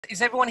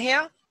Is everyone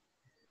here?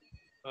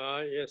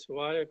 Yes,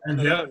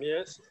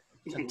 yes.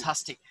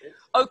 Fantastic.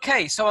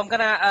 Okay, so I'm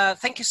gonna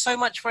thank you so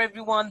much for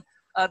everyone.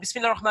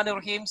 Bismillah ar-Rahman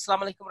ar-Rahim.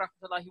 Assalamu alaikum wa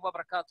rahmatullahi wa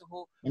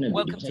barakatuhu.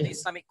 Welcome to the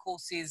Islamic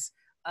courses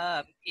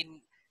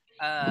in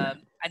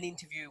an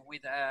interview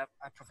with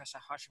Professor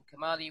Hashim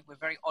Kamali. We're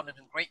very honored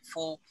and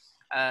grateful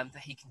that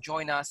he can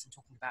join us and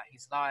talking about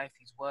his life,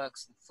 his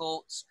works and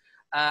thoughts.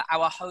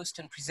 Our host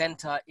and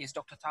presenter is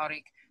Dr.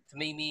 Tariq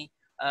Tamimi,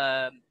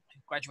 who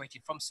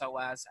graduated from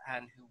SOAS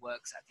and who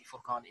works at the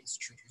Furqan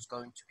Institute, who's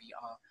going to be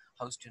our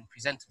host and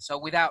presenter. So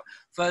without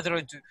further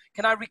ado,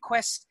 can I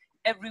request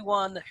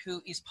everyone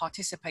who is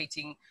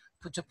participating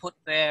to put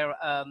their,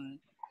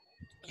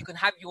 you can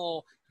have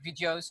your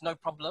videos, no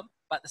problem,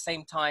 but at the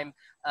same time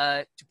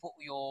to put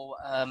your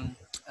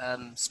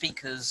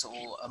speakers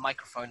or a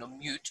microphone on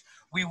mute.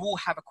 We will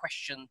have a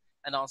question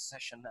and answer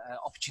session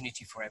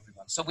opportunity for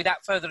everyone. So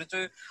without further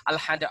ado, I'll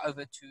hand it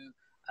over to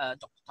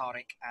Dr.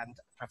 Tariq and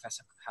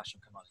Professor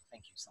Hashim Kamali.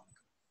 Thank you.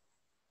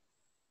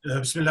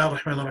 بسم الله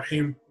الرحمن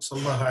الرحيم وصلى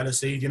الله على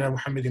سيدنا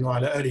محمد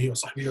وعلى آله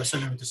وصحبه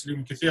وسلم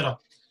تسليما كثيرا.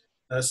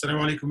 السلام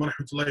عليكم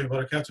ورحمة الله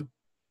وبركاته.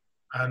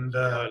 And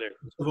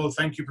first of all,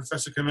 thank you,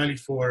 Professor Kamali,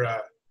 for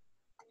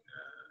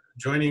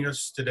joining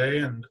us today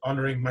and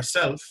honoring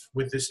myself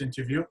with this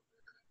interview.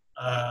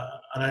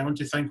 And I want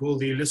to thank all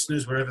the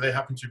listeners wherever they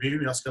happen to be.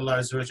 We ask Allah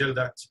Azza wa Jal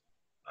that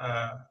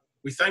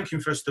we thank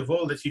Him first of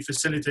all that He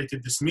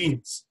facilitated this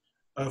means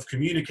of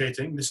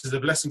communicating. This is a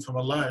blessing from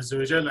Allah Azza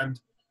wa Jal, and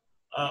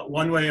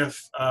one way of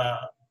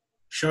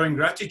showing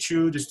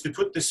gratitude is to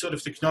put this sort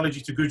of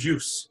technology to good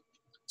use.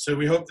 So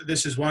we hope that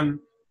this is one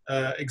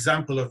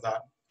example of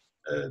that.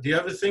 The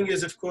other thing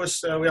is, of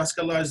course, we ask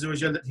Allah Azza wa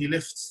Jal that He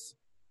lifts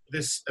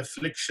this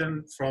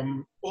affliction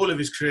from all of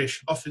His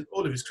creation,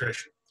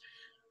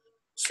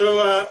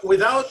 So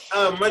without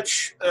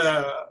much,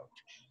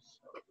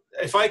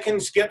 if I can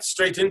get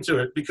straight into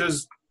it,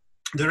 because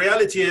the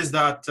reality is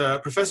that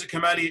Professor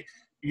Kamali,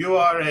 you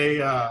are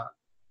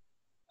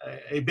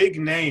a big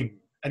name,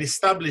 an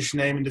established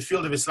name in the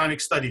field of Islamic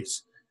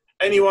studies.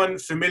 Anyone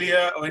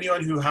familiar or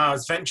anyone who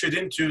has ventured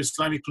into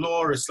Islamic law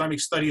or Islamic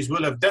studies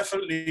will have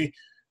definitely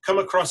come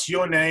across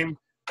your name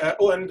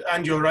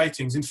and your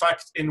writings. In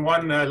fact, in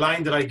one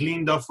line that I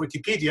gleaned off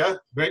Wikipedia,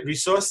 great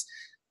resource,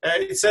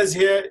 it says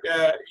here,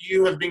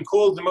 you have been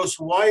called the most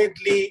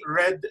widely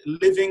read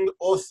living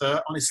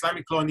author on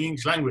Islamic law in the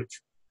English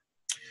language.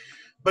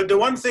 But the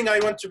one thing I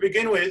want to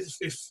begin with,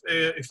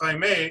 if I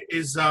may,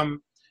 is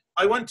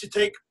I want to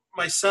take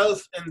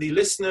myself and the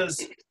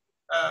listeners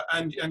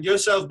and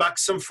yourself back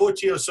some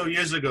 40 or so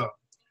years ago.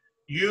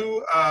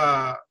 You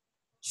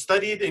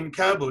studied in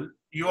Kabul.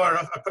 You are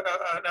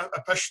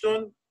a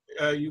Pashtun.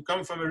 You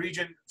come from a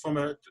region, from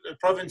a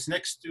province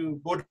next to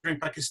bordering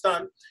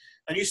Pakistan,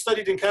 and you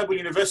studied in Kabul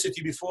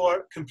University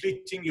before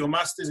completing your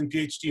master's and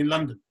PhD in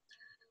London.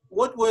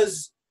 What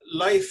was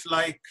life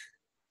like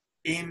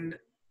in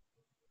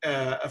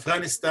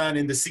Afghanistan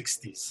in the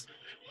 60s?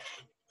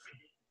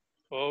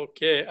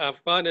 Okay,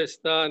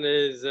 Afghanistan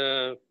is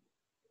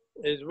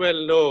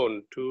well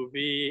known to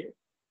be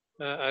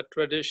a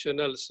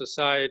traditional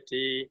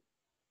society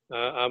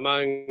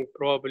among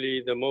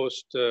probably the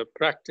most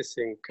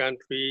practicing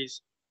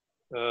countries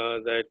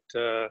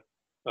that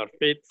are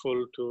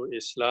faithful to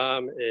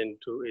Islam and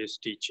to its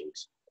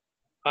teachings.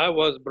 I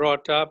was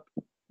brought up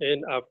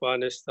in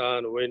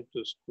Afghanistan, went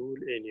to school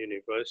and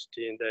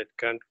university in that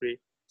country.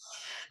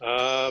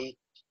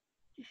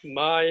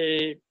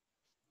 My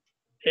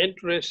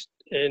interest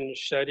in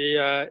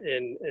Sharia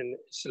and in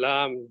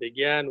Islam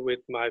began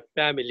with my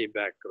family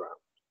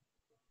background.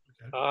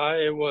 Okay.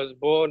 I was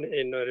born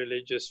in a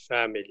religious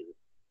family.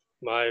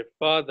 My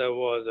father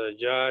was a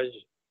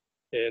judge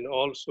and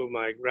also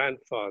my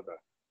grandfather.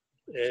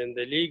 And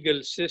the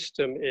legal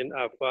system in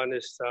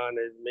Afghanistan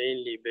is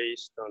mainly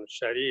based on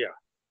Sharia.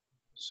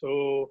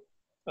 So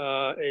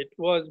it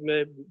was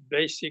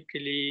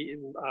basically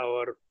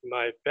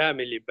my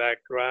family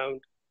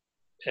background,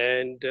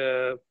 and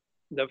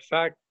the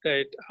fact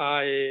that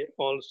I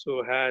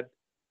also had,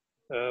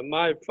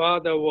 my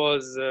father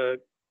was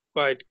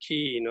quite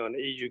keen on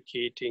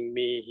educating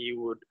me. He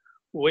would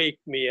wake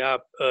me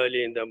up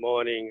early in the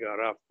morning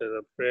or after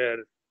the prayer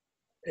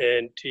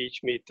and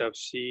teach me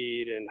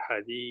tafsir and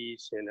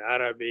hadith and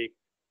Arabic.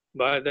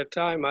 By the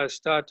time I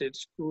started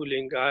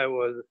schooling, I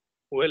was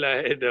well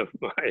ahead of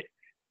my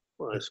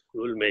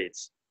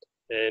schoolmates.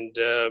 And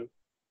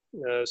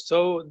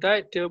so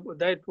that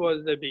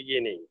was the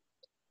beginning.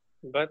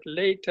 But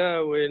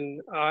later,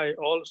 when I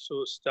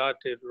also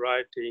started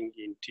writing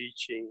and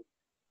teaching,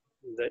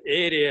 the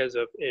areas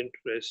of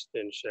interest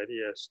in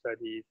Sharia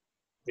studies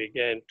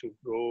began to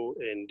grow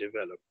and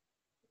develop.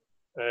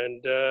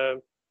 And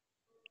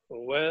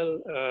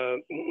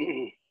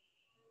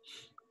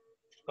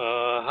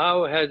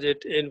how has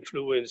it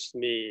influenced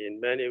me? In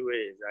many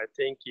ways. I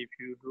think if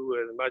you do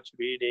as much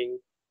reading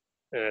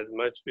and as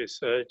much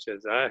research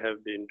as I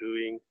have been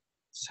doing,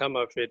 some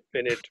of it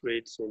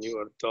penetrates in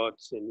your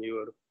thoughts, in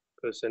your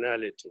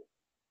personality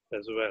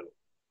as well.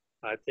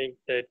 I think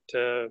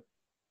that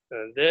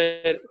And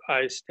there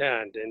I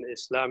stand in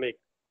Islamic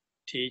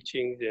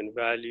teachings and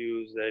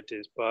values that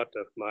is part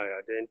of my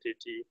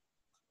identity.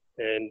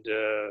 And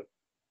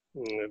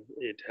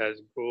it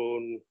has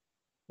grown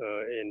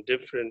in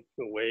different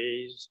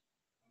ways.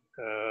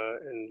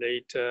 And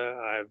later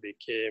I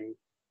became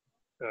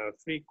a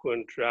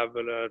frequent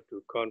traveler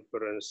to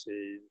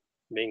conferences,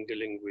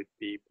 mingling with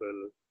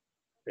people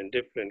in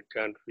different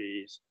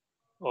countries,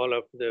 all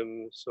of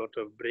them sort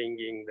of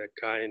bringing the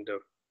kind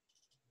of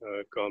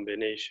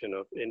combination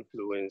of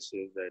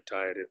influences that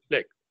I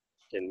reflect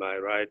in my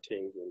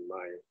writings, in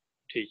my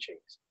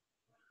teachings.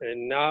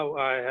 And now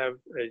I have,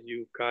 as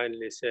you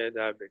kindly said,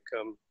 I've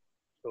become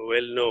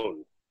well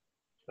known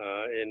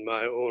in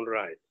my own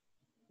right.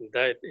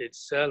 That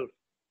itself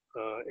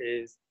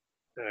is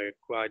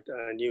quite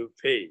a new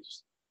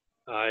phase.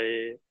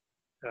 I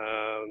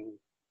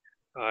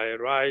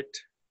write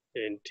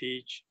and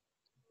teach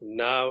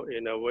now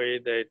in a way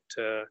that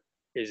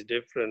is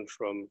different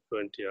from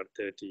 20 or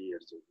 30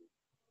 years ago.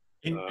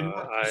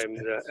 I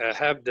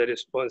have the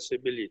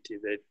responsibility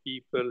that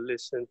people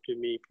listen to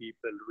me,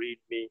 people read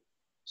me,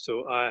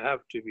 so I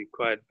have to be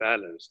quite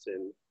balanced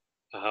in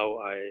how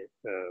I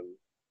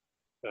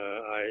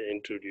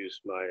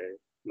introduce my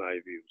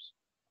views.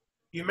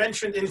 You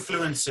mentioned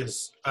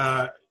influences.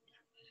 I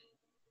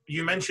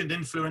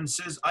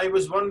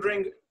was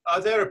wondering,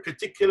 are there a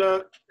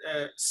particular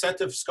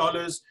set of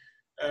scholars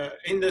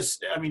in this?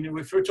 I mean,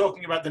 if we're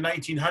talking about the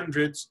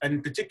 1900s, and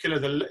in particular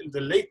the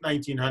late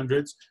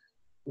 1900s,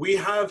 we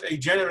have a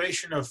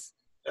generation of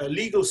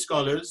legal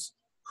scholars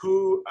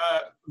who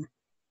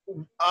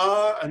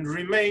are and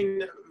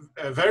remain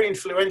very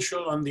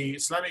influential on the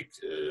Islamic,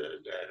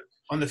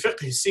 on the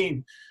fiqh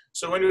scene.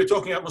 So when we're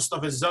talking about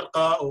Mustafa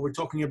al-Zarqa, or we're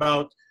talking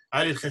about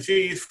Ali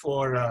al-Khafif,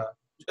 or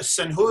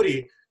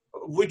al-Sanhuri,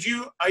 would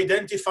you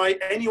identify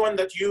anyone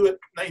that you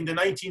in the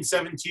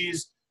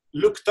 1970s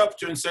looked up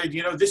to and said,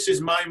 you know, this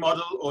is my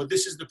model, or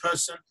this is the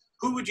person?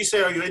 Who would you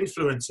say are your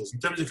influences in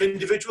terms of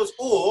individuals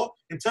or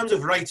in terms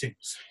of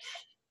writings?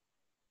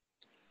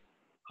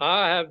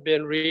 I have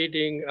been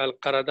reading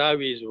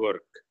Al-Qaradawi's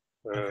work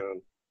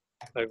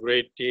a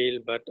great deal,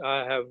 but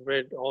I have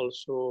read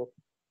also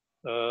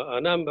a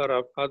number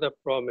of other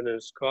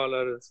prominent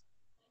scholars,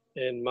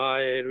 and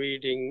my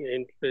reading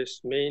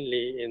interests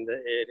mainly in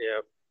the area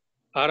of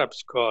Arab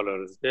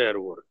scholars, their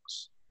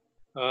works.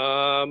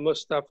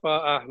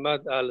 Mustafa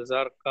Ahmad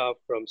al-Zarqa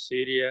from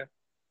Syria,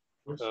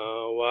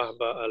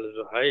 Wahba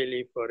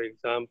al-Zuhaili, for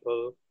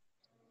example,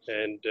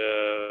 and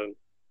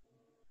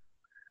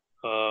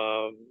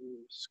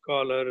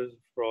scholars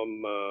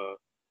from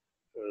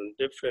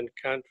different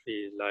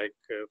countries, like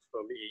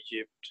from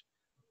Egypt.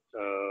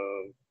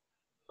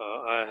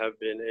 I have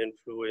been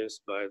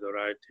influenced by the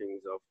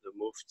writings of the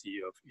Mufti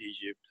of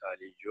Egypt,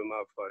 Ali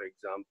Juma, for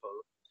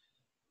example,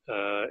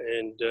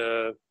 and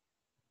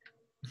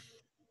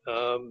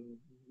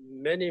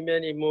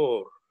many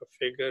more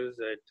figures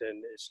that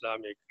in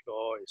Islamic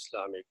law,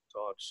 Islamic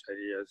thought,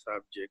 Sharia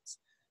subjects,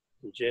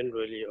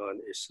 generally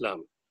on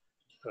Islam.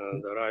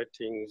 The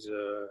writings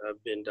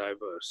have been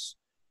diverse.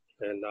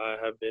 And I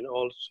have been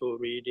also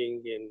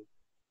reading in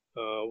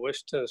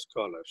Western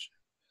scholarship.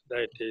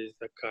 That is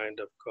a kind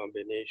of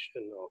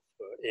combination of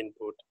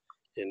input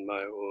in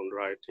my own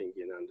writing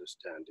and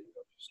understanding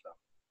of Islam.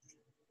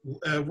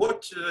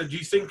 What do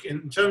you think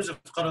in terms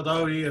of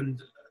Qaradawi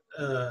and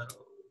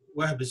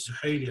Wahb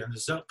al-Zuhaili and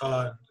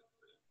al-Zarqa and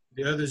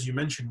the others you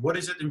mentioned, what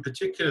is it in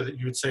particular that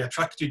you would say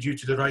attracted you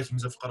to the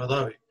writings of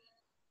Qaradawi?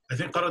 I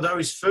think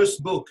Qaradawi's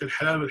first book,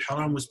 Al-Halal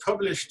wal-Haram, was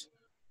published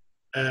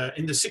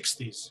in the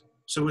 60s.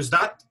 So was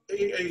that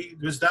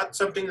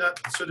something that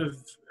sort of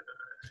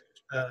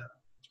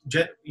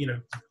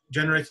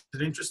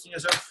generated interest in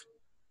yourself?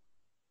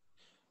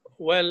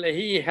 Well,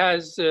 he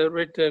has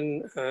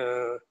written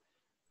a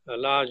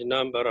large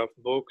number of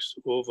books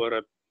over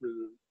a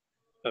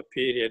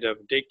period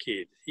of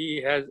decades.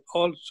 He has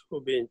also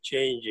been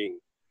changing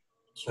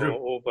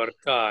over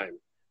time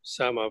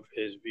some of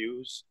his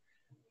views,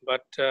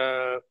 but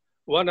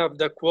one of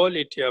the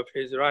quality of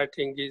his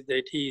writing is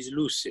that he is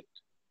lucid.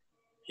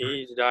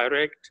 He is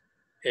direct,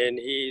 and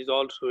he is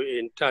also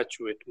in touch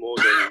with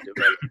modern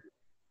development.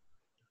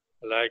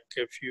 Like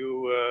if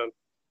you,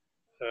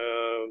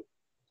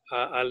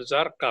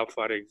 Al-Zarqa,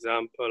 for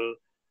example,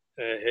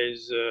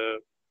 his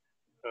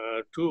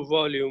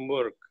two-volume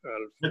work,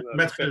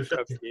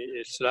 Al-Fiqh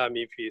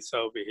Islami fi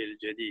Thawbih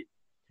al-Jadid.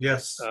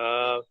 Yes.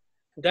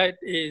 That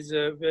is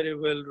a very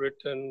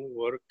well-written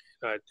work,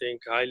 I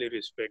think highly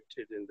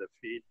respected in the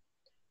field.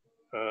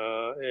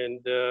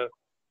 And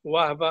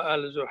Wahba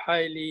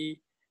al-Zuhaili,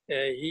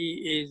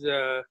 he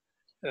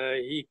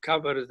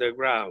covers the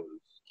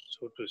ground,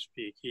 so to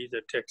speak. He's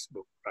a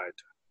textbook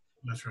writer.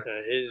 That's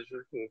right. His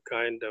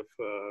kind of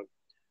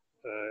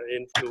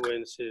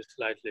influence is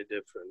slightly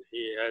different.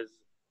 He has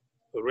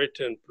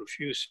written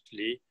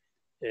profusely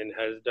and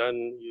has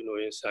done,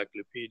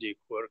 encyclopedic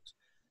works.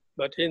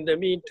 But in the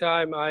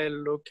meantime, I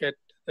look at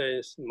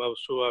the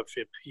Mawsu'a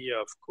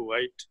Fiqhiyya of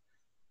Kuwait,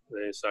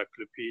 the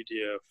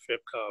Encyclopedia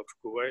Fiqh of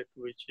Kuwait,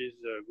 which is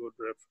a good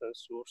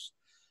reference source.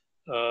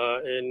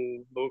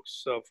 In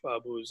books of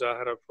Abu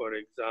Zahra, for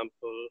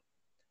example,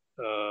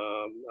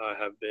 I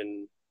have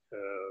been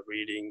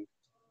reading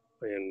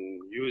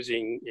and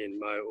using in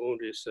my own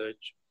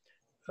research.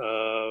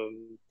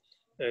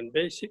 And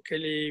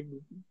basically,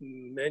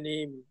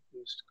 many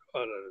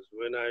scholars,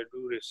 when I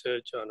do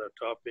research on a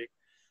topic,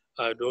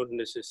 I don't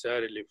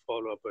necessarily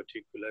follow a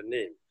particular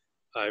name.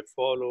 I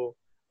follow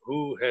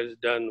who has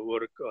done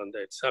work on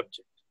that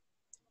subject.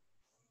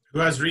 Who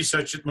has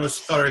researched it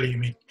most thoroughly, you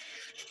mean?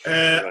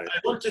 Right. I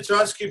wanted to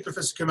ask you,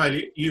 Professor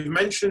Kamali, you've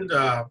mentioned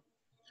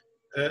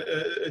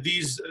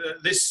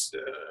this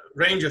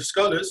range of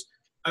scholars,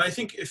 and I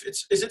think is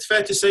it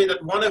fair to say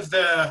that one of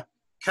the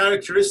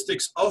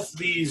characteristics of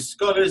these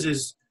scholars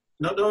is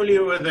not only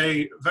were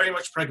they very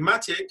much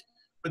pragmatic,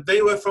 but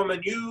they were from a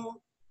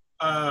new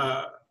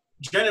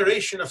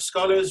generation of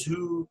scholars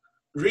who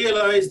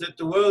realized that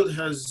the world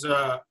has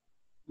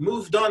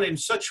moved on in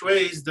such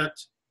ways that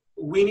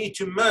we need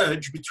to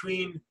merge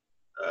between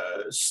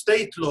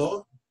state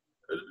law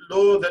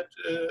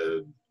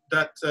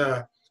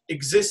that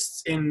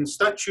exists in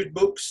statute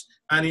books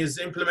and is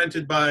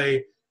implemented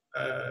by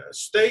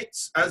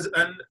states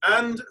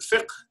and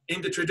fiqh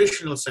in the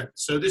traditional sense.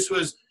 So this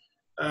was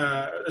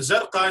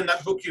Zarqa in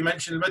that book you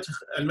mentioned,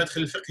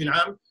 Al-Madkhal al-Fiqh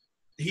al-Am.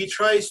 He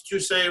tries to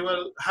say,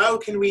 well, how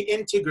can we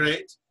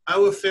integrate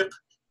our fiqh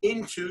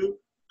into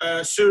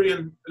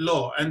Syrian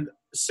law? And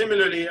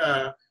similarly,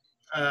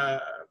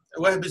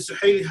 Wahb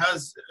al-Zuhayli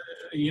has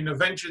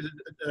ventured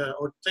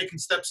or taken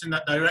steps in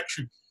that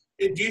direction.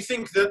 Do you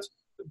think that,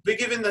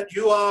 given that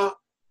you are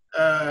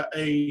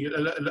a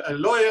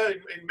lawyer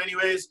in many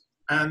ways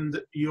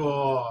and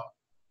your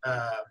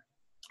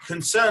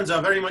concerns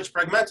are very much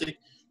pragmatic,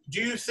 do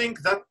you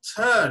think that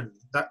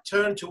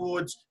turn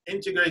towards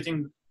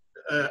integrating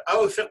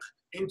our fiqh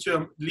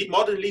into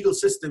modern legal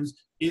systems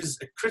is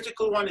a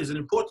critical one, is an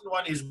important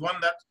one, is one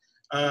that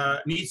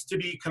needs to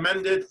be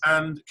commended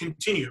and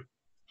continue?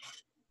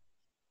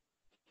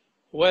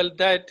 Well,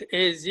 that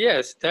is,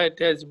 yes, that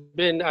has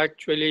been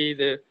actually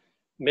the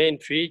main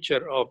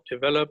feature of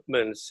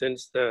development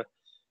since the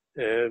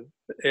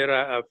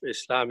era of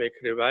Islamic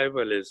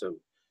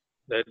revivalism,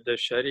 that the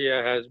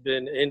Sharia has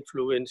been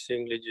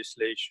influencing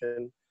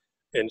legislation.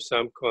 In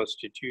some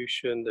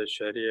constitution, the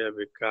Sharia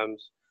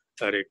becomes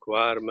a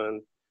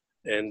requirement,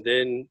 and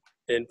then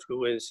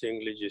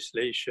influencing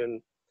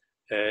legislation,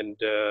 and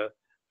a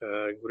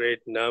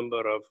great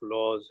number of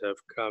laws have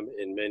come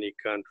in many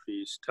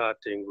countries,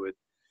 starting with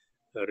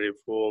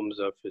reforms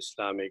of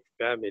Islamic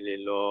family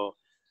law.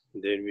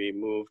 Then we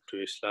moved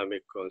to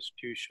Islamic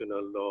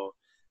constitutional law,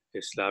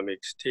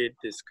 Islamic state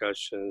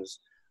discussions,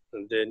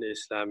 and then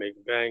Islamic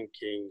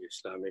banking,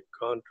 Islamic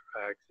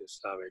contracts,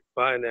 Islamic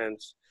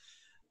finance.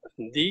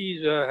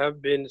 These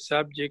have been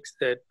subjects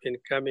that have been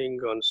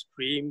coming on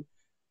stream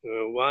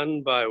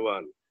one by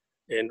one,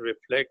 and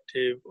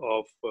reflective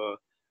of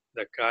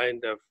the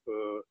kind of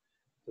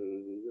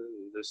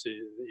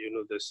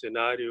the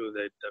scenario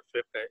that the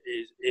fiqh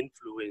is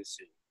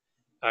influencing,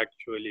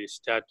 actually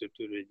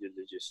statutory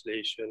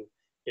legislation,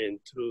 and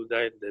through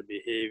that the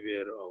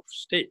behavior of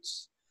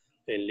states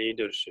and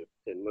leadership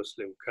in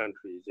Muslim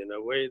countries in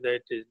a way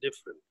that is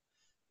different.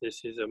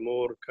 This is a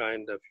more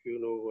kind of,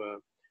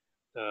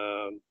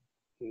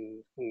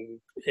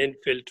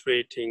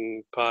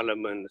 infiltrating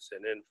parliaments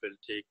and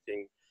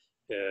infiltrating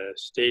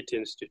state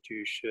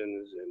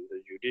institutions and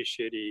the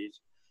judiciaries.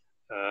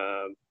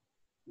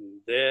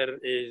 There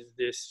is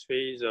this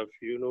phase of,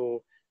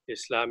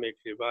 Islamic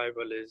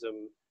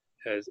revivalism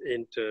has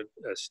entered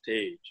a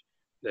stage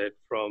that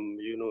from,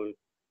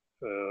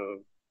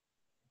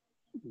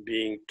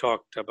 being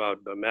talked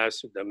about the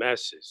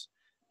masses,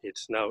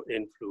 it's now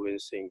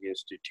influencing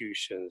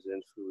institutions,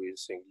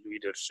 influencing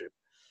leadership.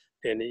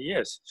 And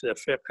yes, the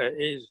fiqh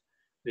is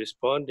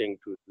responding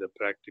to the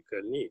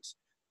practical needs,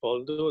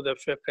 although the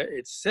fiqh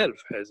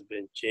itself has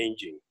been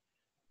changing.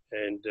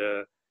 And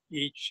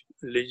each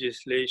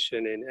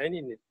legislation in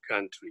any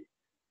country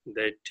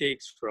that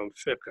takes from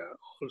fiqh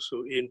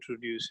also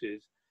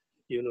introduces,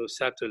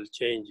 subtle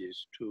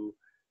changes to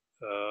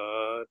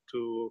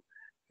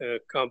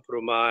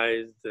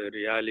compromise the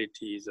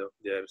realities of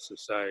their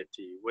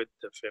society with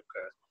the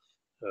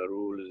fiqh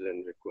rules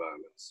and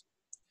requirements.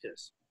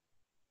 Yes.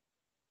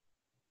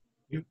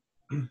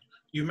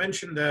 You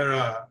mentioned there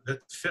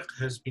that fiqh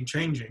has been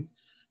changing.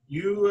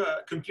 You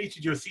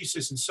completed your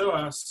thesis in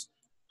SOAS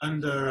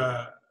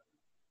under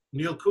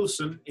Neil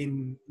Coulson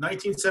in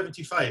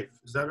 1975.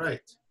 Is that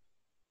right?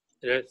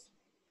 Yes.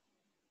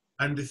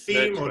 And the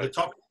theme or the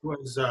topic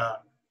was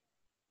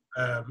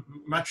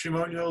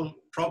matrimonial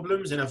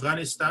problems in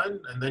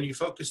Afghanistan, and then you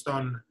focused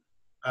on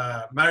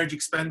marriage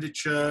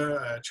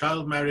expenditure,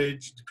 child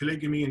marriage,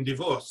 polygamy, and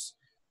divorce.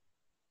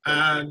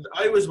 And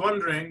I was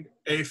wondering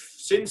if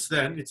since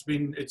then, it's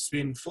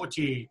been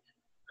 40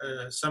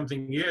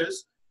 something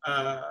years,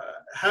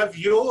 have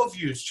your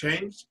views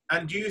changed?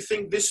 And do you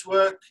think this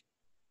work,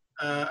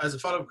 as a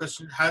follow-up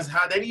question, has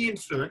had any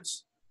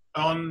influence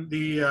on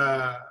the,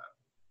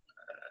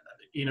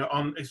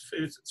 on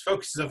its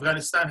focuses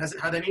Afghanistan? Has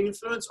it had any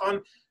influence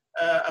on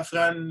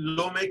Afghan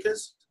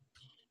lawmakers?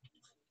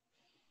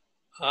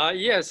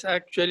 Yes,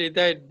 actually,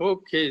 that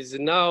book is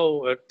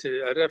now a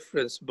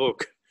reference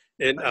book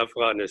in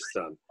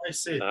Afghanistan. I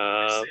see.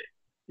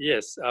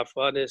 Yes,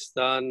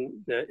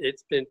 Afghanistan,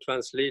 it's been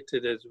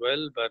translated as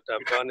well, but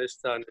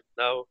Afghanistan is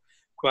now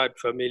quite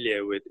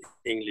familiar with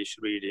English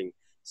reading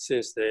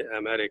since the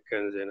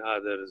Americans and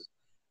others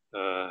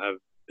have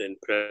been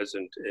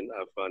present in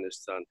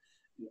Afghanistan.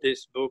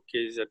 This book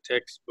is a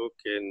textbook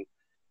in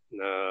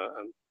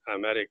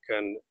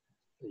American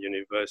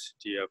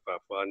University of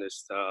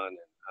Afghanistan and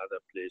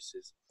other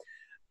places.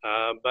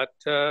 But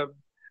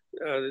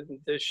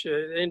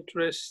the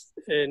interest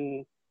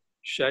in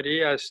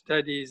Sharia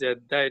studies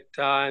at that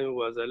time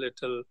was a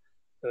little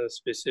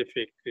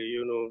specific,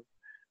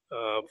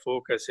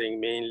 focusing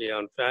mainly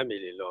on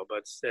family law.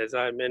 But as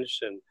I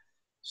mentioned,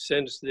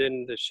 since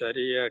then the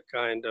Sharia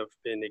kind of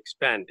been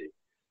expanding.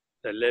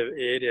 The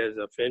areas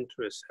of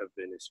interest have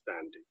been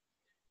expanding.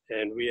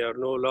 And we are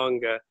no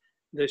longer,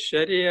 the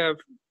Sharia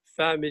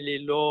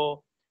family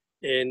law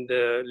and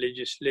the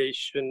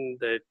legislation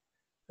that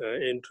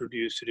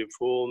introduced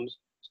reforms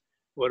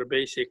were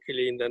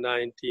basically in the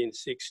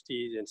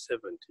 1960s and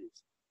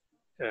 70s.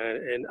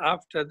 And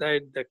after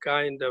that, the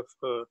kind of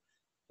the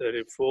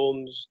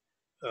reforms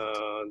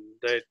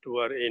that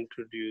were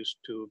introduced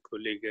to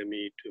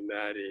polygamy, to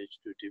marriage,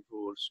 to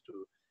divorce,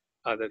 to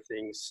other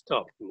things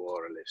stopped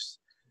more or less.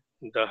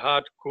 The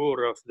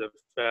hardcore of the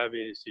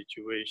family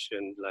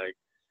situation, like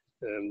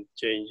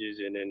changes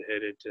in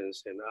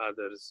inheritance and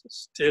others,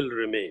 still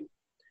remain.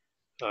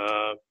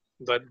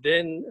 But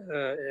then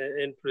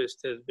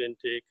interest has been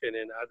taken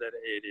in other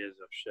areas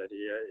of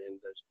Sharia, in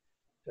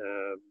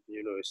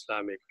the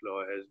Islamic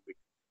law has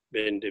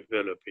been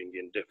developing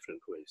in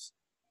different ways.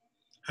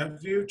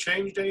 Have you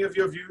changed any of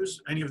your views,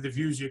 any of the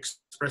views you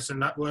express in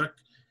that work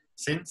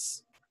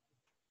since?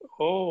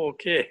 Oh,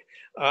 okay.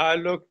 I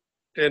looked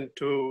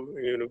into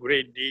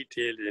great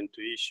detail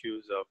into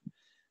issues of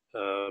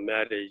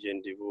marriage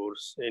and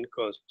divorce in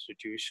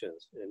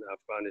constitutions in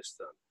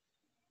Afghanistan.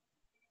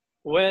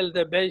 Well,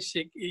 the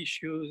basic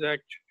issues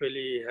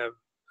actually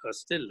are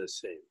still the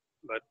same,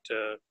 but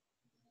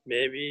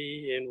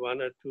maybe in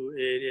one or two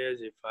areas,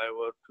 if I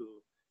were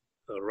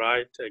to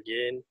write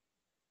again,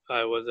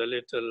 I was a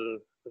little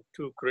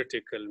too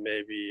critical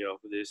maybe of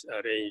this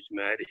arranged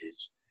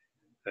marriage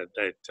at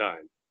that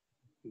time.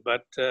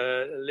 But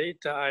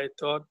later I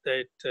thought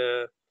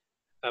that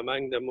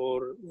among the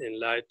more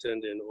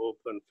enlightened and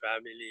open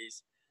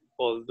families,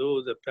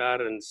 although the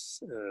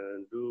parents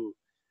do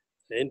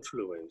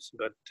influence,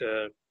 but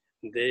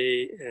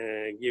they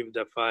give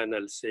the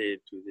final say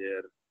to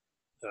their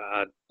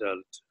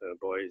adult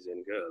boys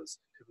and girls.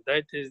 If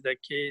that is the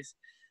case,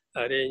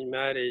 arranged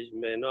marriage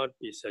may not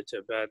be such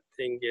a bad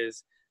thing,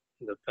 as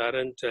the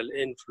parental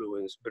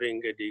influence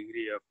bring a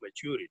degree of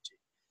maturity.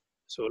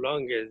 So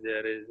long as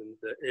there is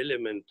the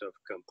element of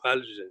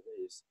compulsion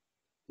is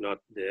not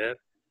there,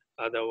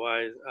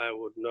 otherwise I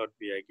would not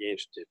be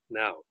against it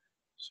now.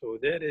 So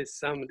there is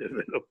some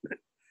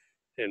development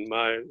in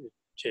my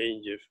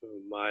change of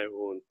my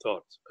own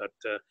thoughts.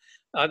 But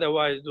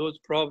otherwise, those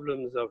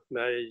problems of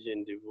marriage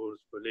and divorce,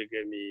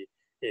 polygamy,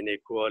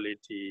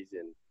 inequalities,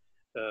 and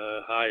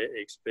high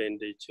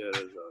expenditures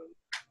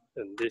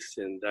on this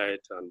and that,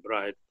 on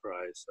bride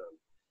price,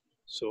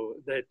 so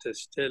that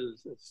is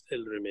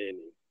still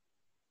remaining.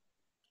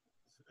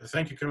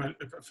 Thank you, Kamal.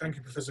 Thank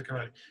you, Professor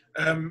Kamali.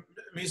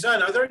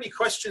 Mizan, are there any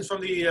questions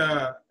from the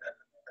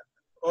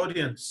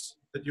audience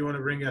that you want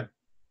to bring in?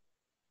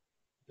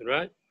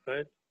 Right.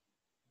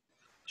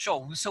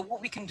 Sure. So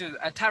what we can do,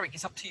 Tariq,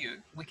 it's up to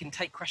you. We can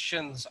take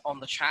questions on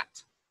the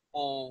chat,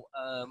 or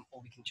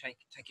we can take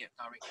it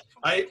directly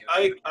from the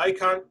video. I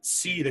can't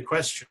see the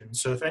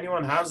questions, so if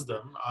anyone has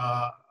them,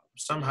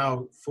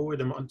 somehow forward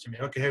them on to me.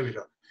 Okay, here we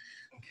go.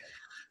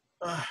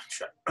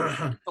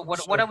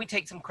 But why don't we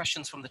take some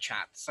questions from the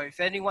chat? So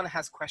if anyone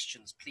has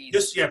questions, please.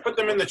 Just put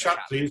them in the chat,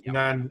 please, and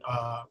then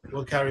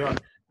we'll carry on.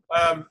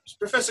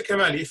 Professor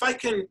Kamali, if I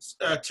can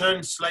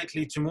turn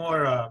slightly to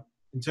more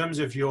in terms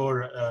of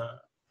your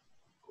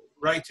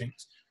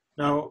writings.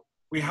 Now,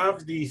 we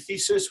have the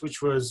thesis,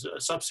 which was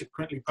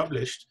subsequently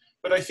published,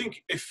 but I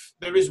think if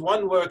there is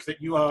one work that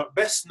you are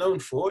best known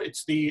for,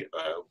 it's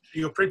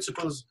your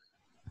principles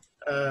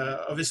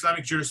of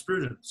Islamic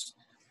jurisprudence.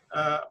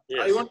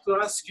 Yes. I want to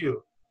ask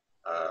you,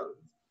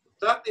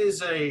 that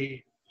is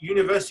a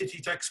university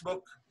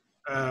textbook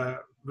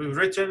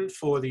written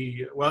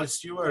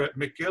whilst you were at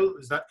McGill,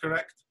 is that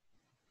correct?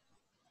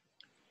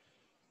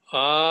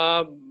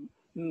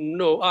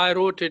 No, I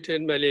wrote it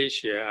in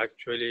Malaysia,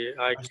 actually.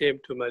 I came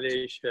to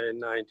Malaysia in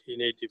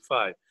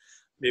 1985.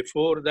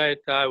 Before that,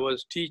 I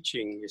was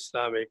teaching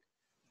Islamic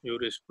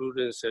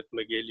jurisprudence at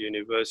McGill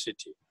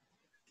University.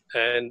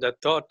 And the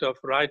thought of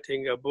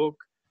writing a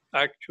book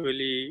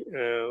actually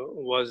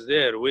was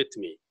there with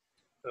me.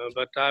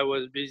 But I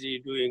was busy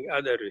doing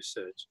other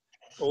research.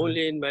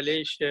 Only in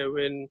Malaysia,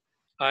 when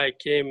I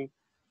came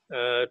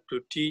to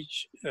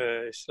teach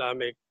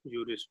Islamic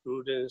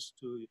jurisprudence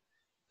to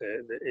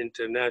the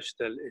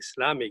International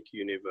Islamic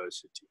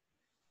University,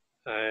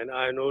 And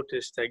I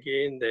noticed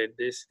again that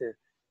this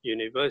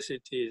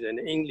university is an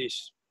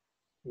English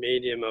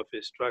medium of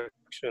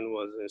instruction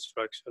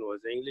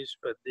was English,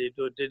 but they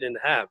didn't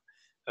have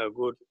a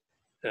good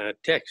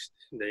text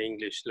in the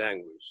English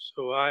language.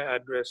 So I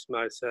addressed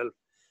myself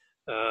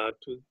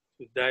to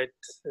that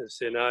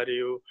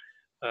scenario.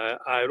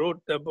 I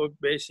wrote the book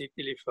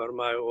basically for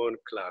my own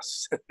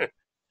class.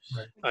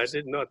 Right. I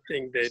did not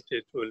think that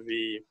it will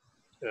be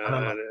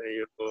a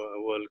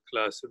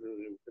world-class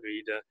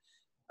reader,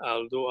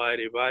 although I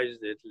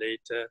revised it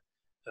later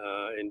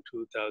in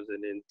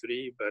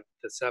 2003, but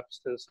the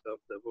substance of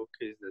the book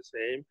is the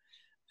same.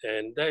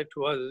 And that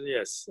was,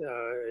 yes,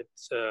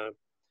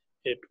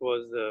 it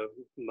was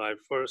my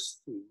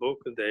first book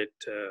that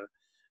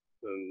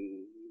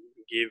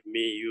gave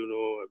me,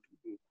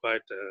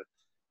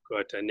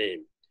 quite a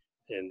name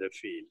in the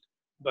field.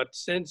 But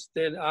since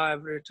then,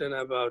 I've written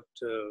about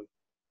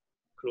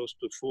close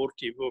to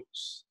 40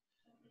 books,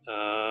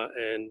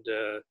 and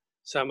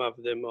some of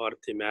them are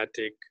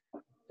thematic,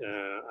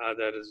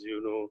 others,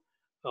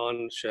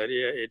 on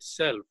Sharia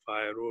itself.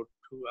 I wrote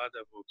 2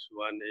 other books.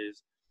 One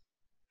is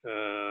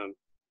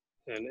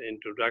an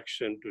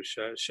introduction to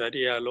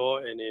Sharia law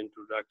and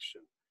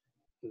introduction.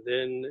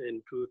 Then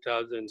in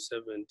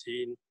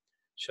 2017,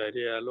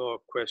 Sharia law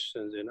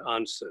questions and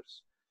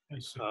answers.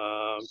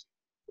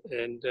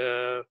 And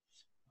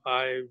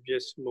I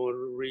just more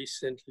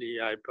recently,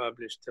 I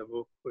published a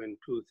book in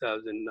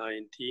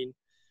 2019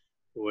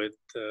 with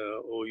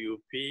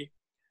OUP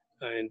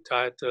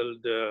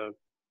entitled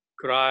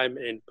Crime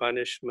and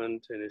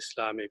Punishment in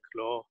Islamic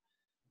Law,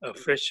 a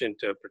Fresh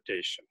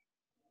Interpretation.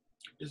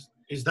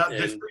 Is that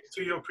different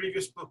to your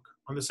previous book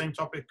on the same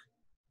topic?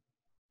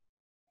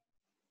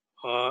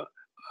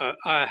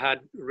 I had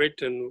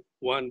written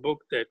one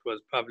book that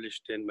was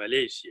published in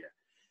Malaysia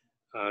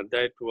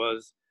that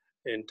was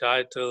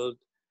entitled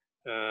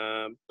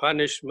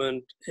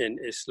Punishment in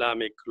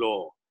Islamic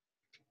Law,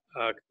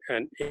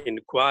 an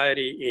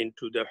inquiry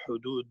into the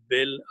Hudud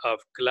Bill of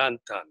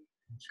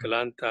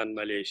Kelantan,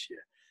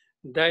 Malaysia.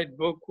 That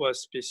book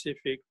was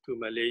specific to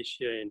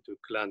Malaysia and to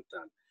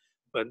Kelantan.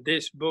 But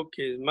this book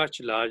is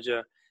much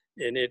larger,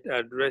 and it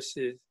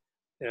addresses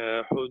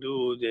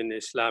hudud in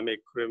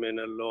Islamic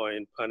criminal law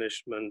and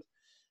punishment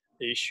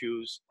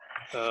issues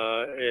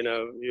in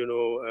a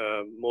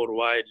more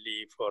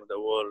widely for the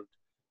world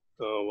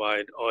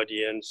wide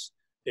audience.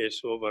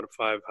 It's over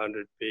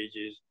 500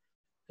 pages,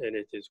 and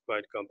it is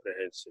quite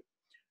comprehensive.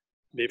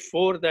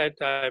 Before that,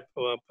 I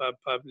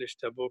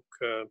published a book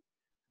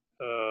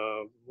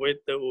with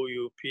the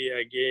OUP.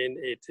 Again,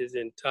 it is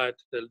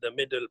entitled The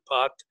Middle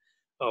Path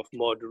of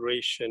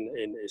Moderation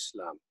in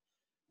Islam.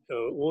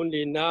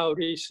 Only now,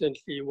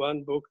 recently,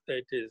 one book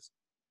that is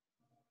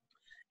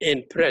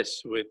in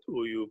press with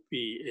OUP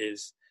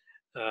is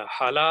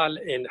Halal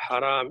and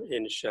Haram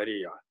in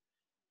Sharia.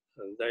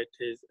 That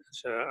is,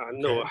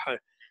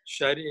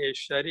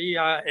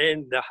 Sharia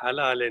and the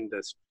Halal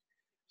industry.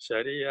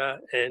 Sharia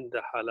and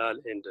the Halal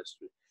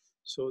industry.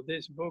 So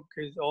this book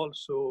is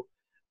also,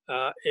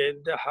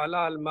 in the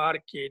Halal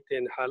market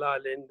and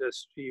Halal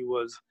industry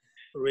was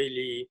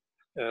really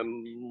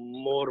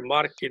more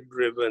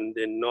market-driven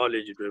than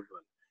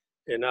knowledge-driven.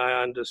 And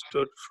I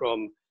understood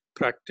from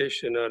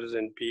practitioners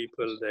and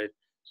people that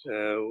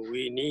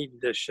we need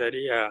the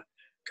Sharia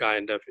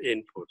kind of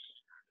input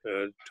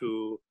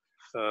to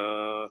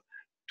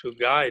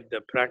guide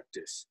the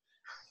practice.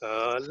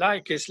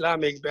 Like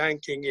Islamic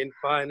banking and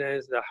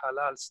finance, the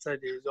halal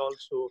studies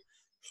also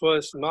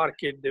first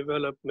market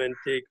development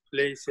take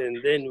place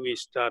and then we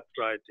start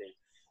writing.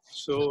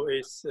 So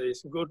it's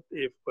good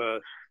if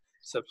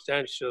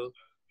substantial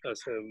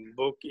as a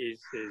book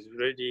is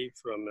ready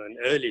from an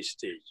early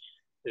stage.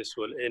 This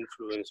will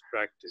influence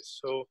practice.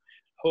 So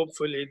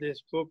hopefully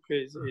this book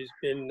is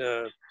been,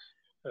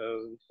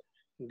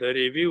 the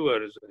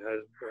reviewers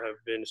have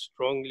been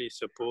strongly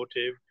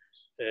supportive,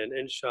 and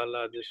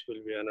inshallah this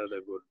will be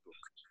another good book.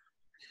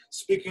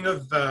 Speaking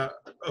of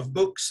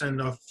books and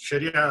of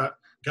Sharia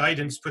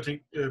guidance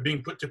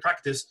being put to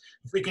practice,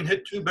 if we can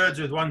hit 2 birds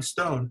with 1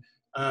 stone,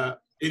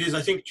 it is,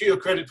 I think, to your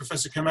credit,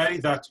 Professor Kamali,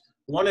 that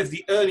one of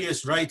the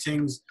earliest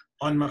writings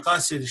on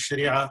Maqasid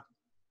Sharia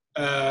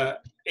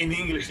in the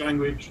English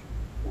language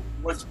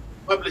was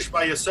published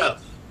by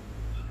yourself.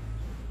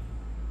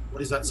 What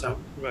does that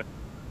sound? Right.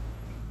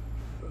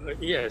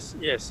 Yes.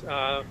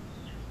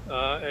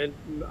 And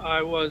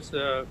I was,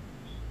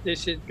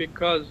 this is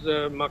because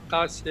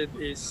Maqasid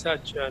is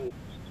such an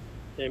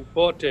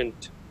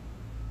important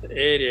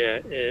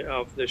area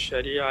of the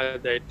Sharia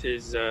that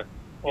is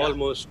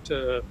almost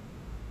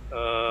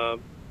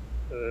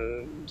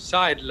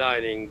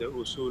sidelining the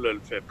usul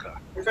al-fiqh.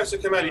 Professor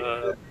Kamali,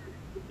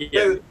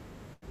 Yeah.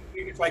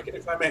 if I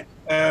may,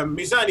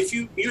 Mizan, if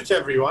you mute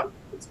everyone,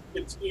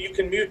 you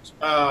can mute.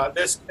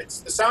 The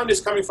sound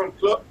is coming from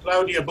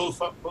Claudia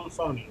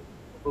Bulfoni.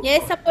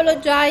 Yes,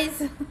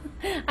 apologize.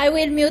 I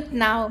will mute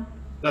now.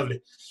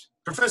 Lovely.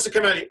 Professor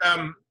Kamali,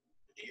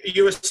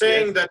 you were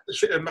saying that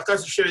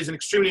Maqasid Sharia is an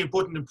extremely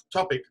important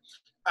topic.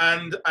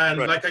 And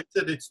Right. like I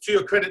said, it's to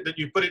your credit that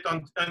you put it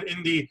on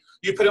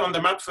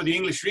the map for the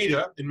English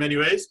reader in many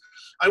ways.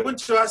 I want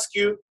to ask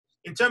you,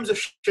 in terms of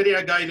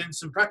Sharia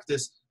guidance and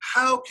practice,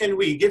 how can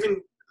we,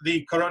 given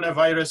the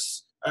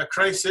coronavirus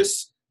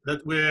crisis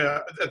that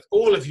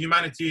all of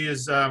humanity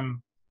is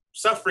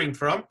suffering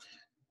from,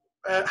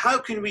 how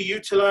can we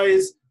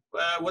utilize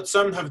what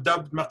some have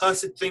dubbed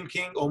maqasid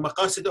thinking or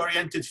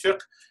maqasid-oriented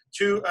fiqh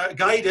to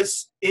guide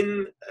us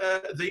in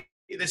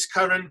this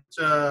current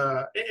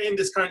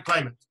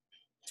climate?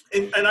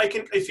 And I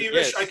can, if you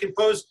wish, I can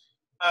pose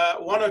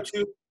one or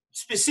two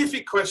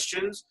specific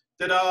questions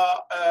that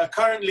are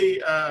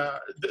currently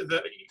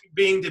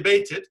being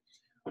debated.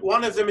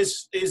 One of them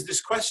is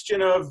this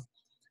question of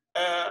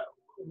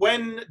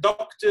when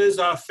doctors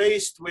are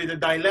faced with a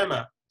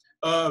dilemma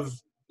of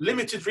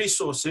limited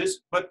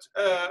resources, but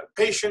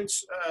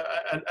patients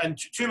and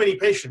too many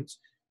patients.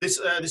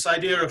 This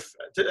idea of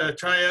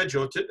triage,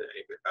 or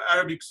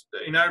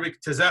in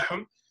Arabic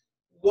tazahum.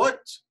 What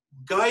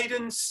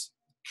guidance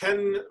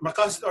can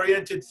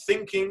maqasid-oriented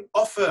thinking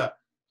offer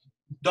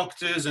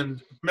doctors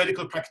and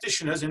medical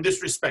practitioners in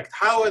this respect?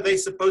 How are they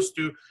supposed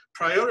to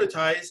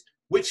prioritize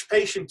which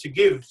patient to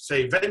give,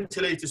 say,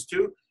 ventilators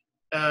to,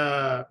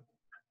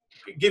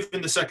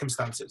 given the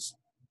circumstances?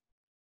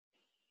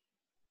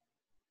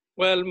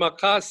 Well,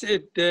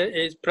 maqasid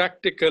is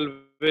practical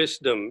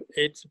wisdom.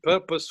 It's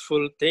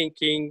purposeful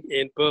thinking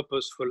in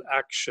purposeful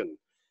action.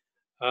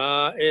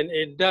 And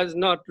it does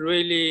not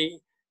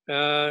really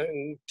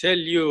tell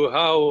you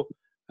how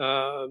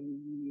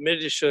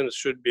medicine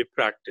should be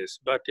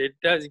practiced, but it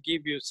does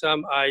give you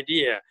some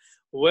idea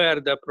where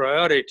the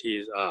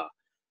priorities are.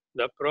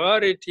 The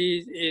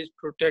priorities is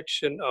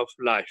protection of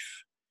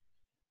life.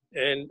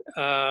 And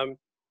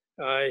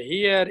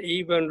here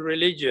even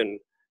religion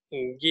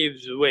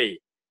gives way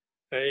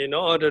in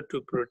order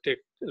to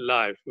protect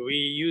life. We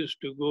used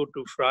to go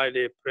to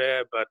Friday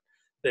prayer, but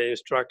the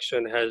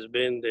instruction has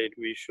been that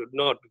we should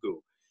not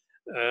go.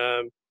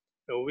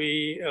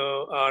 We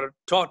are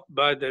taught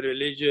by the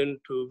religion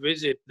to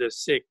visit the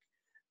sick,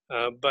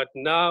 but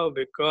now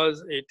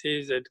because it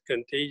is a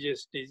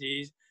contagious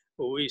disease,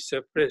 we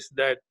suppress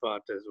that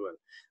part as well.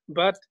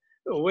 But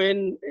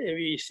when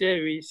we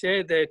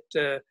say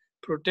that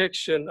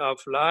protection of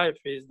life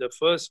is the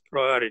first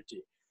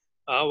priority,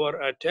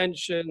 our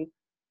attention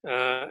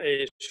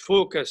is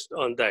focused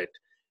on that.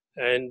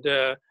 And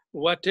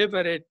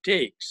whatever it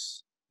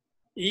takes,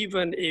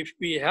 even if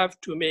we have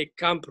to make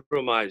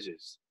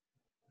compromises,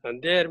 and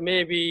there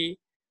may be,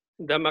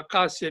 the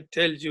maqasid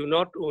tells you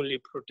not only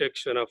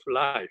protection of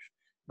life,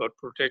 but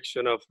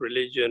protection of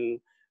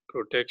religion,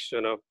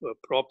 protection of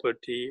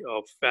property,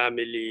 of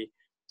family,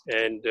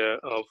 and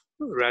of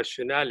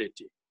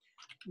rationality.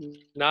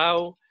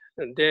 Now,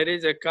 there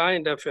is a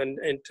kind of an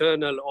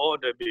internal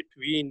order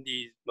between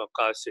these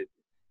maqasid,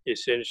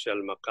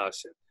 essential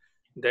maqasid,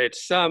 that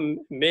some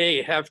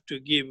may have to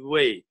give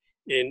way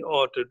in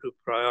order to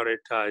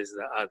prioritize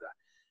the other.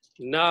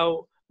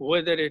 Now,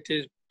 whether it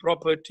is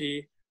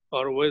property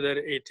or whether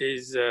it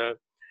is,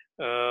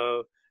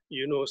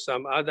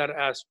 some other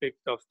aspect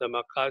of the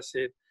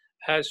maqasid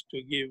has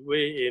to give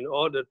way in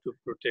order to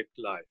protect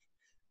life.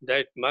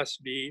 That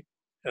must be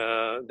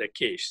the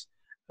case.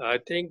 I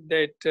think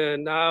that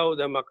now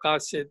the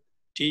maqasid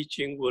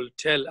teaching will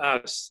tell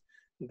us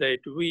that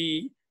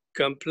we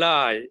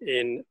comply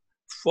and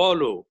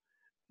follow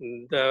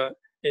the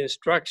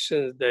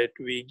instructions that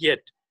we get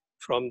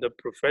from the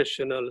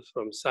professionals,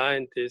 from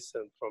scientists,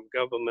 and from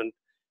government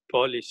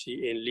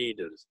policy and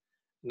leaders.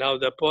 Now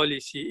the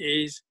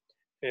policy is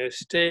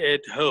stay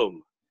at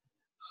home,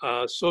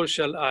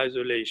 social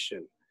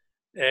isolation,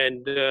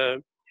 and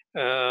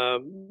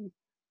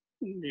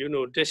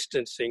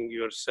distancing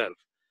yourself.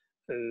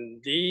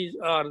 And these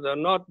are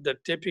not the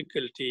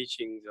typical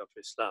teachings of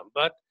Islam,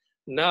 but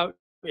now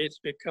it's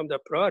become the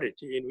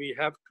priority, and we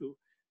have to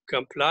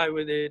comply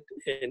with it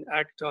and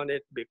act on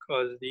it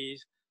because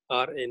these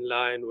are in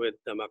line with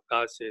the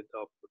maqasid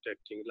of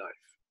protecting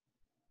life.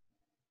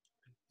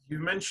 You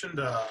mentioned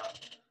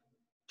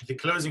the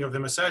closing of the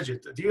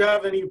masajid. Do you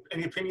have any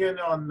opinion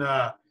on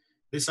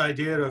this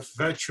idea of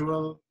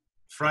virtual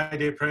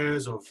Friday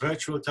prayers or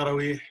virtual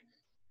Taraweeh?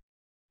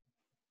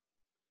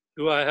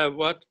 Do I have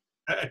what?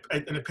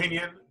 An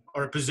opinion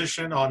or a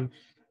position on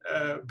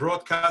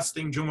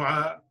broadcasting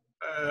Jumu'ah,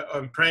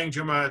 praying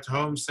Jumu'ah at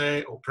home,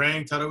 say, or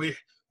praying Taraweeh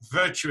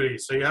virtually.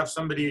 So you have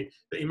somebody,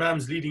 the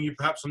imam's leading you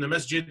perhaps on the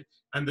masjid,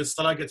 and the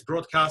salah gets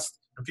broadcast,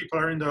 and people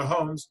are in their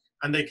homes,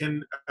 and they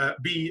can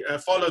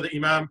follow the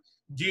imam.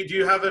 Do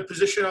you have a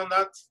position on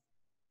that?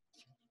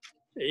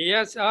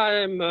 Yes,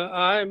 I'm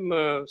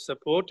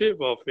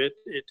supportive of it.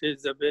 It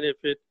is the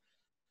benefit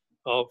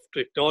of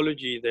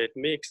technology that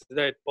makes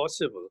that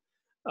possible.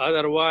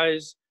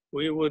 Otherwise,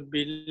 we would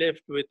be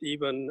left with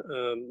even,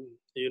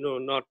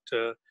 not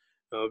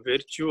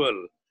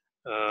virtual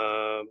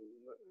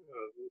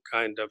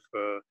kind of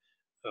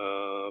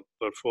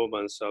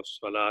performance of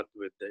salat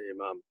with the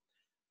imam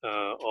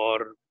or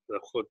the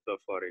khutbah,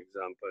 for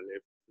example.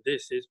 If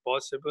this is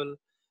possible,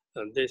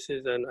 and this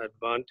is an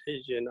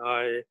advantage, and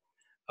I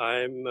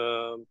I'm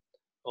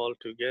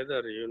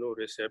altogether,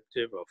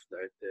 receptive of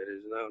that. There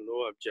is now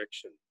no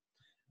objection.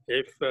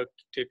 If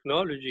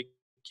technology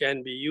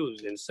can be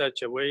used in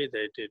such a way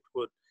that it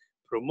would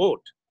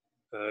promote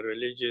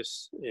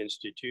religious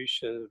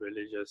institutions,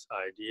 religious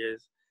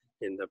ideas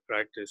in the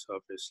practice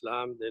of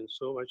Islam, then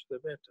so much the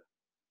better.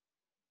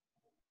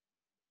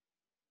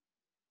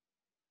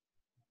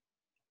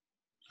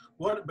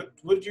 But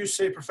would you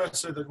say,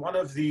 Professor, that one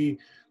of the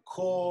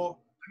core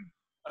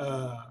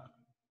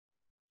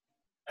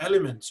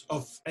elements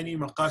of any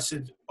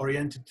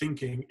maqasid-oriented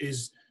thinking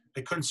is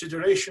a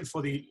consideration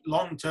for the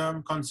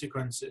long-term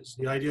consequences,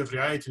 the idea of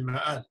ri'ayat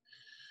al-ma'al?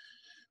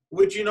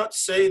 Would you not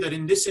say that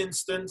in this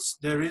instance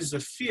there is a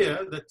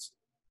fear that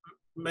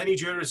many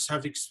jurists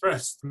have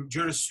expressed,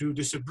 jurists who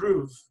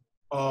disapprove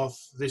of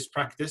this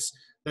practice,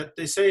 that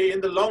they say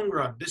in the long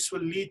run this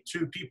will lead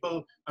to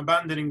people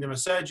abandoning the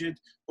masajid,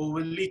 or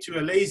will lead to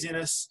a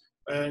laziness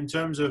in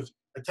terms of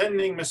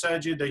attending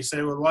masajid? They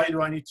say, well, why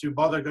do I need to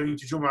bother going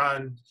to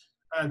Jum'ah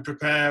and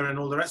prepare and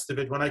all the rest of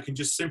it when I can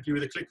just simply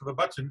with a click of a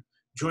button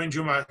join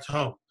Jum'ah at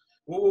home?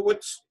 What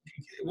would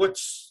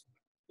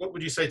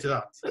you say to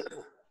that?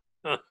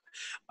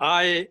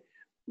 I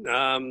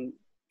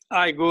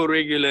go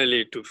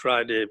regularly to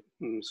Friday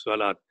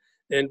Salat.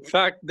 In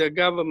fact, the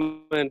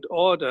government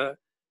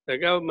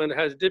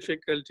has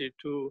difficulty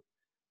to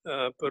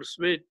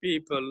persuade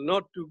people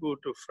not to go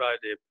to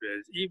Friday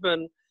prayers.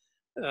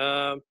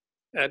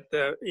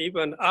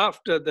 Even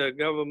after the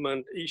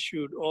government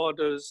issued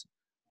orders,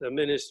 the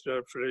Minister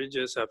of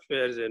Religious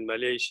Affairs in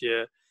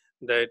Malaysia,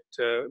 that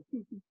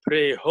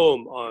pray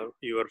home on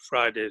your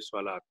Friday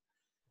Salat,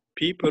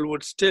 people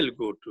would still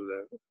go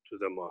to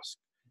the mosque.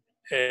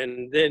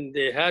 And then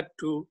they had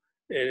to,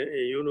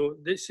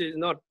 this is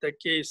not the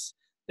case,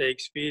 the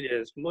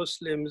experience.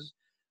 Muslims,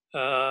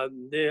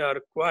 they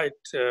are quite,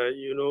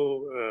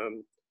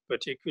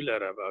 particular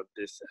about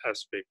this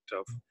aspect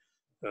of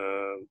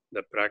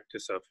the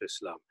practice of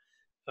Islam.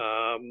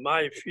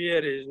 My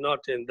fear is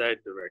not in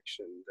that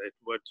direction, that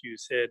what you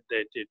said,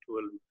 that it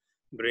will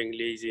bring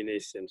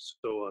laziness and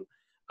so on.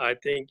 I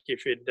think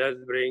if it does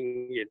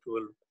bring, it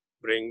will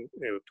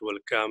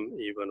come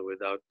even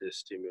without this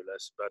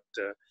stimulus. But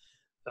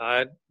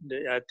I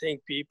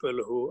think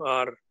people who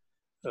are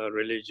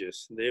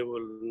religious, they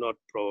will not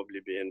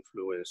probably be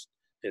influenced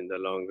in the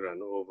long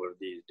run over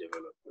these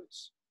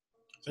developments.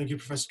 Thank you,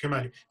 Professor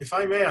Kamali. If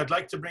I may, I'd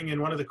like to bring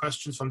in one of the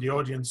questions from the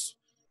audience,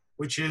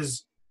 which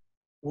is,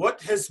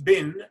 what has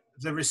been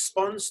the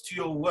response to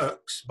your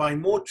works by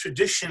more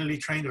traditionally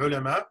trained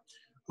ulama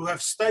who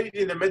have studied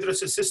in the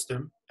madrasa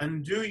system,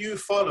 and do you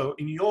follow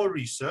in your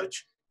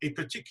research a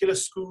particular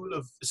school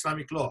of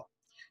Islamic law?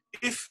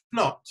 If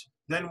not,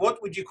 then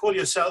what would you call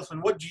yourself,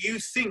 and what do you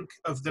think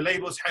of the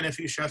labels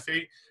Hanafi,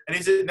 Shafi'i, and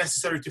is it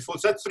necessary to follow?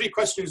 So that's 3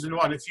 questions in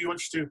one, if you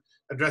want to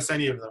address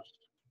any of them.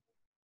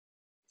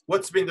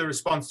 What's been the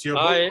response to your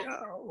book?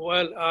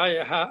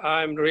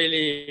 I'm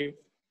really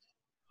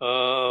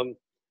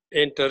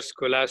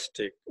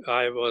interscholastic.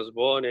 I was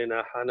born in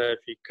a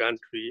Hanafi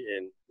country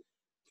and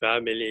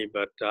family,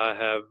 but I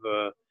have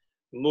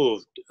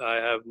moved.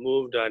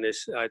 And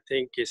I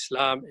think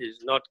Islam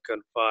is not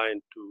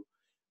confined to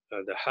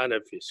the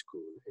Hanafi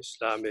school.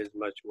 Islam is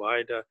much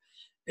wider.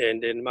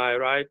 And in my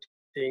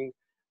writing,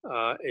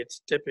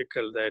 it's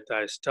typical that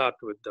I start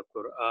with the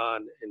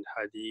Quran and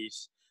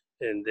Hadith,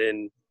 and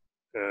then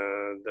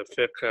the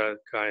fiqh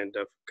kind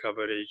of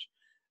coverage.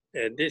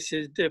 And this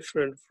is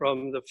different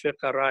from the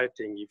fiqh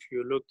writing. If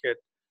you look at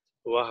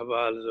Wahb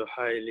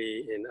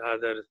al-Zuhaili and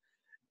others,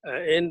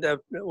 in the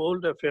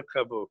older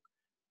fiqh book,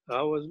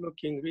 I was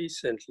looking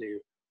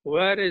recently,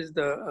 where is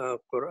the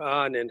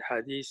Quran and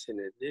Hadith in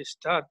it? They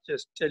start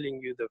just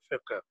telling you the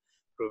fiqh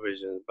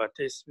provisions, but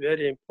it's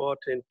very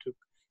important to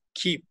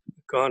keep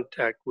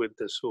contact with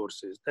the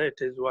sources. That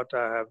is what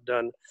I have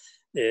done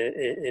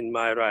in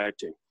my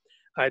writing.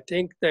 I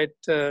think that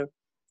the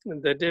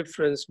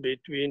difference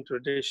between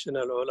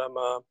traditional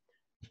ulama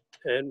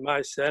and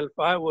myself,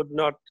 I would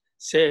not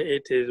say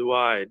it is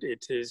wide.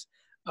 It is,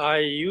 I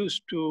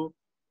used to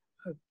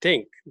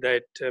think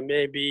that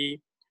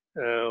maybe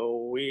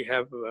we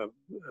have a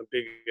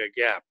bigger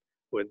gap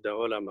with the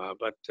ulama,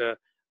 but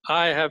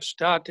I have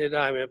started,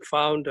 I'm a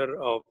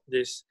founder of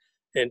this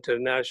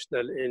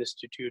International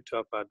Institute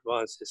of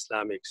Advanced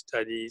Islamic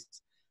Studies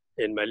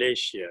in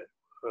Malaysia.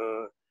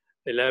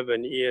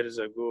 11 years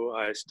ago,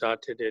 I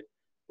started it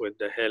with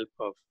the help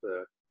of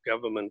the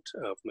government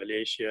of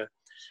Malaysia.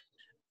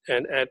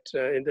 And at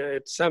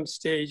some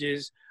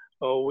stages,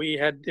 we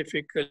had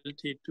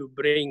difficulty to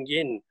bring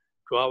in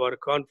to our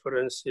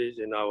conferences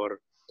and our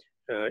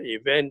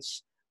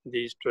events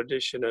these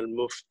traditional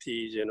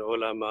muftis and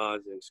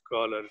ulamas and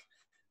scholars.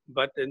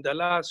 But in the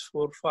last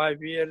 4 or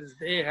 5 years,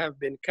 they have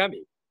been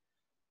coming.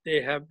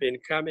 They have been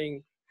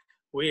coming.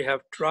 We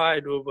have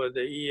tried over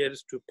the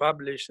years to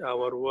publish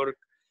our work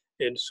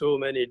in so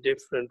many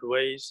different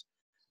ways,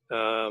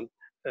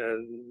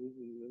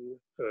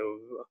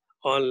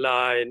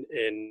 online,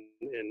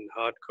 in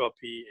hard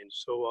copy, and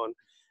so on.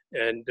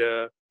 And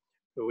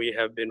we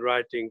have been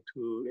writing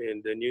to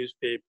in the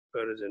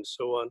newspapers and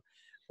so on.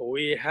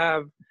 We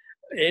have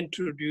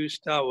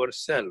introduced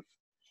ourselves,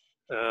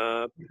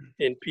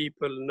 and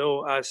people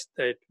know us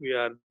that we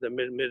are the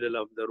middle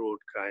of the road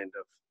kind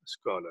of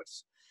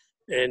scholars.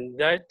 And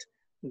that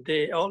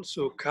they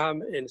also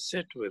come and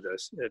sit with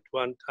us. At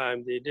one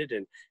time they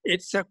didn't.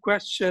 It's a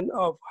question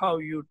of how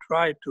you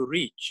try to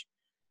reach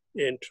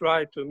and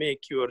try to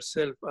make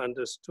yourself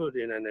understood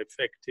in an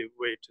effective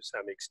way to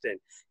some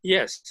extent.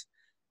 Yes,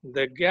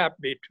 the gap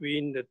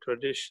between the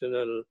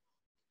traditional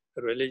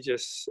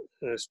religious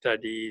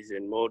studies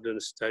and modern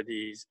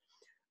studies,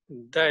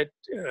 that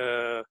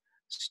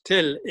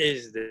still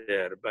is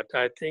there. But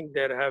I think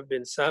there have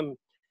been some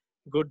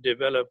good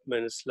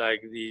developments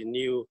like the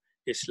new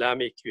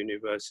Islamic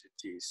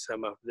universities,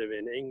 some of them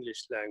in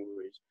English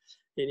language,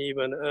 and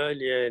even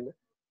earlier in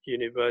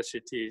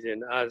universities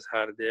in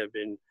Azhar, they have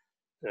been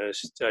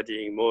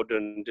studying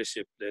modern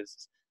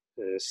disciplines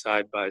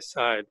side by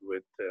side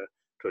with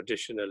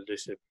traditional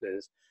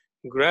disciplines.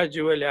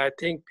 Gradually, I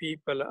think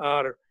people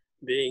are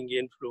being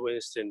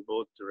influenced in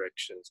both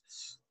directions.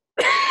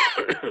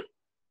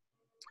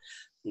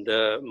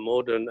 The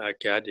modern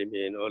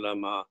academy and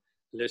ulama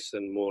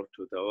listen more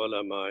to the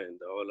ulama, and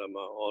the ulama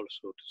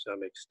also to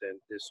some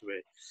extent this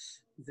way.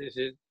 This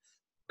is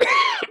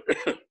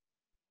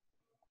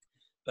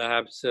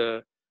perhaps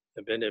a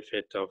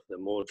benefit of the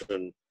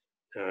modern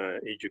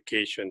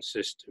education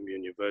system,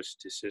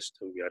 university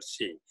system we are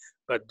seeing.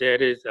 But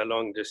there is a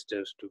long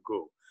distance to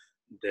go.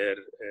 There,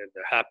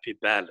 the happy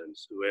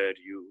balance where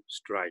you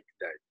strike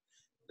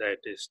that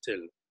is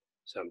still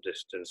some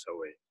distance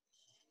away.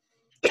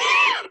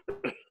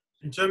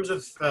 In terms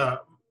of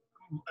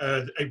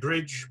a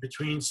bridge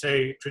between,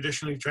 say,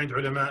 traditionally trained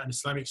ulama and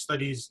Islamic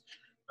studies,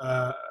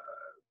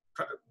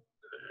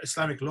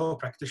 Islamic law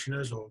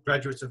practitioners or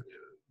graduates of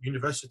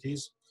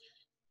universities,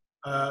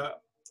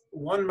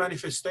 one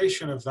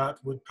manifestation of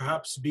that would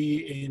perhaps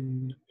be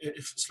in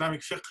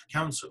Islamic fiqh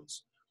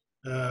councils,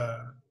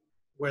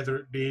 whether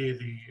it be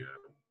the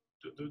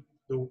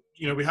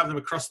we have them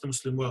across the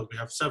Muslim world. We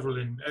have several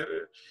in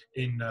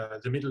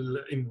the middle,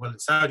 in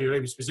Saudi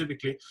Arabia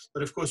specifically,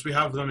 but of course we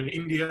have them in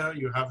India,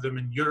 you have them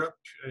in Europe,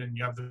 and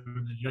you have them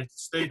in the United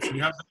States, and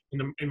you have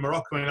them in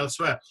Morocco and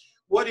elsewhere.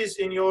 What is,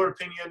 in your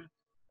opinion,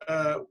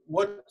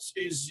 what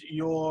is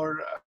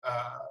your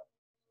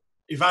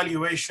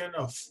evaluation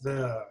of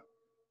the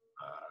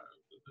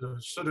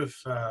sort of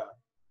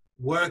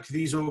work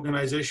these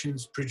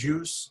organizations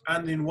produce,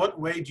 and in what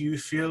way do you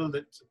feel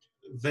that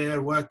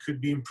their work could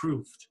be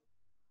improved?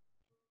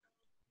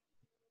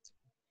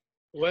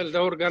 Well,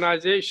 the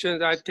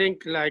organizations, I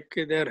think, like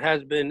there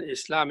has been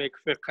Islamic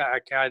fiqh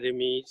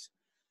academies.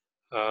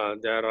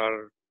 There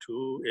are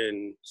 2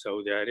 in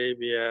Saudi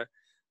Arabia.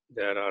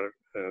 There are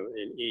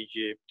in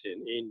Egypt,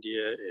 in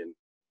India, in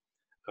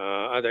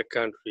other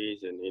countries,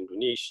 in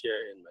Indonesia,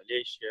 in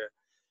Malaysia.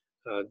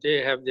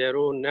 They have their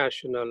own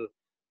national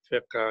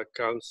fiqh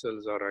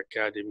councils or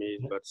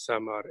academies, but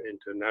some are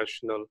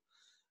international.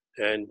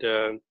 And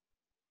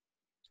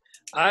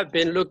I've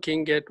been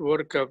looking at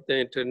work of the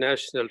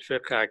International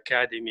Fiqh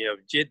Academy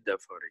of Jeddah,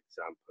 for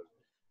example.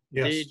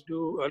 Yes. They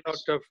do a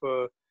lot of,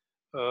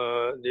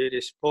 they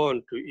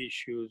respond to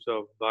issues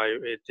of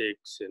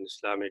bioethics and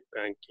Islamic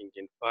banking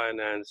and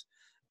finance,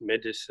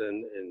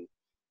 medicine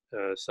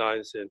and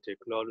science and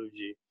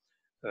technology.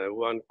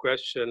 One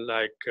question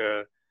like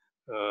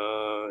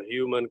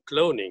human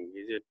cloning,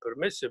 is it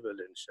permissible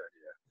in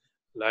Sharia?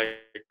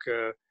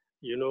 Like,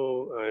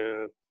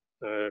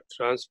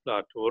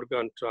 transplant,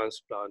 organ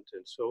transplant,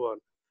 and so on.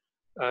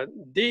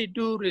 They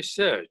do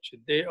research.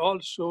 They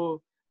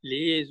also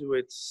liaise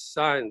with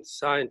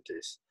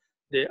scientists.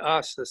 They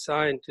ask the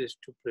scientists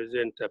to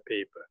present a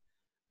paper,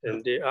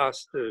 and they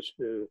ask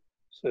the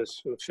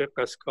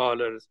fiqh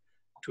scholars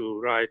to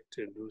write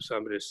and do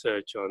some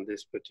research on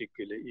this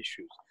particular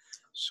issues.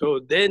 So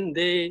then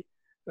they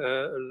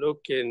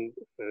look and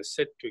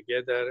sit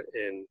together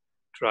and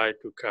try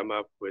to come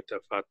up with a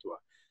fatwa.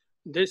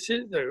 This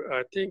is,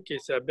 I think,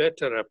 it's a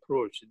better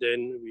approach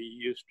than we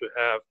used to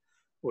have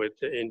with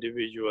the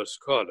individual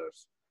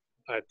scholars.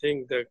 I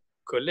think the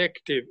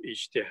collective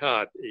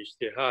ijtihad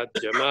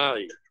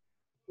jama'i,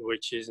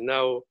 which is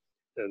now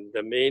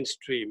the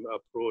mainstream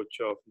approach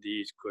of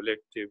these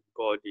collective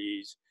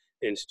bodies,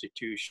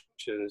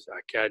 institutions,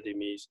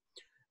 academies,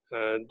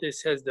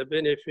 this has the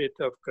benefit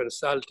of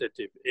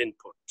consultative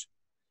input.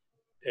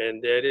 And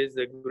there is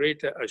a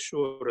greater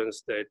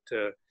assurance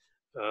that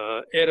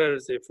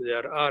errors, if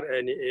there are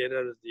any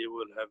errors, they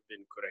will have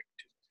been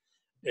corrected.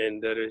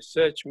 And the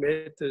research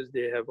methods,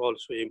 they have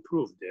also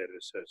improved their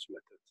research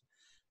methods.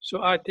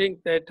 So I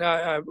think that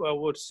I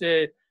would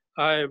say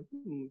I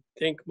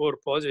think more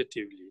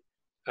positively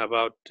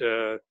about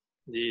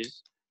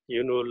these,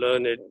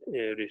 learned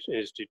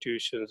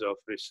institutions of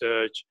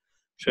research,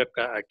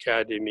 fiqh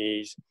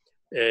academies,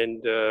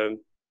 and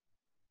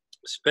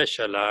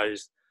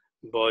specialized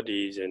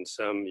bodies in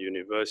some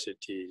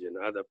universities and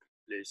other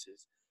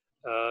places.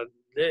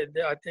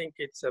 I think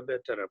it's a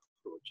better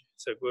approach.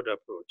 It's a good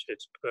approach.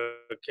 It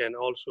can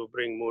also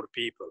bring more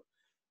people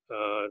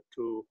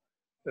to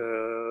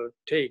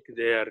take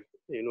their,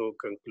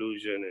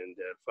 conclusion and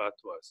their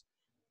fatwas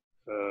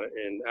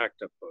and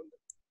act upon them.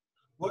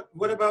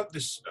 What about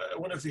this?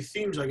 One of the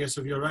themes, I guess,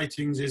 of your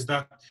writings is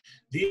that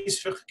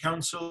these fiqh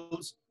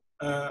councils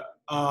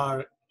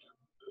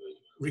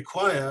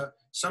require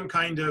some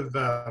kind of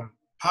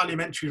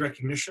parliamentary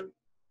recognition.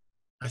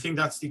 I think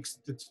that's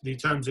the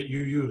terms that you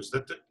use,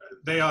 that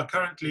they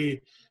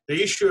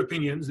issue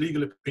opinions,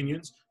 legal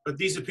opinions, but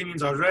these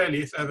opinions are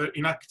rarely, if ever,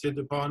 enacted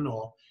upon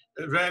or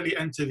rarely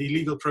enter the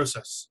legal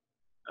process.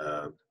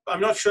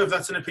 I'm not sure if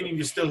that's an opinion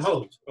you still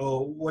hold,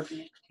 or what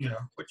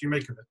you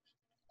make of it.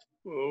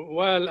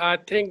 Well, I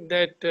think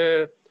that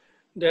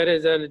there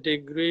is a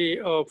degree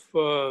of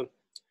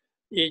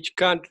each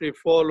country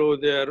follow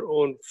their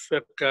own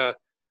fiqh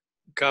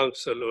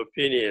council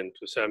opinion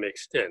to some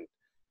extent.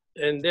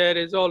 And there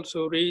is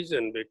also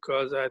reason,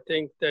 because I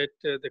think that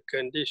the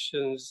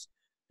conditions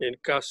and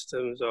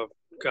customs of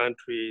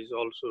countries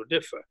also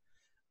differ.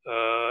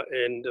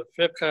 And the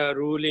fiqh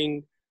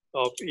ruling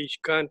of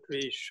each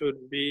country should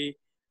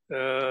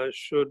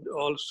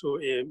also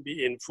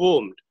be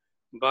informed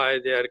by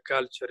their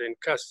culture and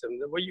custom.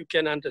 Well, you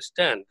can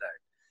understand that.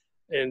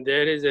 And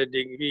there is a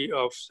degree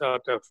of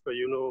sort of,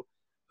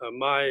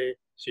 my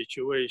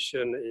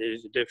situation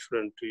is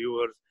different to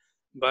yours.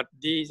 But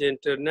these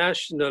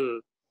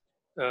international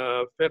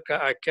fiqh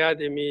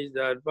academies,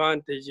 the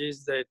advantage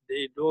is that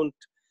they don't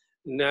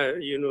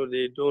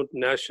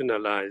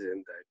nationalize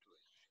in that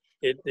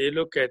way. They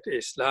look at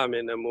Islam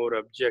in a more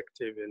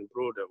objective and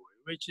broader way,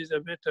 which is a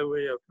better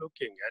way of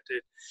looking at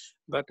it.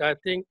 But I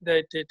think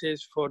that it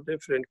is for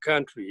different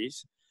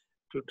countries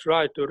to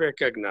try to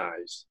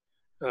recognize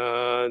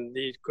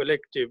these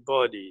collective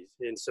bodies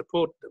and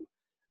support them.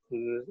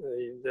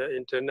 The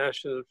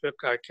International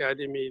Fiqh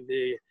Academy,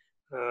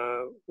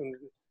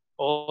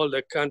 all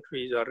the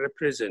countries are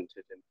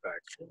represented, in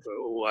fact.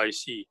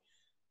 OIC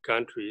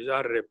countries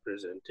are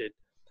represented.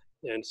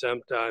 And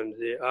sometimes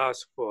they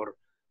ask for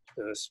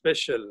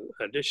special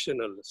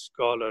additional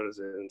scholars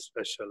in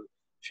special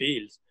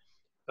fields.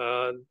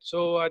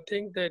 So I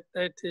think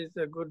that is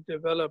a good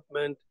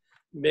development.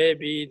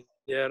 Maybe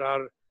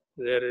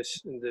there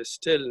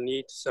still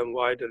needs some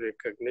wider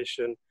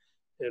recognition.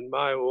 And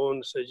my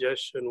own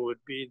suggestion would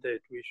be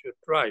that we should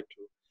try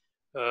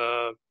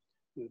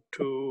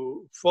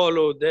to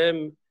follow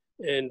them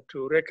and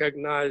to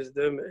recognize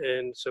them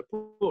and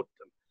support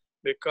them.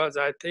 Because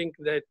I think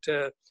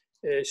that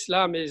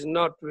Islam is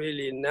not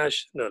really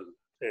national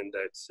in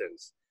that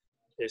sense.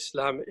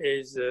 Islam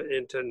is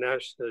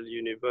international,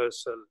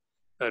 universal,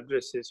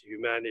 addresses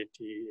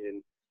humanity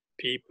and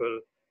people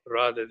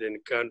rather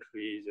than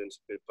countries and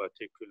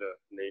particular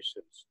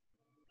nations.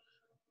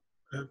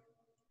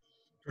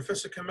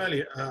 Professor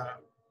Kamali,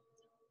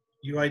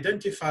 you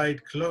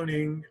identified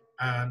cloning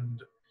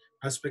and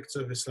aspects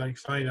of Islamic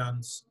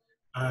finance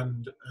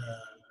and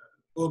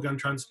organ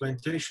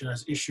transplantation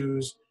as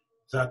issues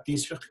that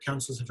these fiqh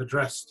councils have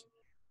addressed.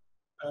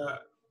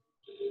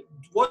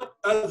 What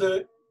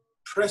other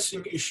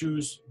pressing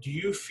issues do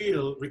you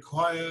feel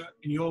require,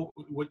 in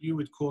what you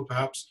would call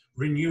perhaps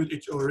renewed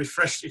or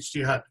refreshed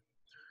ijtihad?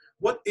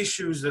 What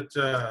issues that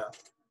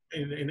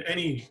in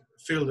any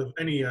field of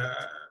any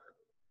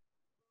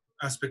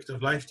aspect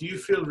of life do you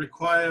feel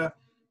require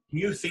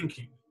new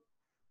thinking,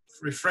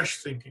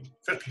 refreshed thinking,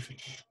 fiqh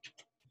thinking?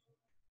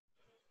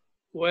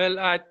 Well,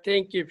 I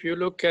think if you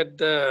look at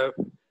the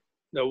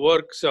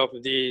works of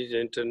these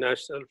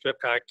international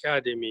fiqh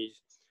academies,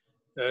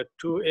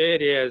 two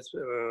areas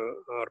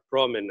are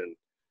prominent.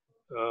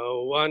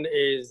 One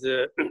is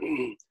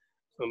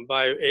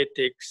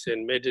bioethics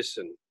and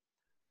medicine.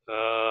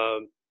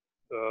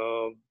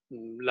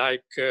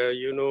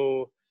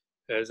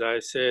 As I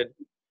said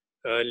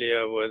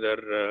earlier, whether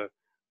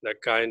the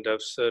kind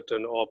of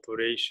certain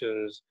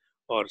operations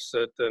or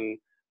certain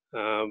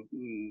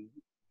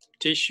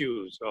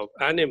tissues of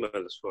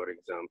animals, for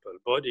example,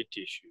 body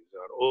tissues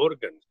or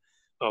organs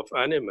of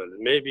animals,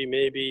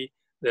 maybe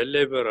the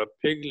liver of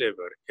pig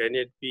liver, can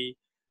it be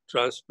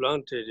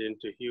transplanted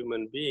into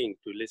human being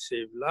to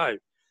save life?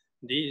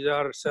 These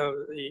are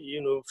some,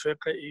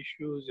 fiqh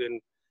issues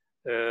and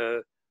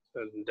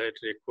that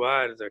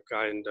requires a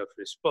kind of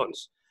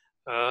response.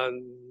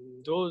 And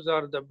those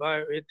are the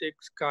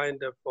bioethics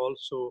kind of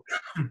also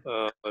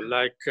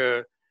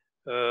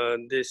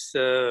this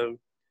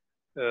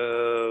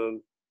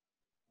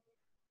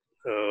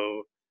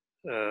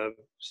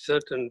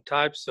certain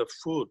types of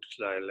food,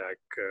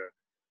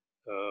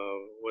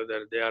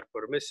 whether they are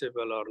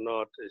permissible or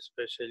not,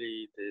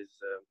 especially this,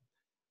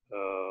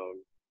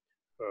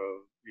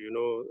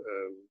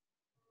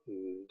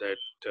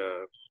 that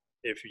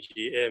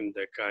FGM,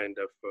 the kind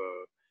of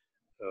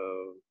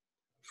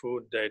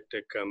food that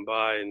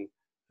combine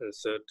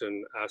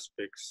certain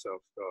aspects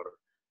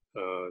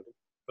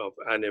of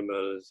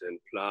animals and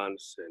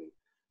plants and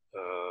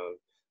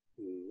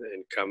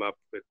come up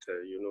with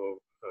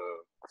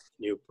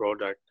new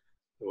product.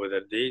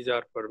 Whether these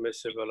are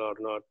permissible or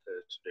not,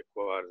 it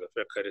requires a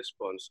fiqh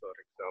response, for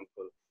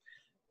example.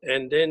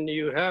 And then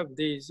you have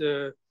these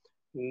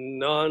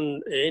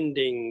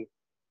non-ending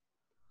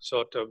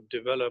sort of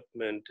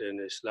development in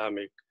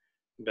Islamic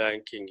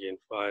banking, in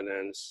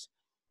finance,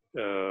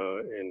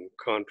 in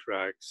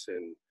contracts,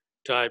 in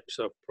types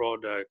of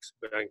products,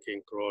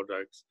 banking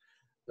products,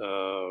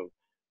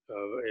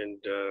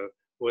 and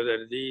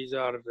whether these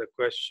are the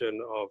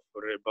question of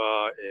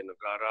riba and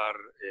gharar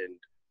and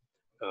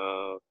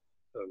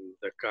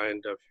the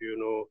kind of,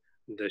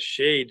 the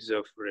shades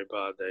of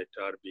riba that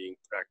are being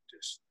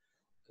practiced.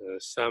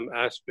 Some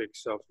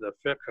aspects of the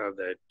fiqh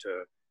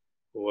that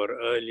were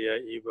earlier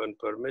even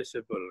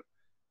permissible,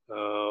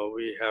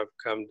 we have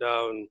come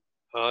down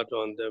hard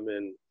on them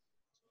and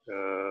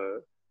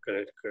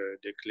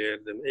declare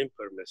them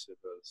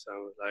impermissible.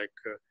 Sounds like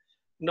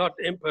not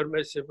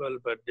impermissible,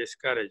 but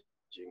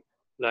discouraging,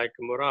 like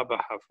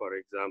murabaha, for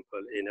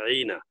example, in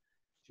Aina.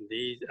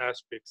 These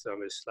aspects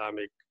of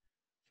Islamic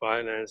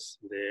finance,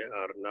 they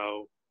are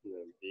now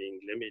being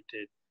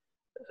limited,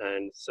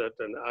 and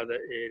certain other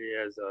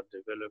areas are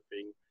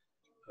developing.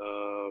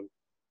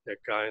 The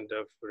kind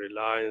of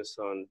reliance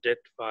on debt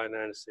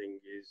financing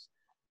is,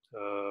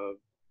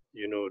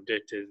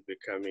 debt is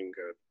becoming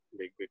a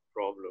big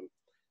problem.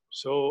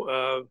 So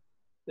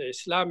the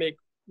Islamic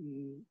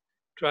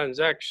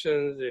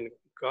transactions in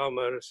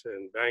commerce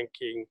and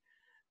banking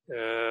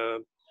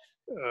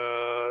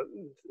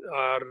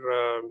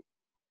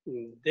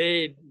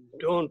they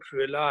don't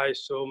rely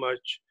so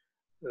much.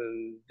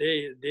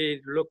 They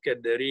look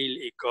at the real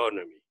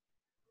economy,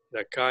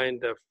 the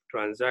kind of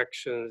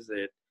transactions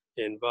that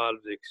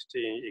involves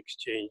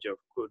exchange of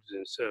goods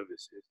and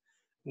services,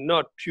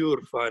 not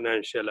pure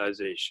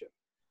financialization.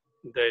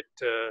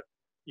 That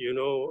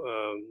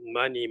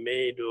money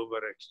made over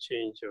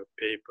exchange of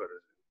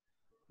papers.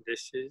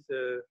 This is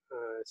a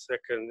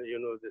second.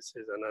 This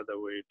is another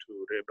way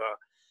to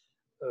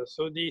riba.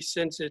 So these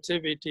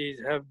sensitivities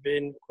have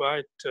been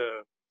quite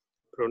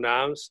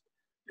pronounced,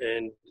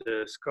 and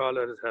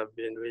scholars have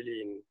been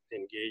really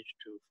engaged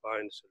to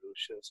find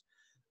solutions.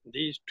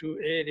 These two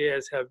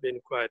areas have been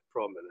quite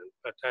prominent,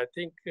 but I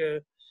think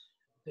the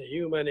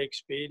human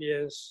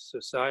experience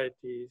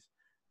societies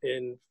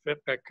in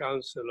Fiqh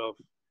Council of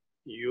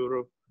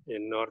Europe,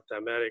 in North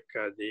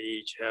America, they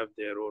each have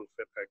their own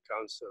Fiqh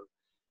Council.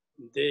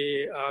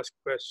 They ask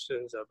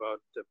questions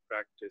about the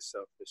practice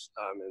of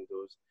Islam and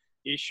those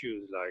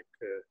issues like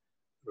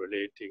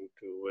relating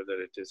to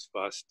whether it is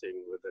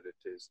fasting, whether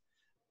it is,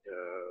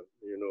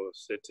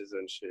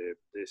 citizenship,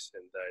 this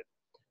and that.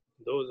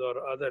 Those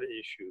are other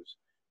issues.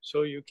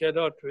 So you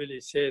cannot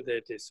really say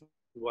that it's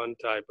one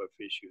type of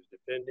issues,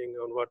 depending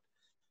on what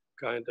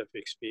kind of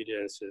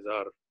experiences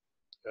are,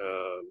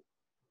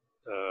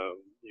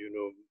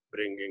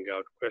 bringing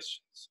out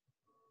questions.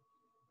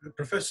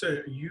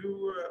 Professor,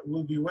 you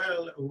will be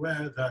well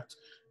aware that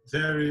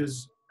there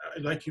is,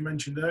 like you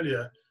mentioned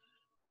earlier,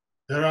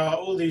 there are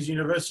all these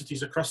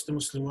universities across the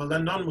Muslim world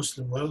and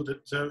non-Muslim world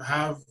that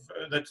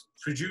that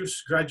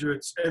produce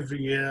graduates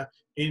every year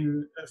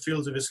in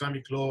fields of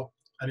Islamic law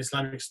and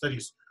Islamic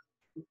studies.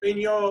 In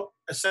your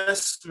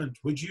assessment,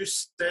 would you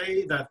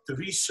say that the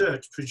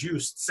research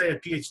produced, say a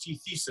PhD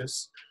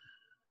thesis,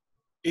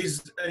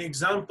 is an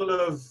example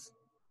of,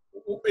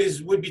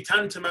 would be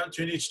tantamount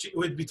to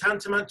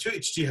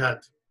ijtihad?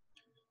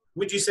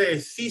 Would you say a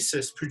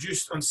thesis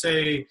produced on,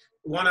 say,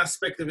 one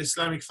aspect of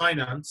Islamic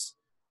finance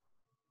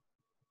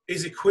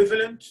is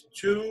equivalent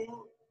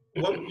to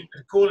what we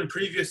could call in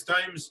previous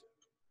times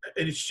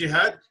an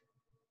ijtihad?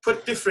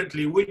 Put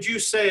differently, would you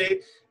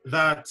say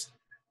that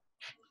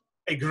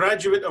a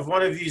graduate of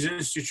one of these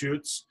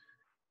institutes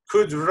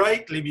could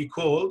rightly be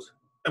called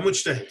a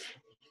mujtahid?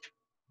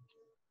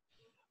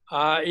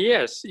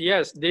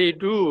 Yes, they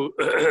do.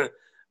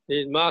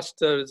 These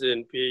masters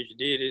and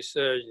PhD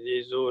research,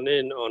 they zone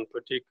in on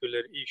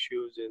particular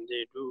issues, and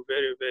they do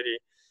very, very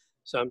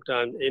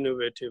sometimes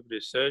innovative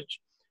research.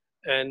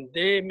 And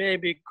they may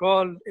be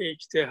called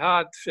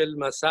ijtihad fil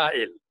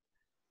masail,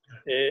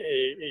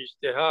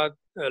 ijtihad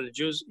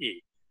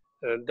al-juz'i.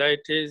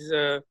 That is,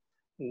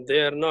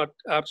 they are not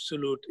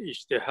absolute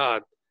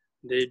ijtihad.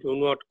 They do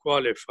not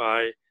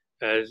qualify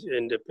as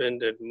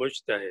independent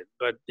mujtahid,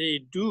 but they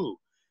do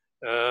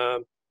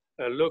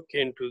look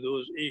into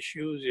those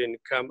issues and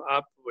come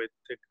up with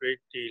a great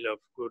deal of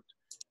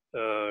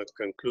good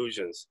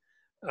conclusions.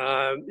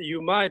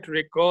 You might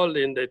recall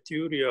in the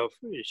theory of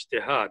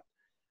ijtihad,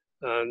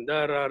 and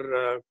there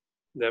are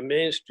the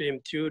mainstream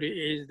theory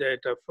is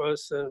that a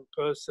person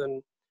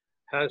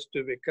has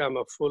to become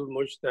a full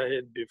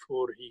mujtahid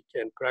before he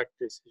can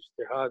practice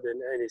ijtihad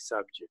in any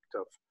subject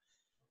of.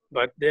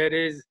 But there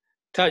is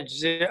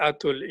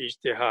tajzi'atul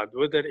ijtihad,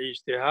 whether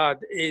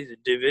ijtihad is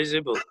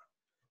divisible.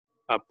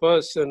 A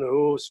person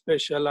who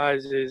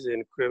specializes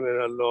in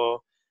criminal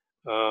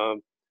law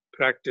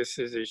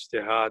practices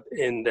ijtihad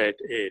in that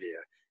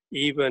area,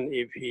 even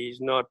if he's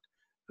not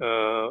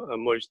a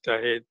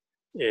mujtahid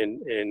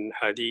in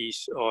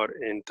hadith or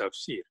in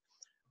tafsir.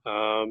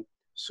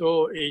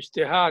 So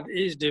ijtihad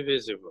is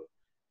divisible.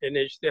 And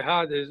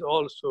ijtihad is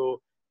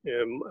also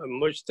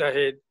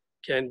mujtahid,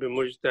 can be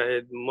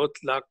mujtahid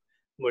mutlaq,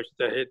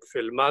 mujtahid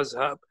fil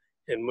mazhab,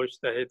 and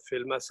mujtahid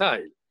fil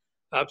masail.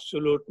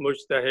 Absolute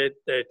mujtahid,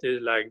 that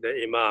is like the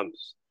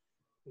imams.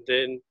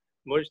 Then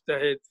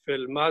mujtahid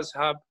fil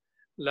mazhab,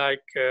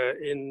 like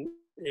in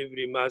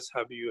every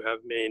mazhab you have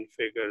main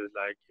figures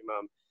like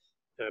Imam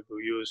Abu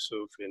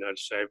Yusuf and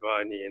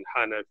Al-Shaybani and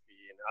Hanafi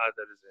and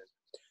others and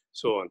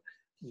so on.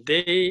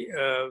 They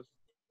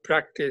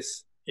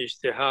practice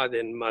ijtihad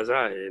and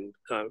mazahib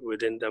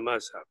within the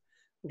mazhab.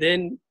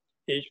 Then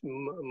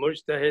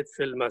mujtahid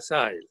fil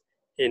masail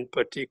in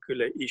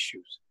particular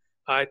issues.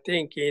 I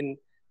think in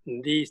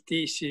these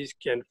theses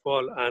can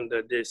fall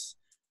under this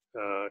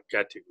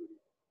category,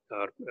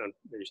 or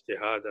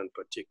ijtihad on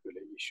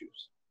particular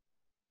issues.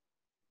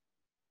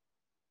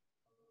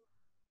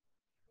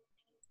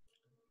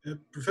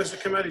 Professor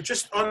Kamali,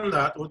 just on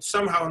that, or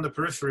somehow on the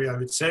periphery, I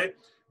would say,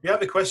 we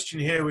have a question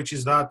here, which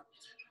is that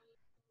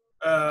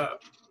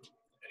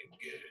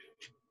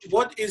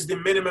what is the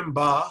minimum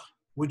bar,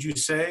 would you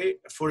say,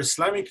 for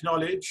Islamic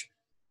knowledge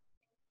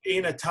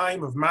in a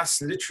time of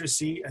mass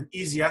literacy and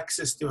easy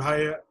access to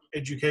higher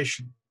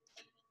education?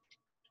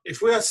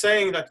 If we are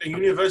saying that a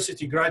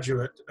university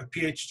graduate, a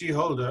PhD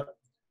holder,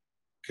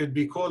 could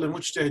be called a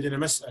mujtahid in a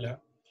mas'ala,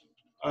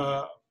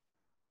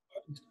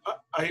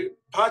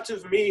 part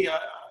of me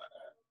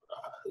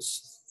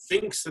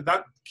thinks that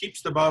that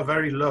keeps the bar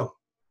very low.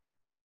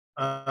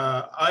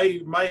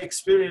 My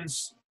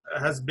experience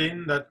has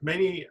been that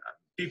many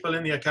people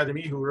in the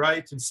academy who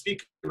write and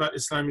speak about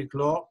Islamic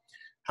law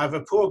have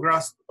a poor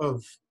grasp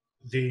of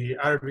the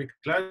Arabic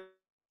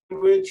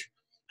language,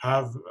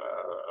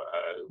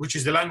 which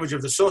is the language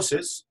of the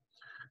sources,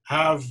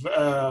 have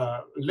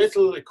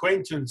little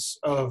acquaintance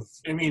of,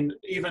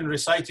 even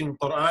reciting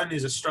Quran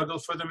is a struggle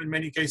for them in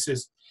many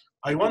cases.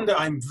 I wonder,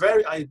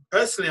 I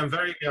personally am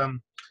very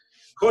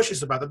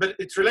cautious about that, but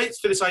it relates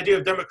to this idea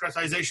of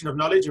democratization of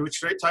knowledge,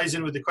 which ties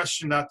in with the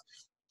question that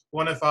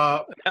one of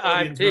our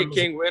I'm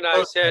taking, when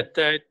I said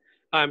that,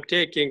 I'm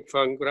taking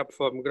for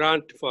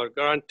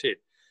granted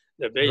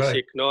the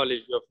basic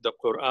knowledge of the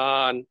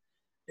Quran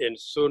and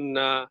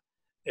Sunnah,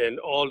 and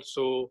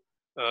also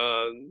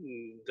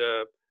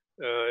the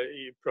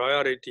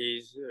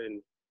priorities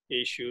and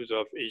issues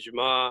of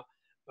ijma,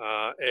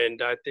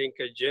 and I think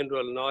a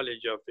general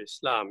knowledge of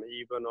Islam,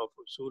 even of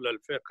usul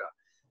al-fiqh,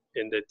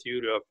 in the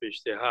theory of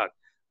ijtihad,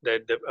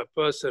 that a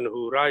person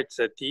who writes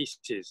a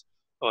thesis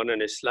on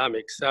an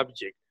Islamic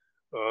subject,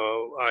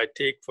 I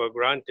take for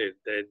granted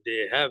that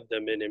they have the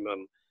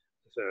minimum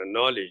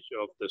knowledge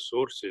of the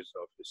sources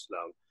of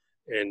Islam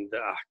and the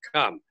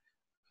ahkam,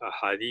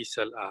 hadith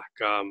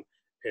al-ahkam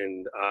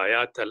and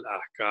ayat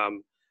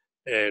al-ahkam,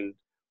 and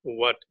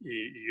what,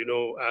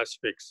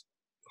 aspects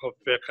of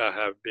fiqh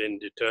have been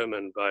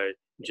determined by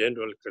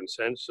general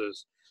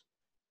consensus.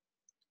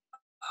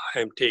 I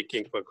am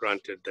taking for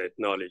granted that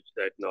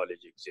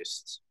knowledge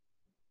exists.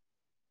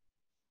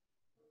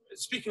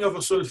 Speaking of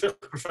usul fiqh,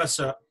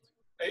 Professor,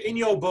 in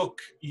your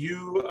book,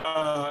 you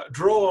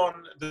draw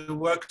on the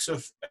works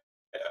of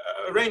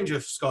a range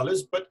of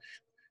scholars, but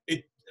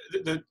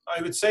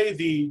I would say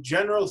the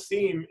general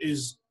theme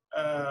is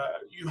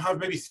you have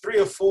maybe 3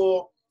 or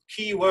 4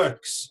 key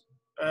works,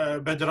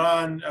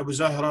 Badran, Abu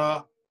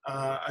Zahra,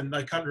 and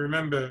I can't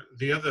remember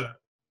the other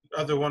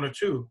 1 or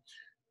 2.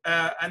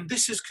 And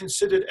this is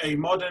considered a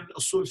modern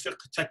usul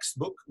fiqh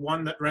textbook,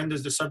 one that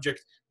renders the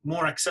subject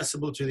more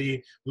accessible to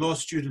the law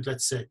student,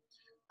 let's say.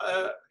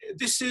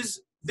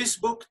 This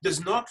book does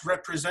not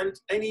represent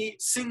any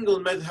single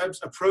madhab's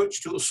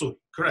approach to usul,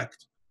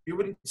 correct? You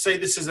wouldn't say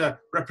this is a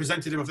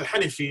representative of the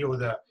Hanafi or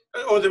the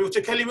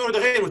mutakallimin or the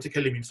ghayr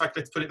mutakallimin. In fact,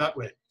 let's put it that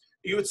way.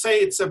 You would say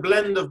it's a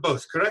blend of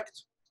both,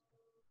 correct?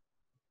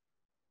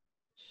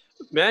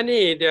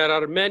 There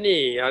are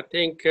many. I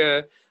think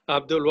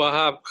Abdul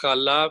Wahab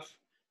Khalaf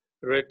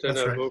written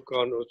a book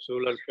on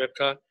usul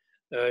al-fiqh.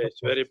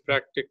 It's very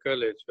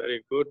practical, it's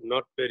very good,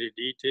 not very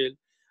detailed.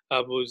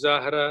 Abu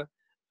Zahra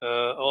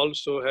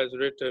also has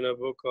written a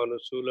book on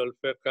usul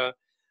al-fiqh.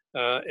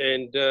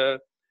 And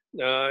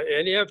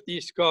any of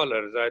these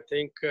scholars, I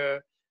think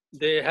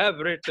they have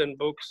written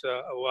books.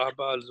 Wahab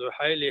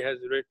al-Zuhaili has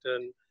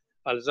written,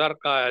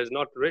 al-Zarqa has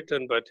not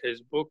written, but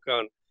his book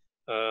on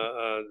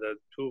the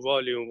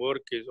 2-volume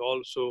work is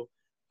also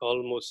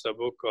almost a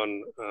book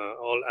on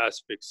all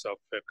aspects of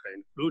fiqh,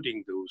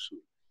 including the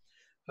usul.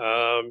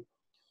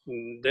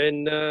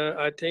 Then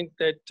I think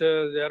that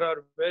there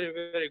are very,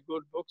 very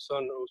good books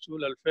on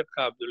usul al-fiqh.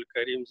 Abdul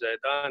Karim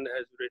Zaidan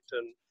has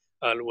written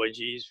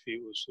al-Wajiz fi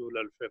usul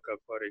al-fiqh,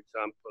 for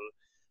example.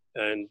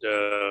 And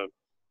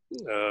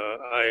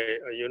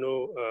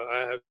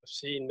I have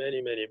seen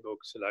many, many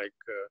books,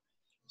 like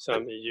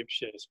some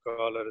Egyptian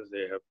scholars,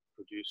 they have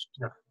produced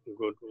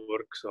good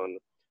works on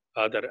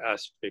other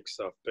aspects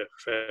of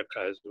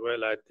fiqh as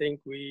well. I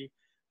think we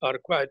are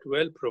quite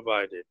well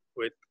provided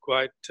with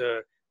quite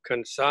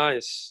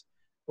concise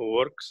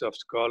works of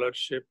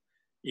scholarship,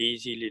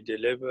 easily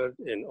delivered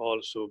and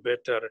also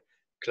better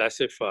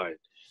classified.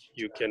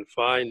 You can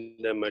find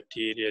the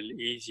material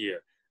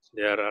easier.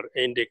 There are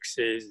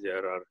indexes,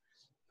 there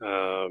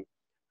are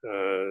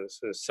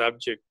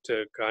subject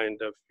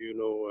kind of,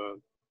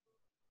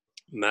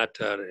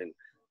 matter and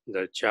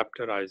the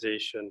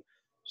chapterization.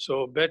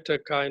 So better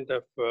kind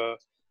of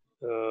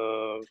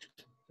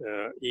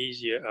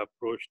easier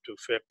approach to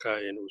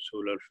fiqh and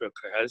usul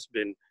al-fiqh has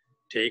been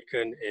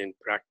taken and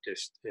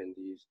practiced in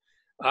these.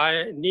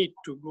 I need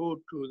to go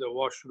to the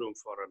washroom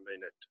for a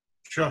minute.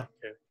 Sure.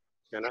 Okay.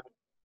 Can I?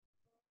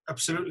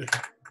 Absolutely.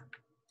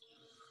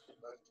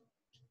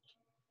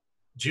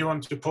 Do you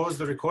want to pause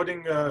the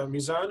recording,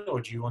 Mizan,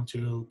 or do you want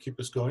to keep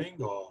us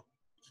going? Or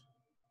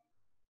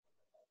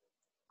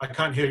I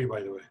can't hear you,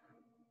 by the way.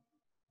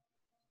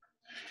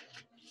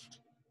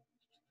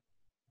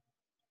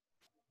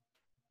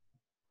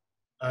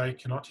 I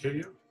cannot hear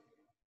you.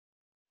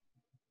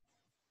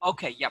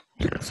 Okay, yeah.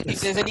 So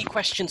if there's any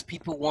questions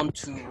people want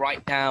to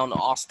write down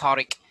or ask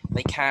Tariq,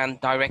 they can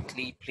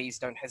directly. Please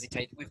don't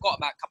hesitate. We've got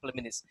about a couple of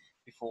minutes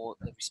before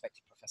the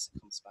respected professor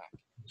comes back.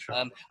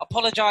 Sure.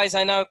 Apologize.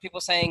 I know people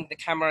saying the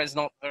camera is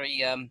not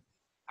very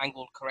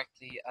angled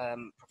correctly.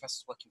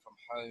 Professor's working from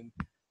home.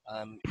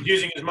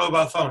 Using his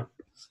mobile phone.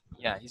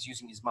 Yeah, he's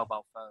using his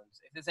mobile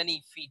phones. If there's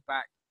any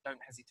feedback,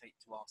 don't hesitate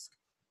to ask.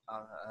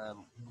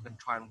 We're going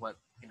to try and work,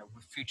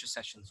 with future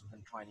sessions, we're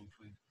going to try and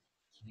improve.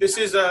 This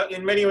is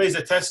in many ways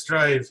a test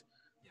drive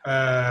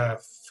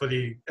for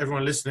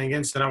everyone listening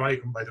in. Assalamu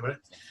alaikum, by the way.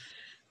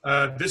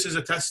 This is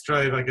a test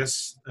drive, I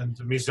guess, and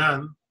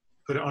Mizan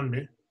put it on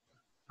me.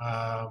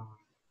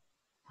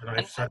 And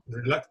I've had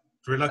to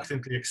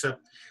reluctantly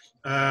accept.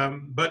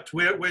 But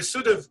we're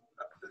sort of,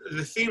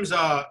 the themes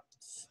are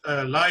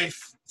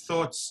life,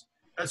 thoughts,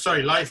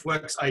 life,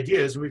 works,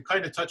 ideas. We've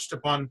kind of touched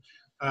upon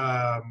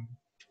a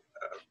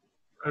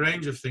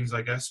range of things,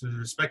 I guess, with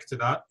respect to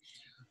that.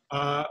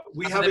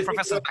 We have the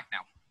professor's back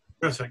now.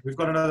 Perfect. We've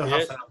got another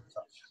half an hour.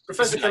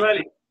 Professor Bismillah.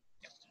 Kamali,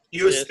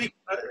 you were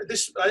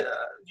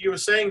you were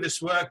saying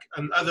this work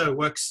and other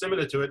works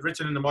similar to it,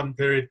 written in the modern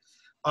period,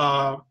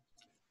 are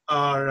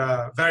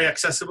very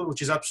accessible,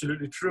 which is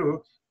absolutely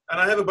true. And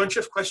I have a bunch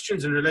of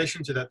questions in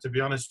relation to that, to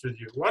be honest with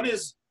you. One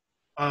is,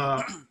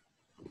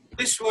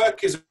 this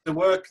work is a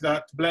work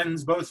that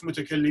blends both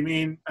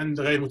mutakallimin and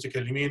ghayr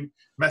mutakallimin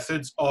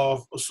methods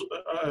of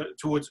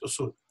towards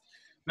usul.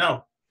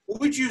 Now,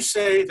 would you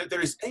say that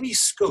there is any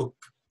scope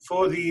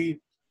for to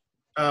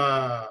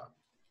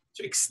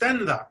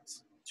extend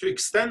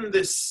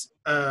this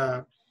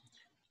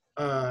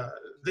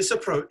this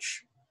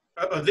approach,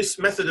 or this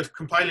method of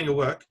compiling a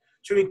work,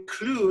 to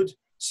include,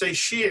 say,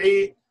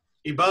 Shi'i,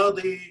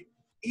 Ibadi,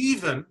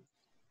 even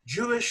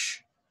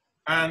Jewish,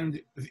 and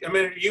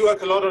you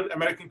work a lot on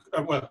American,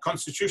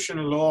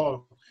 constitutional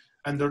law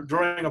and the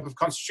drawing up of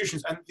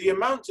constitutions, and the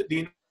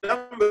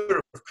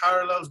number of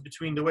parallels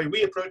between the way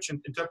we approach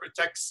and interpret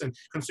texts and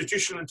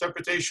constitutional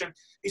interpretation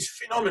is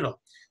phenomenal.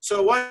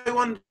 So I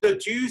wonder,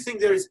 do you think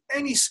there is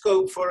any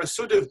scope for a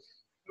sort of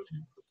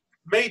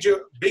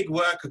major big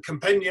work, a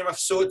compendium of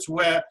sorts,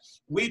 where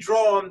we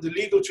draw on the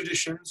legal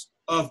traditions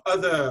of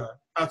other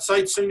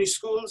outside Sunni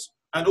schools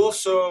and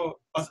also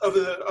of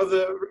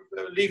other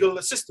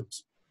legal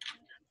systems?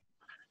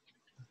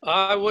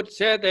 I would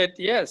say that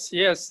yes.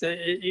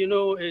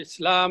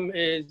 Islam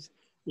is,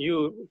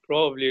 you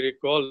probably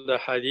recall the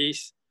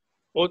hadith,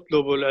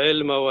 اطلبوا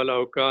العلم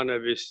ولو كان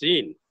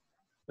بالصين.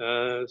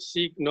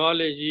 Seek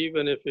knowledge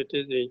even if it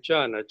is in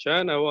China.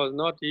 China was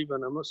not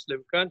even a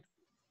Muslim country.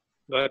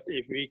 But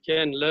if we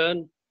can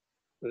learn,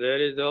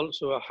 there is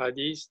also a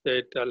hadith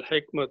that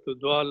al-hikmatu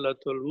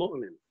dwallatul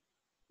mu'min,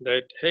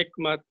 that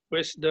hikmat,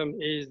 wisdom,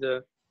 is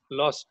the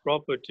lost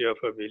property of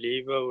a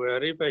believer.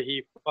 Wherever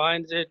he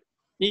finds it,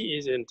 he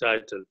is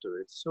entitled to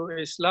it. So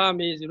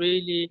Islam is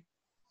really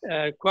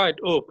quite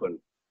open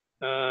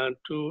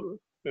to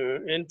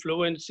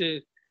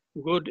influences,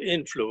 good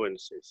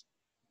influences.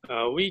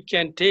 We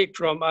can take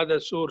from other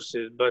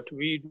sources, but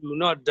we do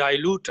not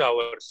dilute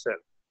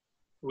ourselves.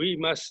 We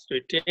must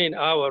retain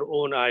our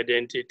own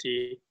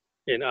identity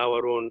and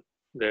our own,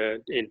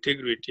 the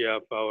integrity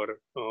of our,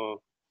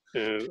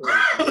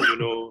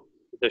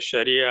 the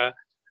Sharia.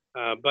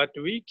 But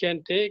we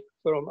can take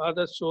from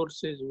other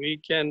sources. We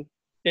can,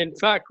 in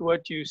fact,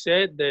 what you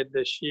said, that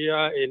the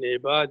Shia in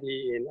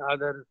Ibadi and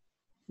other,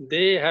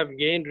 they have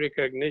gained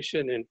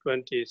recognition in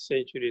 20th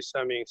century,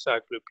 some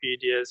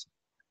encyclopedias,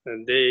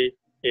 and they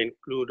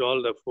include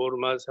all the four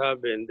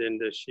mazhab, and then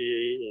the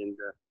Shia and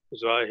the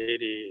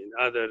Zawahiri and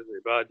others,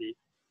 Ibadi.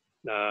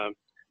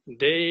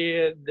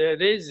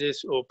 There is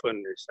this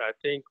openness. I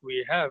think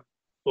we have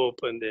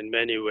opened in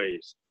many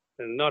ways,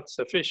 and not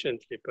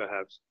sufficiently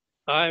perhaps.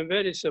 I am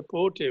very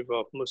supportive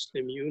of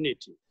Muslim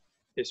unity,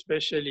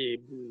 especially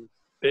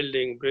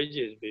building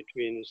bridges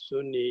between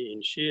Sunni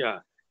and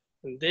Shia.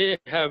 And they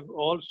have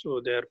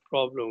also their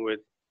problem with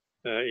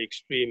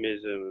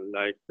extremism,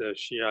 like the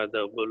Shia,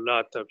 the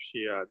Gullat of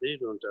Shia, they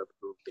don't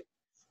approve them.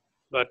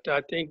 But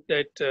I think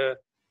that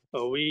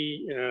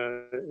we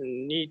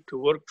need to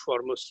work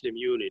for Muslim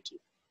unity.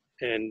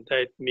 And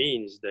that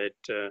means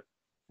that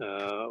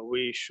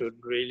we should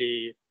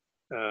really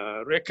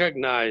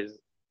recognize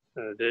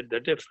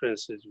the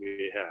differences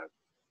we have.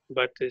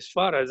 But as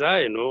far as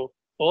I know,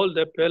 all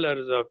the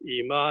pillars of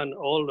Iman,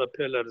 all the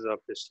pillars of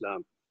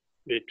Islam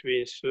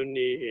between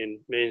Sunni and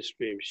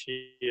mainstream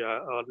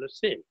Shia are the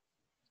same.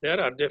 There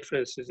are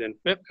differences in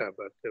fiqh,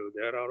 but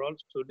there are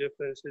also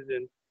differences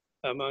in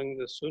among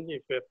the Sunni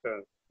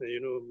fiqh,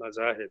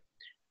 mazahib.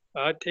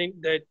 I think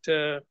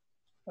that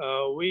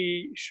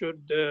we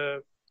should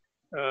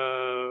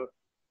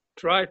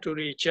try to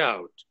reach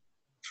out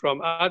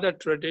from other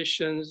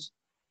traditions.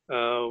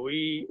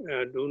 We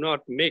do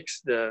not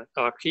mix the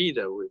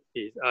Aqidah with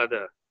these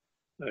other,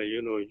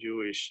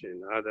 Jewish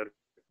and other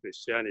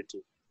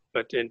Christianity.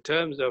 But in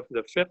terms of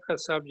the fiqh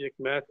subject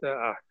matter,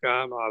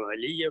 ahkam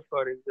amaliyya,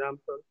 for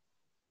example,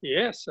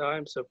 yes,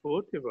 I'm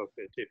supportive of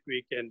it. If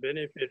we can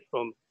benefit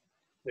from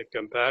the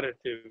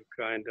comparative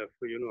kind of,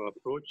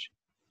 approach,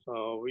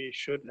 we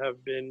should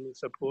have been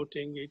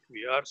supporting it.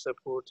 We are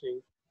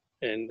supporting,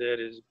 and there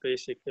is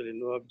basically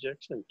no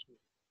objection to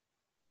it.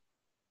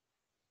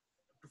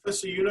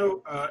 Professor,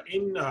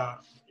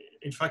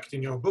 in fact,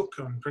 in your book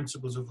on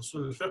principles of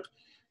usul al-fiqh,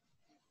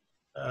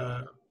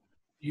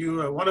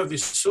 one of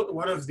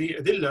the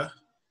adillah,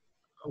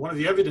 one of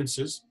the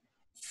evidences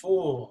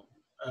for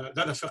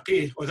that a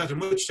faqih, or that a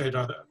mujtahid,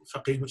 rather,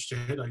 faqih,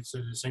 mujtahid, I'd say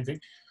the same thing,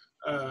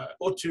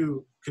 ought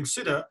to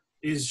consider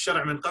is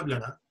shara' min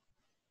qablana.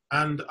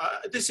 And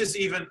this is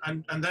even,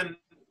 and then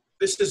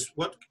this is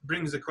what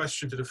brings the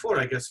question to the fore,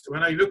 I guess.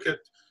 When I look at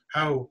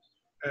how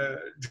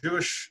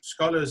Jewish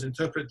scholars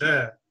interpret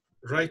their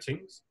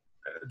writings,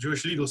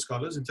 Jewish legal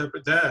scholars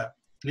interpret their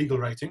legal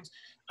writings,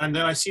 and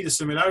then I see the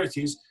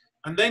similarities,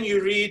 and then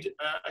you read,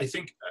 I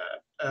think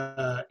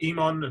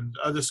Iman and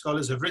other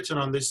scholars have written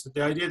on this, that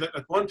the idea that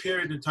at one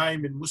period in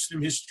time in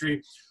Muslim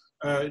history,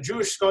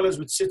 Jewish scholars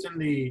would sit in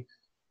the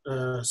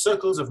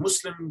circles of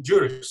Muslim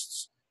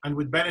jurists and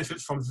would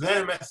benefit from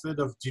their method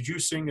of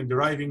deducing and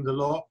deriving the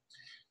law.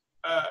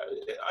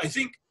 I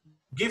think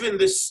given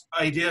this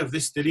idea of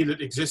this dalil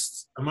that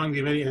exists among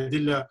the many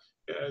adillah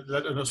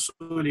that an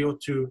usuli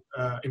ought to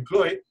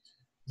employ,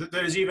 that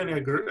there is even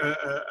a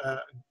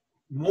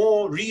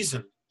more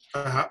reason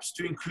perhaps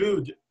to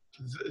include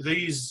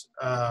these,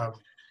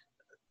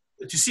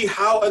 to see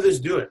how others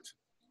do it,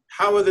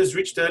 how others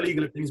reach their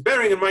legal opinions,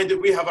 bearing in mind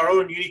that we have our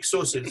own unique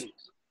sources.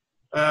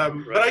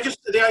 But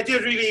the idea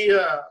really,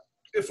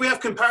 if we have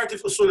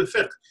comparative usul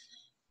al-fiqh,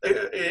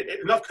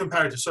 not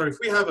comparative, sorry, if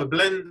we have a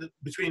blend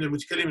between the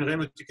mutakalim and ghayr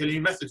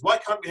mutakalim methods, why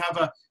can't we have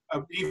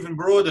an even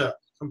broader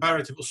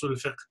comparative usul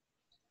al-fiqh?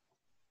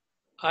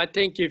 I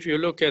think if you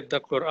look at the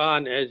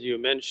Quran, as you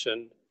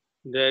mentioned,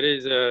 there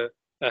is a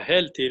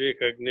healthy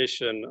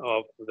recognition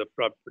of the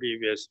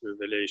previous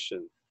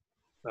revelation,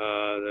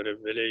 the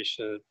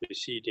revelation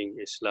preceding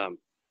Islam,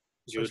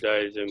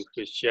 Judaism,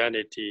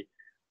 Christianity.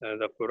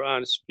 The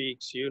Quran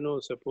speaks,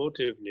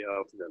 supportively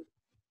of them.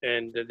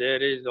 And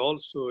there is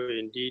also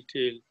in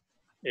detail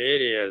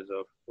areas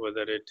of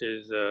whether it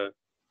is the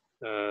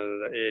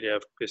area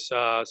of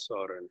qisas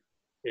or in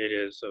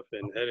areas of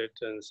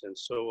inheritance and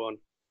so on.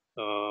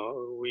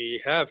 We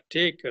have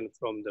taken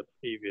from the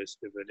previous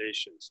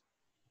revelations.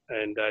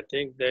 And I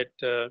think that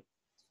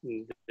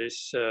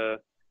this,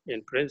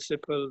 in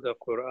principle, the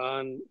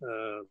Quran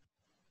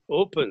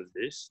opens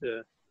this.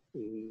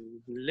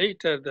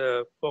 Later,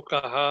 the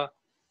fuqaha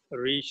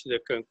reached the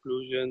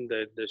conclusion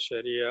that the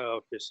Sharia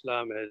of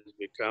Islam has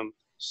become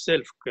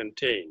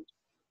self-contained.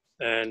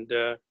 And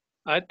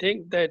I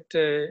think that,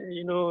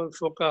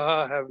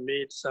 fuqaha have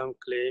made some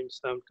claims.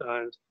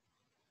 Sometimes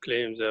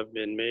claims have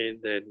been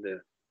made that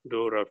the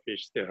door of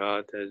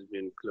ijtihad has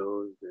been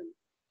closed and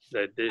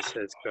that this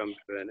has come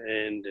to an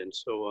end and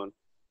so on.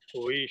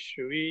 We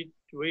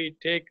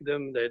take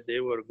them that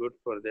they were good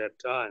for their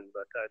time,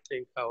 but I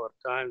think our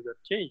times are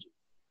changing.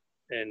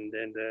 And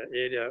then the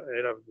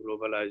era of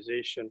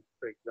globalization,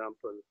 for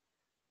example,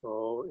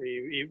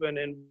 even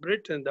in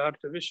Britain, the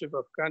Archbishop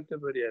of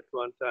Canterbury at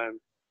one time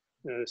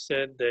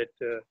said that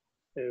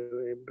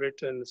in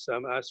Britain,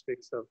 some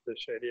aspects of the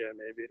Sharia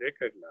may be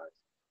recognized.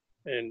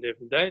 And if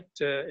that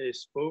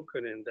is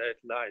spoken in that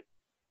light,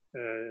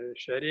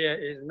 Sharia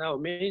is now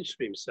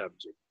mainstream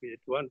subject. At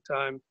one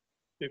time,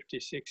 50,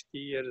 60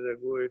 years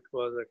ago, it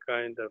was a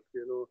kind of,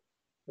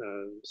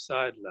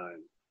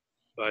 sideline.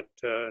 But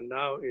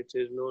now it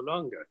is no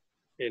longer.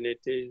 And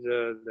it is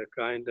the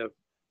kind of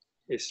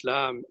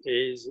Islam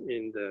is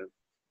in the,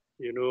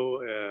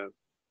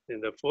 in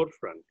the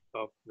forefront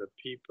of the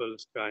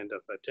people's kind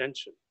of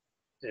attention.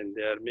 And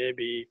there may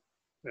be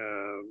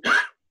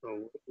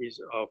ways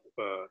of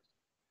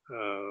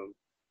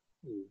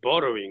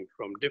borrowing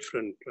from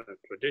different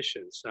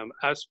traditions, some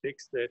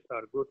aspects that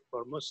are good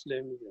for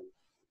Muslims and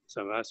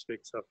some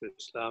aspects of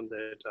Islam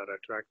that are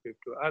attractive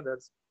to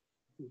others.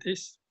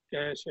 This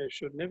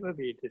should never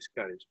be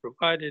discouraged,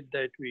 provided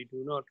that we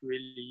do not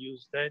really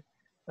use that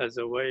as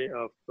a way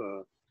of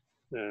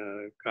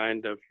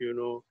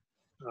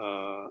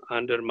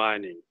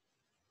undermining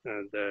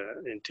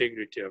the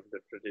integrity of the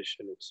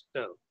tradition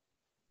itself.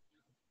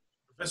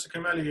 Professor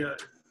Kamali,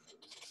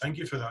 thank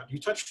you for that. You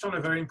touched on a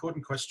very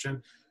important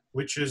question,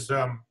 which is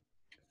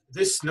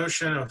this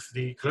notion of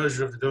the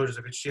closure of the doors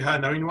of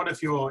ijtihad. Now,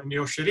 in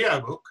your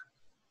Sharia book,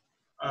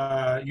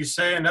 You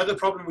say another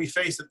problem we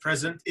face at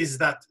present is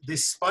that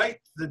despite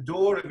the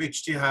door of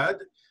ijtihad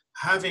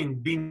having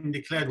been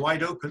declared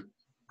wide open,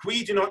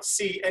 we do not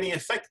see any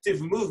effective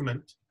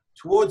movement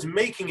towards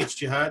making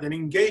ijtihad an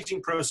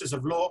engaging process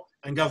of law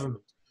and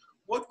government.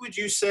 What would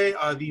you say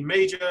are the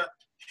major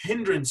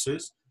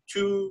hindrances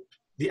to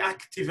the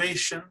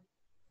activation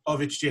of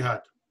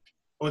ijtihad,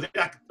 or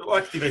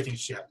activating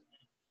ijtihad?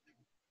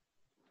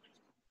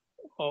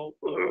 Oh,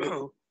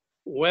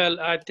 well,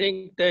 I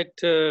think that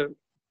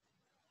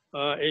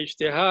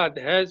ijtihad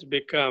has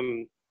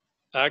become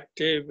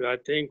active. I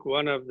think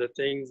one of the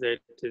things that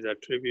is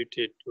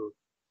attributed to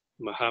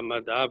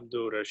Muhammad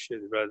Abdul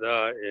Rashid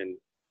Rada and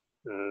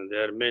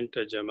their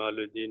mentor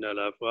Jamaluddin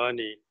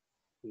Al-Afghani,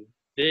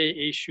 they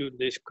issued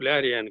this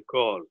clarion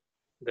call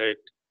that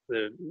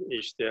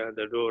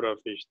the door of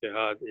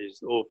ijtihad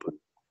is open.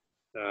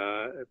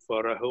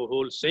 For a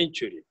whole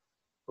century,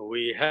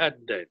 we had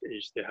that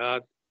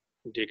ijtihad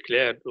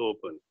declared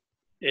open.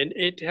 And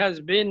it has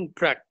been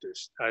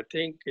practiced. I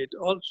think it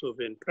also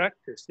been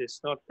practiced.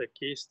 It's not the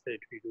case that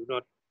we do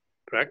not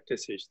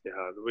practice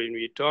ijtihad. When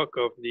we talk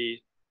of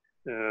the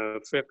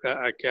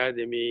fiqh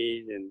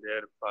academies and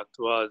their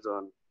fatwas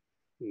on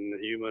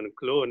human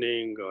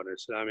cloning or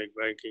Islamic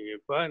banking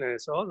and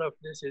finance, all of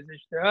this is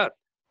ijtihad.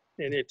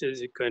 And it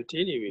is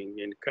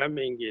continuing and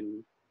coming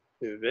in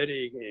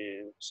very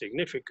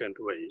significant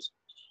ways.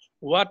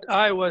 What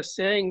I was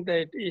saying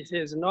that it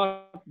has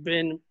not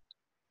been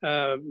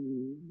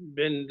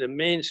the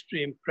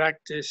mainstream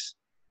practice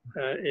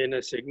in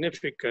a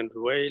significant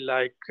way,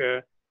 like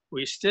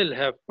we still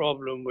have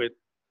problem with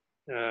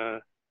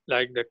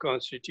like the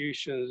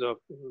constitutions of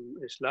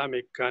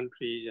Islamic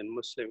countries and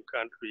Muslim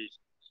countries.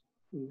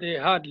 They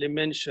hardly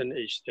mention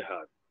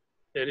ijtihad.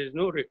 There is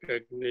no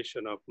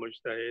recognition of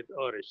mujtahid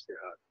or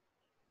ijtihad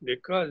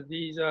because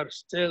these are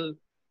still,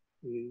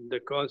 the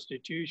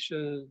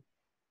constitutions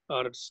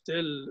are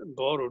still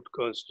borrowed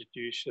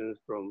constitutions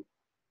from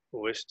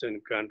Western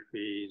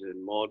countries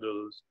and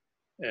models.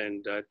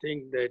 And I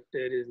think that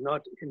there is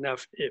not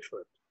enough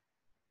effort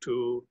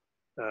to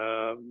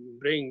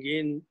bring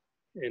in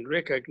and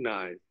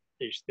recognize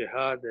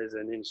ijtihad as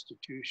an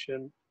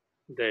institution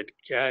that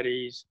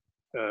carries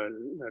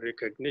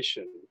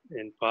recognition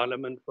in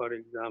parliament, for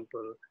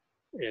example,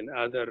 in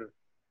other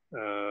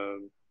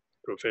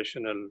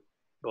professional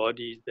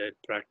bodies that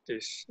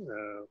practice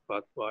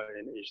fatwa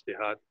and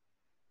ijtihad.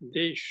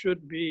 They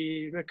should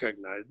be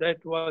recognized.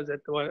 That was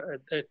at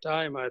that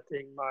time, I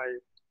think,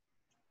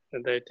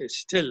 that is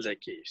still the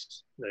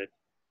case, that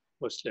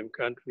Muslim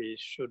countries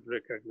should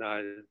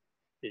recognize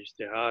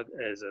ijtihad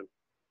as a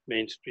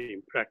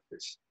mainstream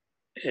practice.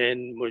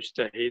 And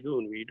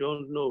mujtahidun, we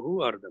don't know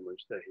who are the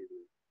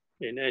mujtahidun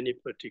in any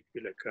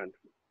particular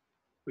country.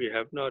 We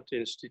have not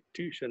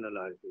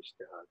institutionalized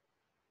ijtihad.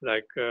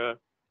 Like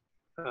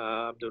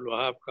Abdul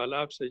Wahab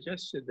Khalaf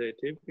suggested that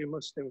every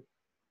Muslim,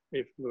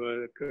 if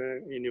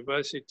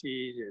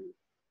universities and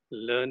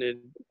learned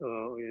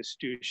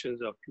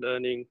institutions of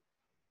learning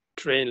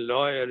train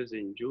lawyers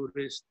and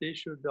jurists, they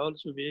should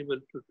also be able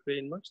to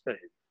train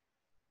mujtahid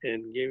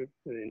and give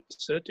and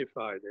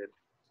certify their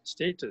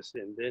status,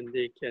 and then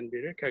they can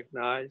be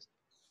recognized,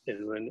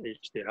 and when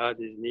ijtihad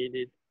is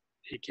needed,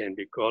 he can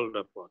be called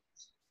upon.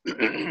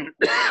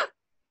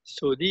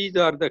 So these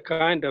are the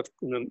kind of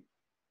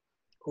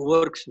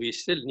works we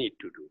still need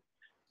to do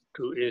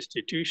to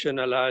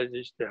institutionalize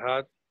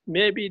ijtihad.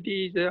 Maybe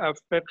these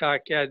fiqh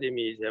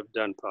academies have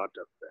done part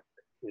of that,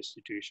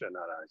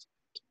 institutionalize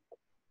it.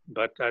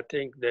 But I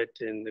think that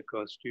in the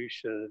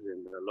constitutions,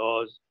 in the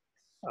laws,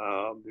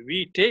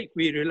 we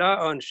rely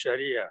on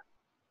Sharia.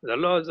 The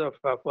laws of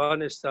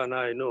Afghanistan,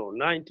 I know,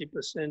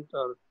 90%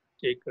 are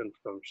taken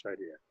from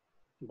Sharia.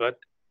 But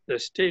the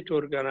state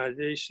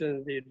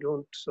organizations, they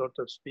don't sort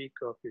of speak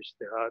of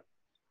ijtihad.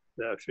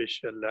 The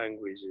official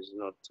language is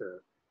not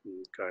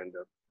kind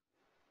of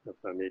a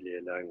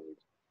familiar language.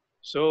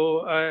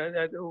 So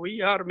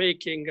we are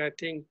making, I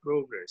think,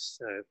 progress.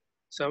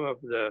 Some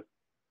of the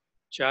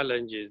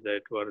challenges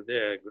that were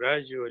there,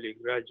 gradually,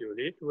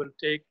 it will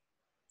take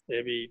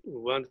maybe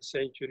 1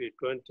 century,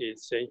 20th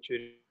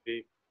century.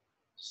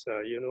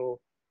 So,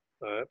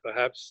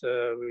 perhaps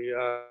we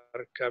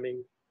are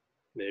coming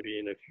maybe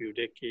in a few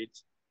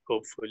decades,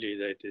 hopefully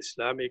that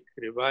Islamic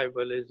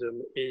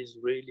revivalism is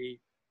really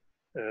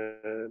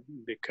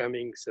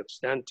becoming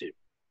substantive.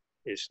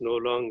 It's no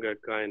longer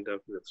kind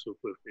of the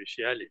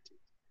superficiality.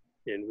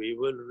 And we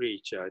will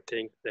reach, I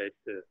think that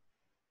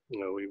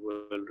we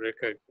will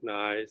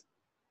recognize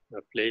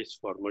a place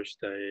for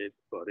mujtahid,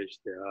 for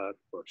ijtihad,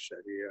 for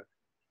sharia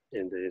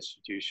in the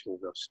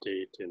institutions of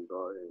state and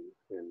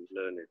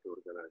learned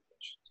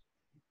organizations.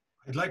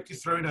 I'd like to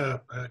throw in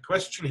a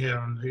question here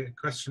on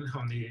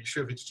the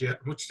issue of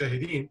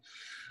mujtahideen.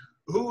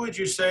 Who would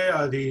you say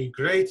are the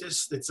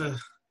greatest?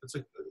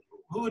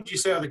 Who would you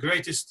say are the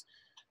greatest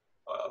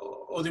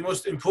or the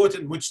most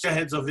important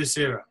mujtahids of this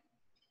era?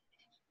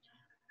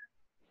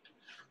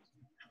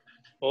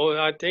 Oh,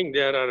 I think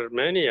there are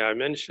many. I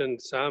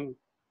mentioned some,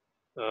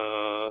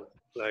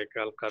 like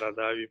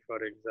Al-Qaradawi,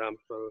 for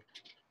example,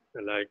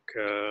 like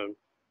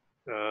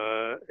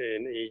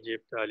In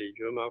Egypt, Ali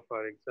Juma,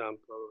 for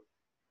example,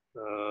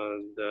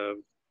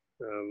 the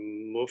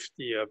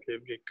Mufti of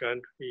every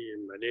country.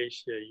 In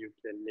Malaysia, you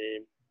can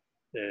name,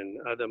 and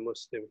other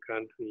Muslim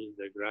countries,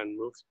 the Grand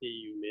Mufti,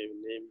 you may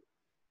name.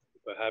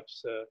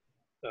 Perhaps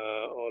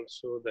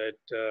also that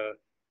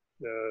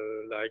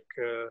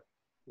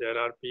there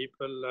are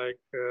people like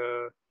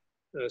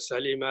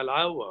Salim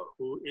Al-Awa,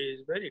 who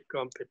is very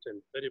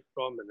competent, very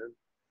prominent.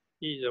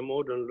 He's a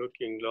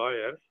modern-looking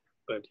lawyer,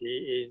 but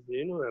he is,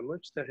 a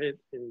mujtahid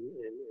in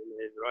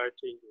his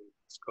writing, in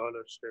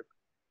scholarship.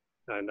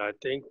 And I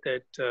think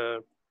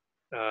that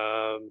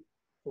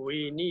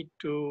we need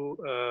to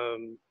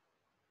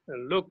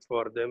look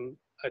for them.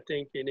 I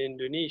think in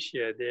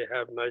Indonesia, they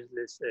have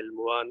Majlis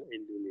Ilmuwan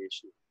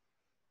Indonesia.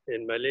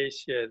 In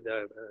Malaysia,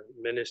 the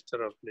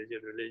Minister of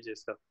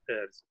Religious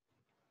Affairs,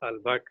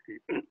 Al-Bakri,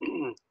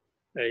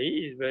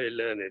 he is a very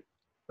learned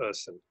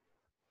person.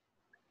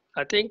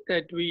 I think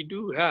that we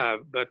do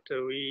have, but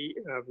we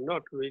have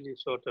not really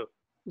sort of,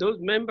 those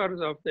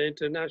members of the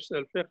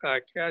International Fiqh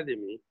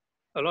Academy,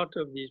 a lot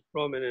of these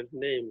prominent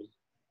names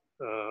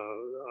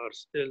are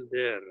still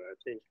there, I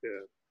think,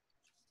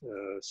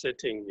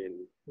 sitting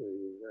in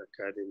the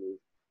academy.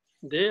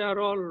 They are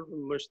all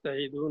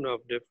mujtahidun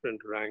of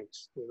different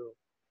ranks,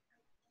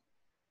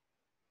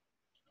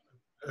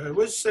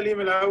 Was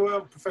Salim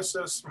Al-Awa,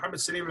 Professor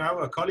Muhammad Salim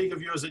Al-Awa, a colleague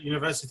of yours at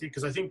university?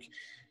 Because I think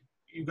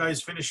you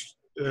guys finished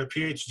a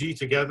PhD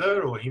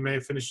together, or he may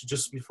have finished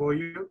just before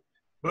you.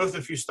 Both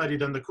of you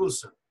studied under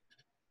Coulson.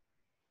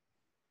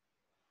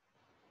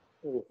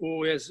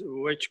 Who is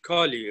which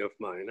colleague of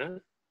mine?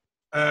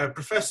 Huh?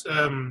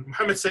 Professor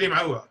Muhammad Salim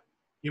Al-Awa.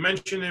 You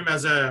mentioned him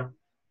as a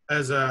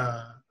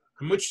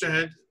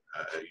mujtahid,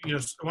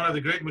 one of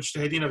the great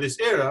mujtahideen of this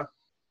era.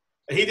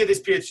 He did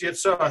his PhD at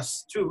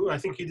SOAS too. I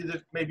think he did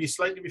it maybe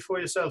slightly before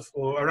yourself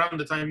or around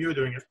the time you were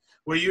doing it.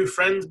 Were you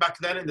friends back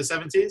then in the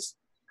 70s?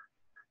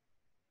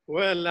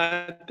 Well,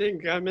 I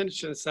think I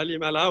mentioned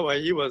Salim Al-Awa.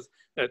 He was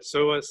at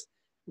SOAS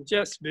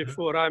just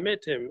before I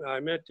met him.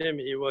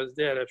 He was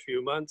there a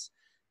few months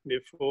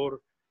before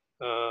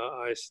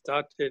I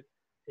started.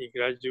 He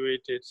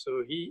graduated,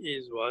 so he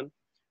is one.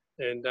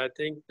 And I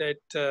think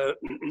that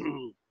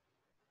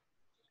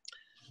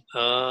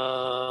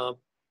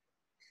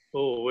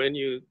when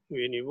you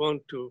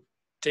want to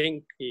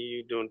think,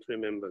 you don't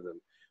remember them.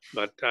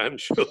 But I'm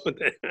sure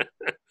that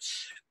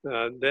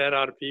there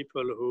are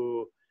people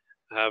who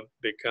have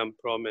become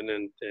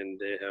prominent, and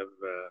they have.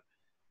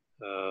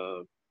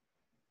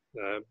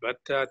 But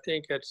I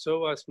think at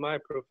SOAS, my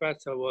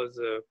professor was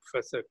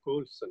Professor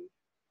Coulson.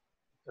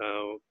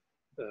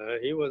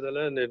 He was a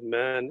learned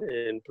man,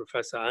 and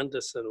Professor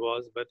Anderson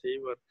was, but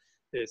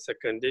it's a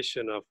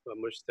condition of a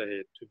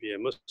mujtahid to be a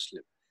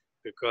Muslim,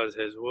 because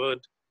his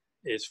word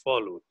is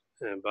followed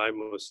by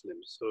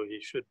Muslims, so he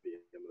should be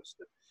a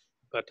Muslim.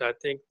 But I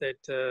think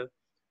that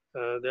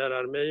there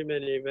are many,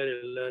 many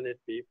very learned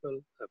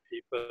people.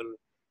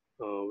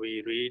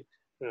 We read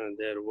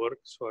their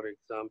works. For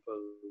example,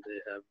 they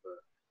have,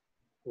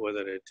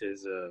 whether it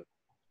is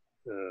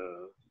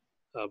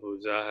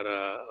Abu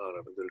Zahra or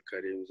Abdul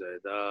Karim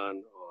Zaidan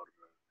or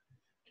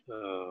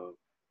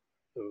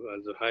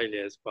Al-Zuhaili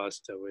has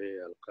passed away,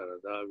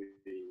 Al-Qaradawi,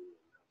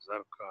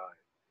 Zarqa,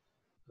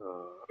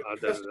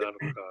 other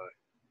Zarqa.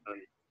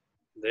 And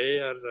they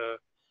are,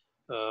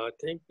 I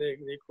think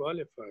they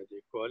qualify.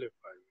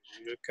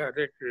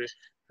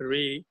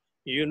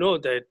 You know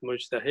that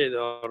mujtahid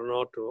are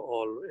not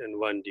all in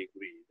one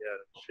degree. They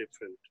are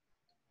different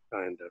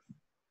kind of.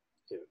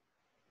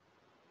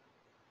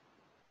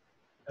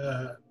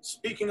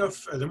 Speaking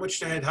of the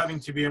mujtahid having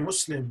to be a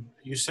Muslim,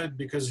 you said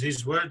because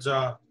his words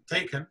are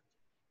taken.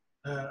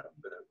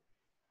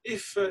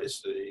 Is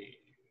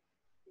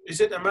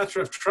it a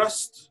matter of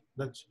trust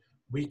that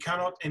we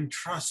cannot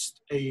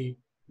entrust a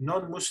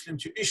non-Muslim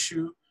to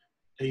issue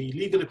a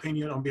legal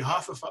opinion on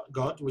behalf of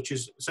God, which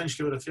is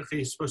essentially what a fiqh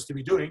is supposed to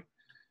be doing,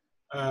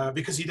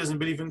 because he doesn't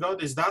believe in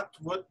God? Is that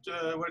what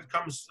where it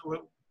comes?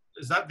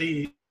 Is that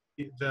the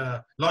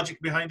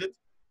logic behind it?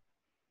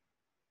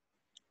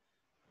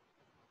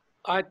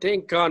 I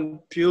think on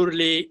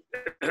purely,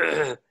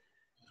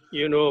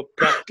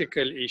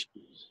 practical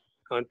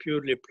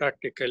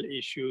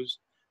issues,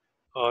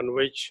 on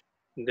which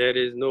there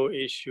is no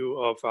issue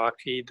of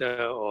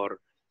aqidah or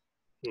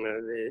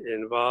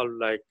involved,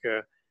 like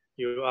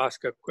you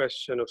ask a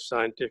question of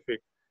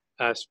scientific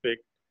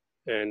aspect,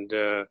 and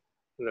the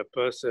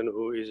person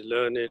who is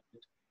learned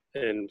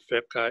in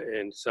fiqh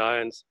and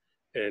science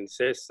and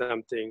says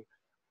something,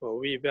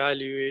 we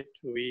value it,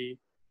 we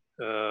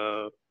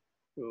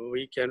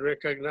can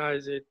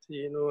recognize it,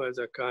 as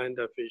a kind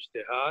of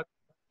ijtihad,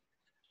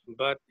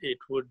 but it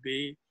would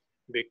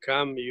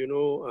become,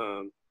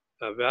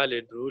 a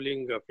valid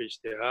ruling of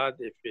ijtihad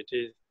if it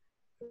is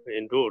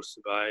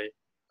endorsed by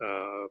a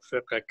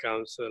fiqh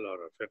council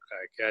or a fiqh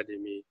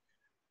academy.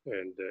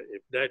 And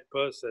if that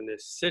person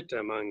is sit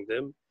among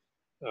them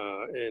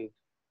and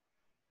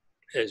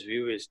his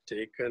view is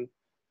taken,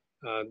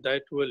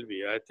 that will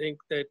be. I think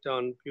that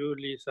on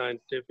purely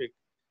scientific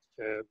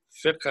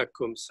fiqh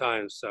cum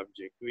science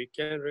subject. We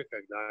can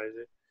recognize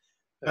it.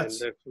 And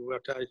that's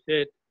what I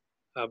said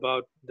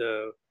about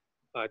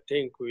I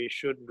think we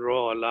should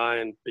draw a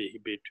line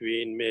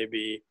between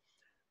maybe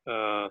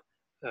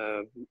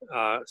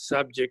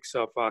subjects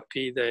of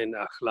Aqidah and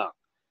Akhlaq,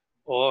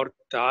 or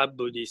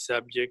ta'abbudi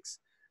subjects.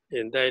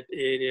 In that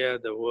area,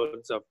 the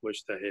words of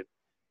Mujtahid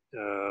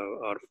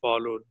are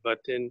followed. But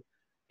in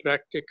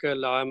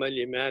practical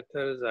amali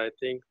matters, I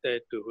think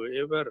that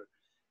whoever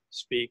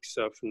speaks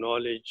of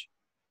knowledge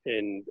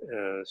and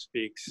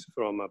speaks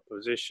from a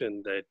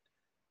position that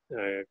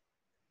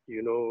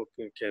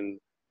can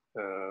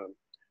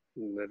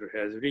that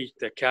has reached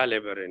the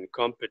caliber and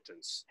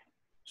competence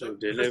to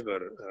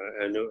deliver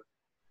an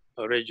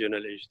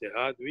original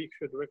ijtihad, we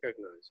should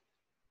recognize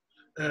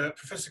it.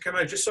 Professor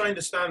Kamali, just so I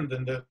understand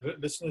and the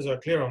listeners are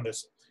clear on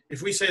this,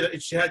 if we say that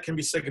ijtihad can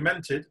be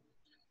segmented,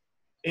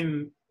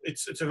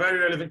 it's a very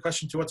relevant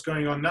question to what's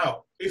going on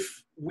now.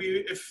 If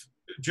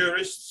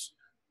jurists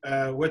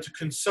were to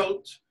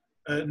consult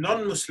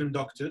non-Muslim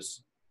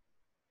doctors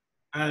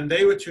and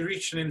they were to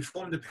reach an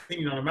informed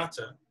opinion on a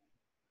matter,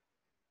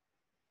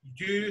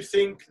 do you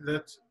think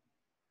that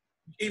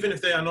even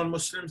if they are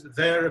non-Muslims,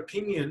 their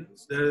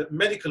opinions, their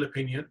medical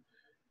opinion,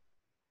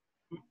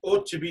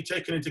 ought to be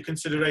taken into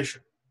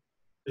consideration?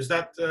 Is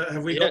that,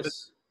 have we got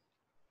this?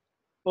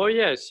 Oh,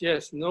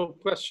 yes, no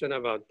question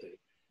about that.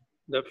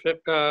 The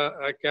fiqh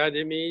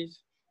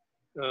academies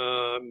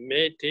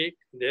may take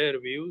their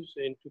views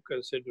into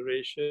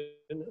consideration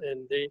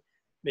and they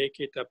make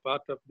it a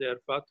part of their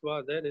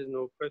fatwa. There is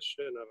no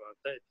question about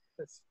that.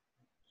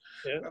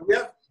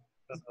 Yes.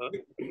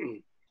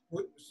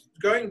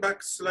 Going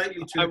back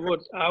slightly to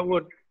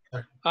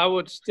I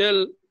would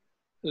still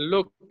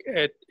look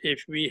at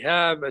if we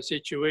have a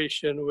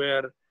situation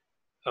where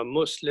a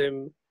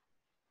Muslim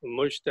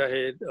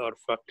mujtahid or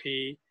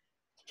faqih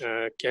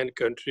can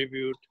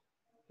contribute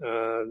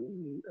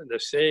the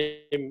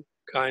same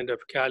kind of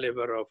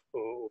caliber of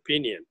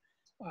opinion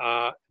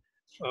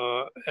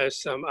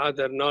as some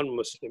other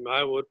non-Muslim.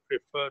 I would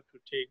prefer to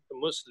take the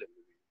Muslim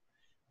view.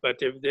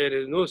 But if there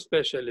is no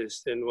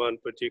specialist in one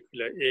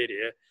particular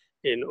area,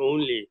 and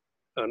only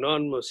a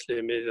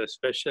non-Muslim is a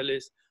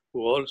specialist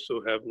who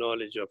also have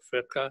knowledge of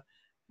fiqh,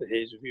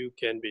 his view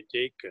can be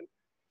taken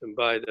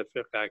by the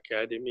fiqh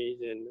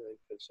academies and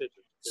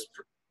considered.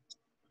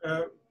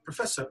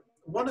 Professor,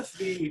 one of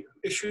the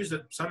issues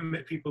that some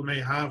people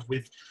may have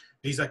with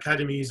these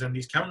academies and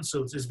these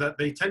councils is that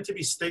they tend to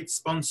be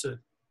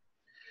state-sponsored.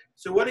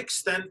 To what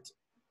extent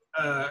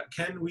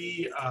can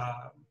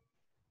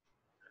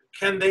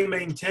they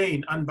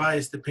maintain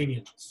unbiased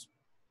opinions?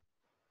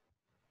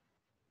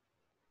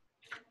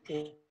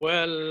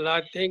 Well,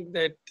 I think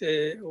that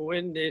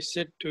when they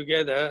sit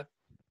together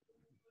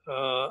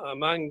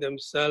among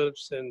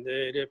themselves and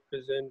they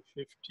represent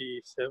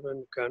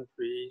 57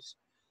 countries,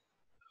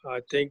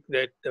 I think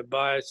that the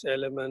bias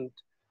element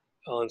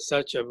on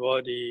such a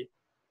body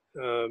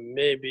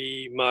may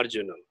be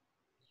marginal.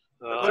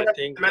 I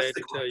think that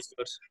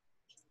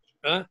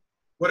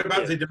what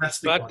about the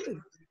domestic ones?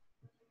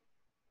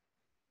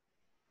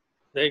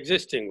 The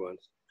existing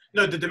ones?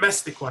 No, the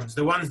domestic ones,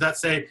 the ones that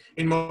say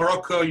in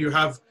Morocco you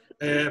have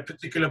a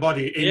particular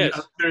body, in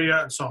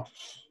Algeria and so on.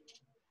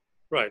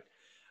 Right.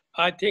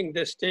 I think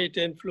the state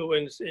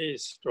influence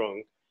is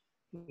strong.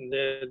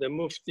 The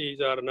muftis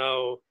are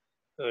now,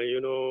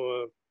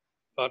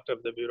 part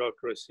of the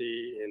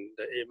bureaucracy, and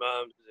the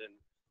imams and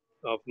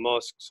of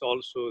mosques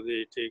also,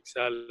 they take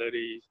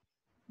salaries.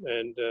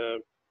 And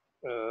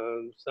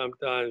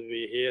sometimes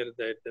we hear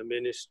that the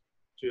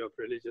Ministry of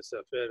Religious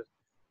Affairs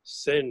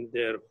send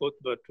their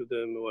khutbah to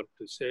them, what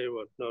to say,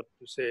 what not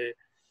to say.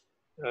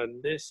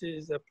 And this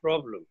is a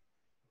problem.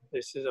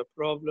 This is a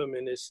problem,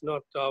 and it's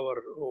not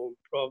our own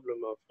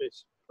problem of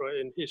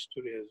in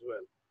history as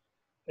well.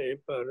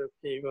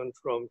 Even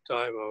from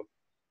time of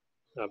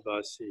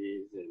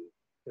Abbasis and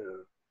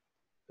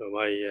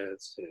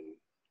Umayyads and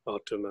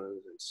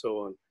Ottomans and so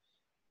on,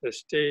 the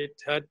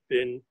state had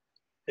been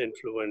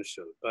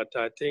influential. But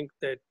I think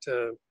that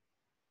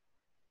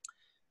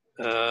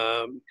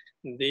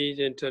these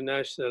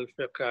international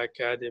fiqh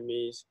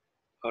academies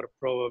are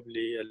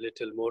probably a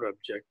little more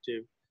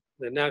objective.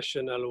 The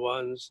national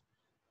ones,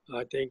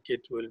 I think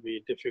it will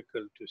be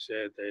difficult to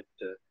say that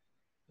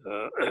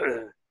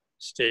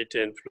state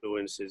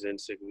influence is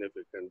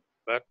insignificant.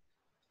 But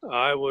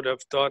I would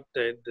have thought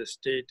that the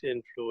state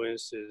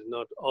influence is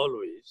not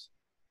always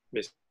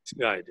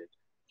misguided.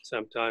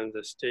 Sometimes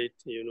the state,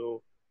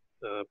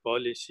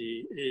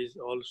 policy is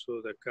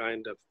also the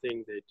kind of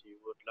thing that you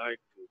would like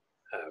to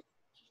have.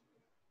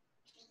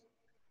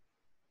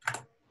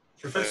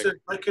 Professor,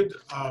 if I could,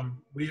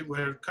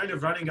 we're kind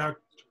of running out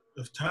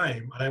of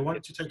time, and I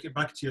wanted to take it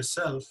back to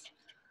yourself.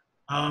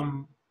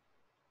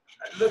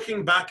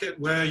 Looking back at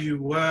where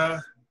you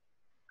were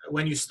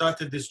when you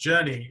started this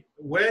journey,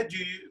 where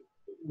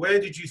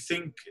did you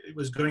think it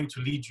was going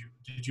to lead you?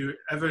 Did you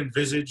ever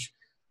envisage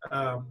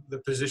the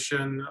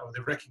position or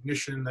the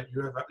recognition that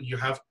you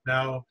have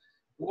now?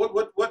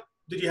 What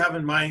did you have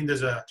in mind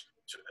as a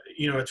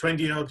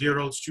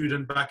 20-year-old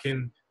student back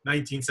in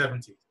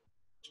 1970.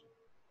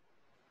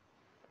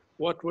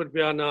 What would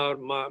be on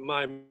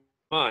my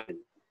mind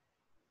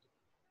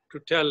to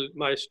tell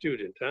my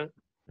student, huh?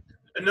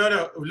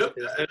 No, look,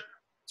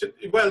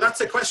 well,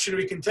 that's a question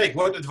we can take.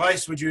 What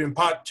advice would you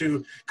impart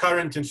to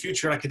current and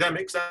future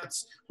academics?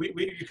 That's,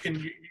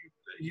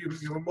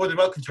 you're more than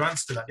welcome to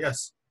answer that,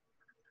 yes.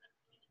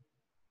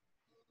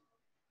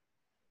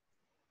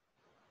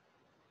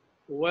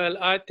 Well,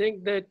 I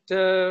think that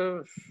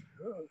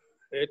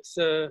it's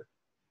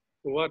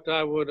what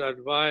I would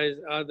advise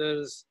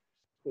others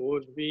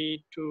would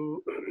be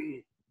to,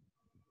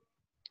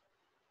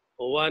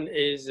 one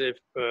is if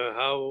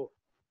how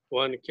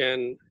one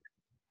can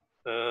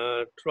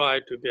try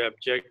to be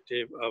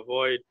objective,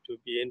 avoid to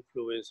be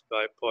influenced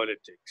by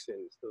politics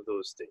and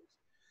those things.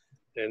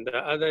 And the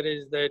other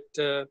is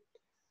that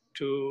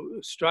to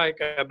strike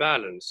a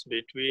balance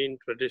between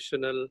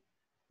traditional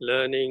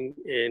learning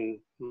and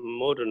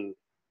modern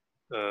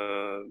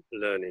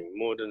learning,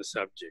 modern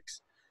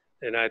subjects.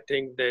 And I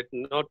think that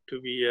not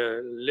to be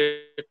a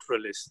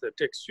literalist, a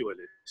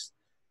textualist,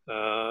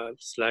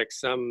 it's like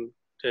some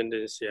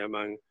tendency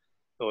among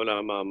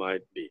ulama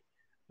might be,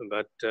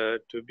 but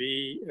to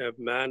be a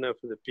man of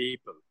the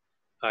people.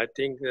 I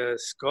think the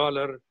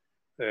scholar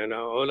and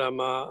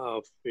ulama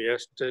of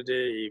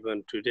yesterday,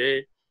 even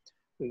today,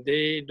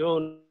 they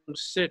don't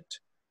sit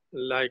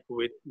like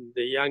with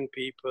the young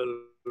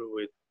people,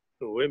 with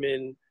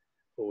women,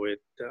 with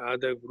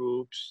other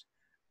groups,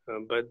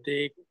 but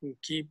they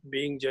keep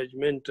being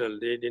judgmental.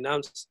 They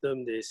denounce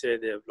them. They say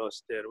they have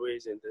lost their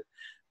ways. And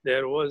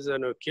there was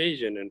an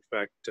occasion, in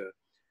fact,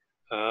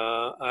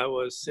 I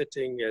was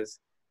sitting as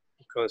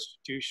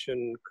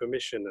Constitution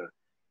Commissioner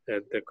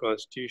at the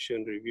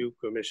Constitution Review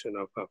Commission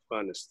of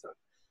Afghanistan.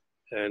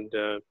 And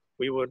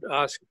we would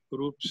ask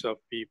groups of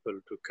people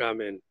to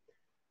come and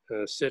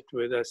sit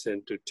with us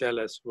and to tell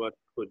us what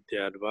would they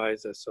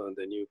advise us on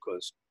the new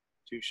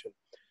constitution.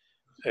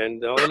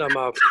 And the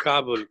ulama of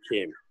Kabul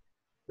came.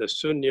 The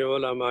Sunni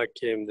ulama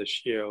came, the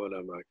Shia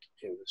ulama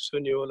came. The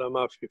Sunni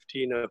ulama,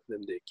 15 of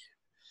them, they came.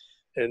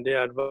 And they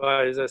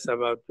advised us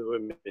about the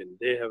women.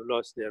 They have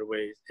lost their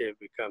ways. They have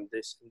become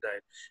this and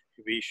that.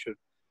 We should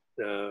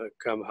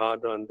come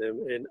hard on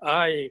them. And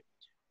I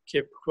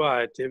kept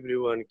quiet.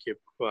 Everyone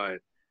kept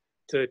quiet.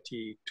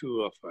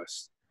 32 of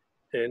us.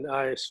 And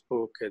I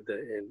spoke at the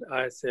end.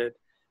 I said,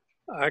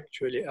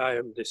 actually, I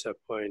am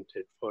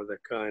disappointed for the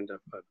kind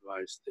of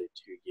advice that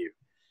you give.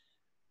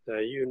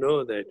 You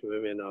know that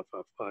women of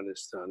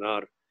Afghanistan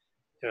are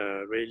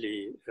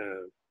really,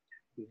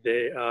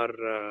 they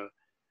are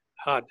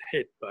hard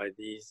hit by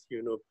these,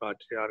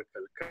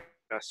 patriarchal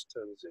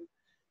customs and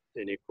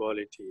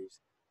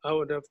inequalities. I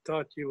would have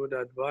thought you would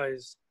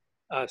advise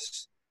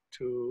us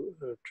to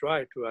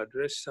try to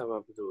address some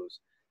of those,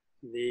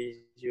 these,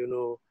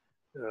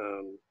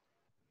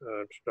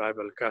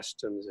 tribal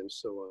customs and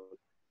so on.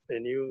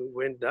 And you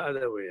went the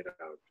other way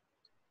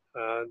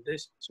around.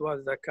 This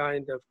was the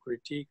kind of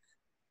critique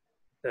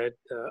that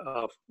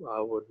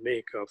I would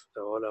make of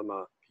the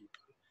ulama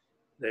people.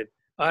 That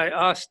I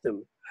asked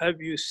them, have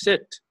you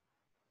sat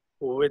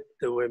with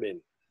the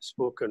women,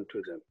 spoken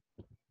to them?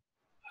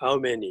 How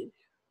many?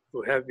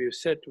 Have you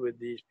sat with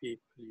these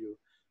people you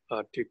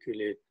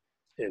articulate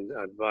and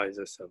advise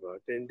us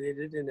about? And they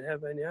didn't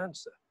have any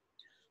answer.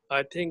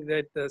 I think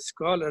that the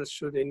scholars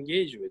should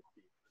engage with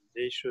people.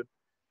 They should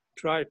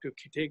try to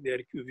take their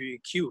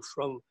cue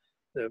from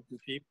the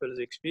people's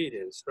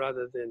experience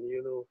rather than,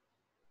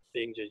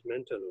 being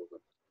judgmental over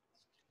it.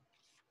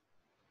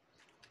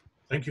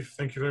 Thank you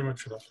very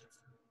much for that.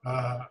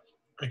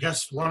 I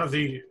guess one of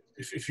the,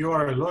 if you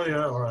are a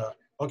lawyer or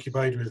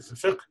occupied with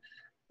fiqh,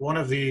 one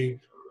of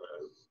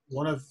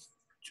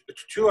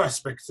two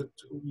aspects that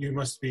you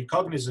must be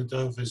cognizant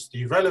of is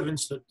the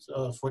relevance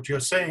of what you're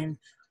saying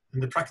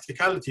and the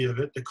practicality of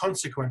it, the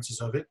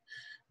consequences of it,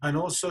 and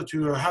also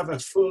to have a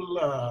full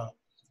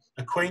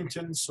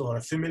acquaintance or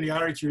a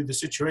familiarity with the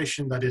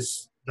situation that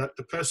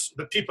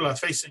the people are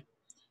facing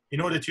in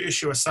order to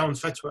issue a sound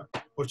fatwa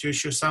or to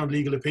issue a sound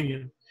legal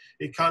opinion.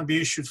 It can't be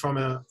issued from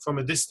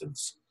a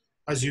distance,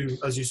 as you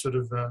sort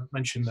of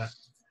mentioned there.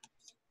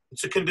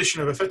 It's a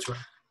condition of a fatwa,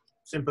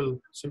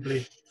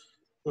 simply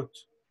put.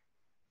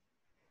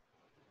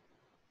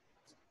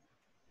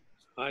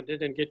 I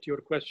didn't get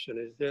your question.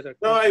 Is there a question?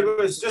 No, I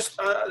was just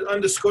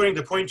underscoring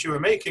the point you were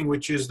making,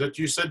 which is that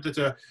you said that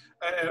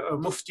a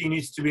mufti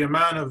needs to be a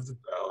man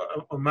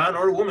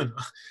or a woman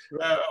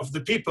of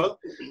the people,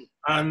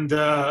 and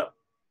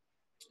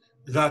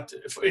that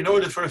in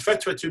order for a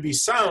fatwa to be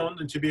sound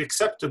and to be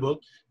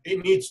acceptable,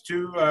 it needs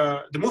to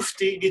the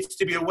mufti needs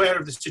to be aware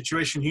of the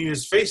situation he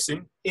is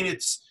facing in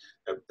its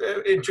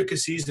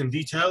intricacies and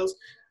details,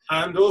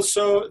 and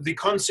also the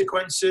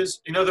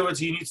consequences. In other words,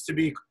 he needs to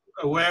be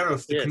aware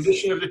of the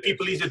condition of the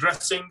people he's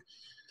addressing.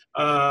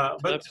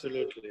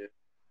 Absolutely.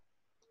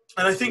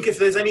 And I think if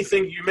there's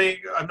anything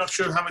I'm not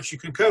sure how much you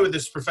concur with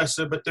this,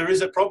 Professor, but there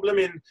is a problem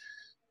in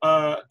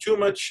too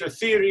much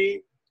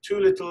theory, too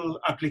little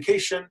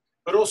application,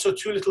 but also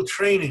too little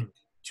training,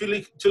 too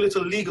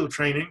little legal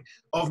training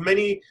of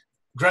many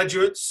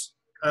graduates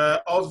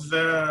of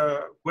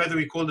whether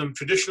we call them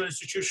traditional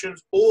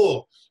institutions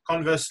or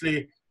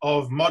conversely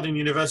of modern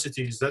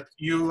universities, that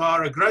you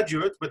are a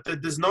graduate, but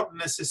that does not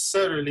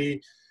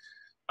necessarily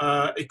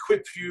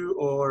equip you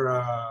or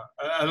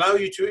allow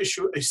you to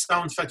issue a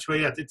sound fatwa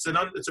yet. It's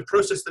a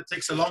process that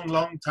takes a long,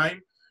 long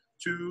time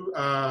to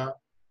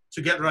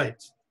get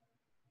right.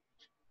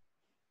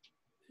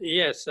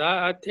 Yes,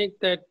 I think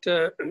that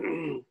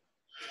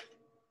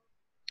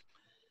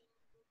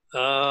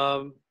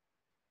I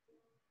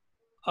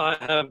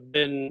have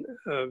been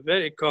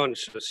very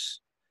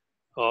conscious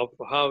of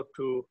how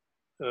to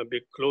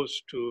be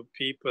close to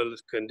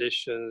people's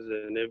conditions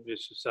in every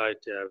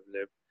society I've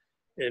lived,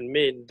 and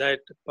made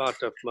that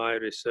part of my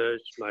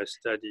research, my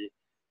study.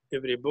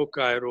 Every book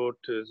I wrote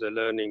is a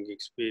learning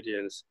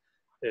experience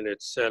in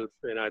itself,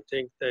 and I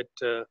think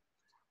that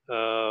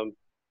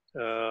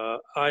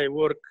I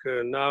work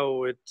now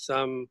with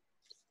some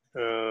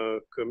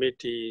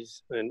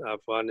committees in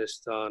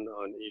Afghanistan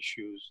on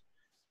issues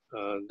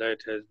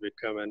that has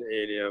become an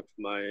area of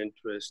my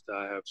interest.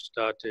 I have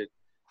started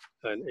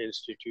an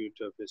Institute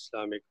of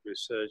Islamic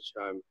Research.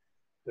 I'm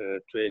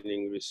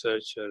training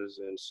researchers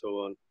and so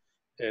on.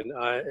 And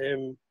I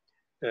am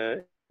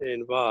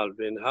involved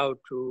in how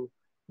to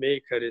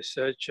make a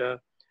researcher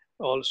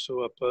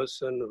also a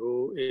person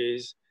who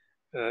is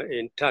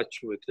in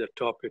touch with the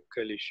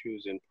topical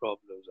issues and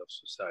problems of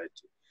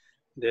society.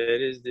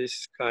 There is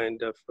this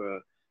kind of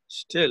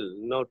still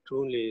not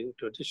only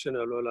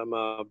traditional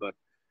ulama, but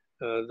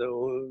the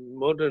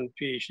modern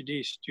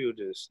PhD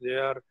students, they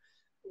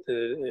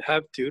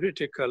have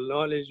theoretical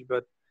knowledge,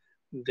 but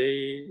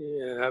they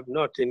have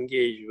not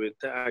engaged with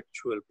the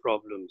actual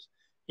problems,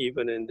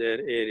 even in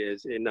their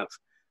areas, enough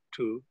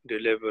to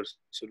deliver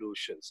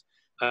solutions.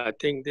 I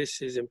think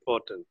this is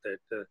important, that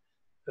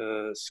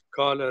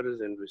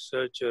scholars and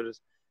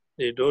researchers,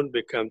 they don't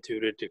become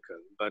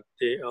theoretical, but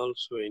they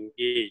also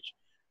engage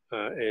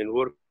and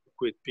work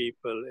with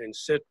people and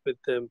sit with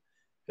them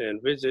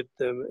and visit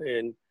them.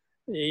 And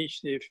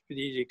each of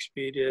these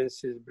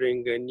experiences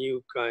bring a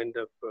new kind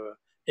of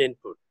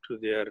input to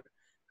their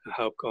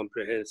how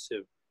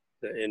comprehensive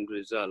the end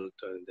result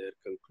and their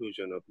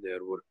conclusion of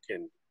their work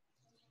can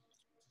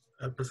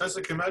be.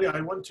 Professor Kamali,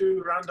 I want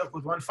to round up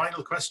with one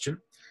final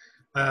question.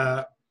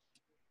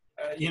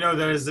 You know,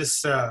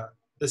 there's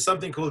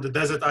something called the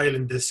Desert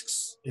Island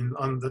Discs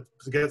that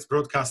gets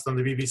broadcast on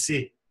the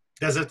BBC.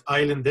 Desert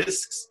Island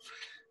Discs,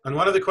 and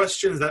one of the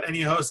questions that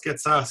any host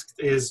gets asked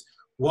is,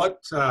 what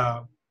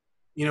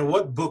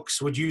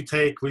books would you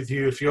take with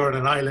you if you're on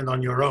an island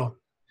on your own?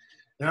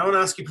 And I want to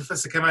ask you,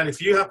 Professor Kamali,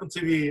 if you happen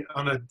to be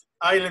on an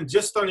island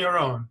just on your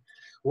own,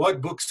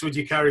 what books would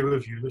you carry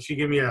with you? If you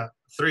give me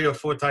 3 or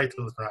 4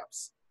 titles,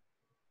 perhaps.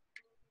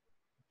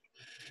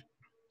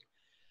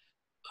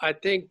 I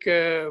think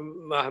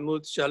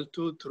Mahmoud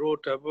Shaltut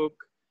wrote a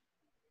book,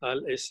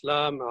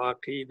 Al-Islam,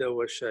 Aqidah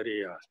wa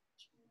Sharia.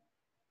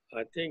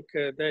 I think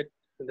that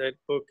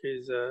book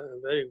is a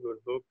very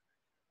good book.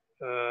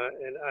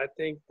 And I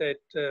think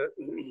that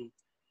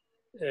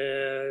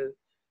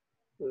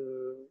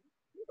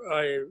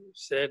I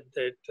said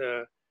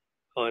that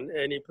on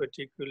any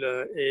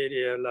particular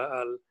area,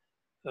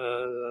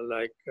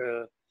 like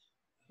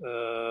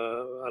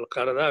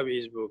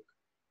Al-Qaradawi's book,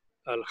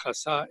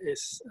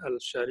 Al-Khasa'is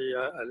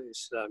al-Sharia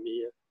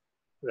al-Islamiyya,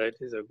 that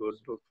is a good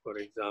book, for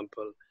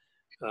example.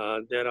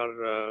 There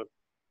are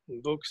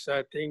books,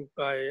 I think,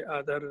 by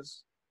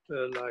others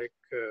like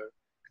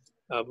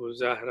Abu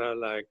Zahra,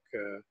 like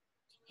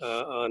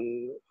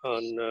on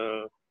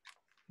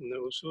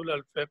Usul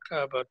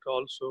al-Fiqh, but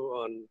also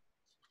on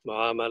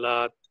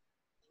Mu'amalat,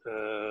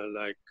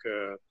 like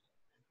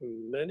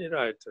many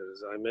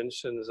writers. I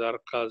mentioned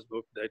Zarqa's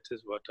book. That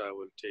is what I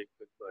will take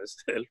with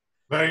myself.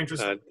 Very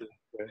interesting.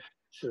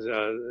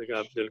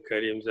 Abdul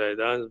Karim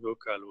Zaidan's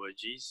book,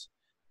 Al-Wajiz,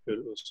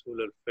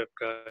 Usul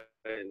al-Fiqh,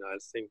 and I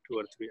think 2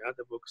 or 3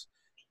 other books.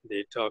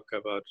 They talk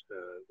about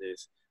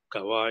this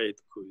Qawaid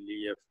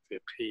Kulliya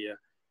Fiqhiyya,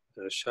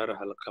 Sharh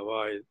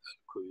al-Qawaid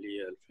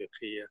al-Kulliya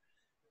al-Fiqhiyya.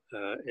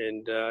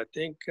 And I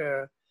think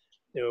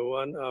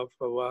one of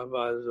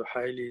Wahba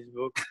Zuhaili's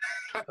book,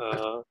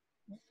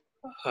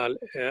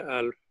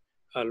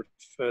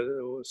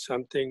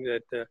 something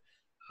that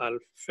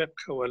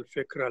Al-Fiqh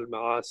wal-Fikr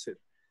al-Ma'asir.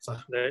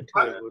 That is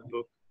a good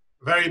book.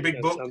 Very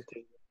big book.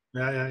 Something.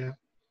 Yeah.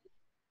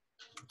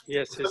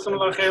 Yes.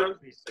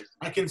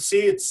 I can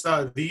see it's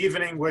the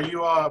evening where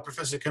you are,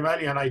 Professor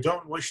Kamali, and I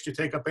don't wish to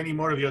take up any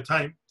more of your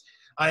time.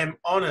 I am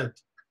honored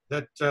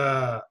that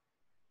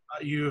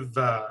you've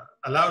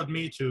allowed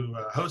me to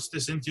host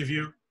this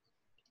interview,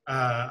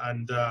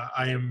 and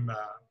I am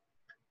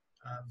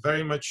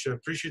very much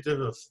appreciative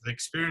of the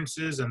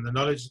experiences and the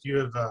knowledge that you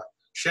have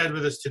shared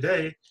with us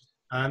today.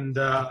 And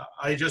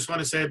I just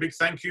want to say a big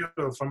thank you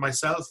from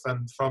myself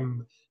and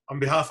on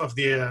behalf of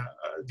the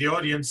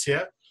audience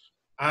here.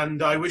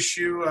 And I wish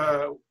you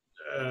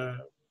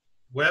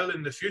well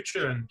in the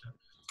future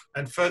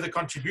and further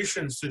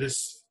contributions to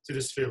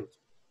this field.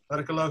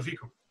 Barakallahu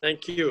feekum.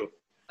 Thank you.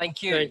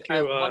 Thank you. Thank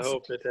you. I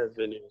hope it has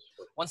been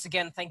useful. Once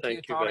again, thank you,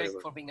 very Tariq,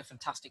 much. for being a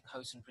fantastic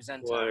host and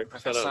presenter, Wa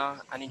Professor.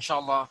 salam. And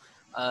inshallah,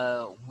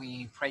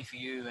 we pray for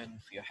you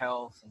and for your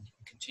health and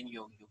continue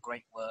your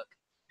great work.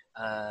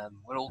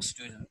 We're all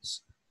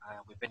students.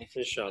 We benefit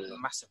Inshallah.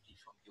 massively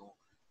from your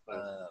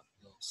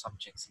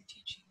subjects and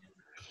teaching.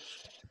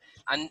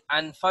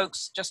 And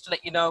folks, just to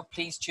let you know,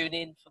 please tune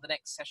in for the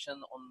next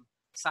session on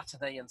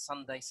Saturday and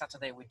Sunday.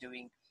 Saturday we're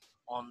doing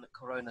on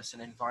Coronas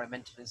and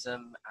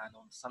environmentalism, and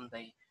on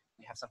Sunday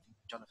we have something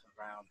with Jonathan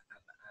Brown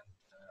and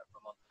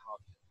Ramon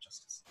Harvey,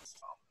 Justice and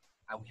Islam.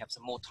 And we have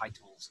some more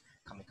titles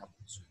coming up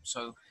soon.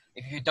 So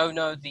if you don't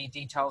know the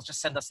details, just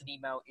send us an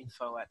email,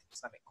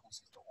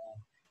 info@islamiccourses.org.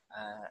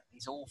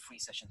 These are all free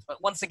sessions.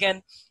 But once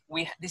again,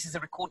 this is a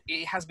record.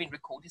 It has been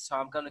recorded, so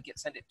I'm going to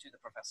send it to the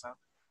professor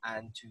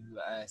and to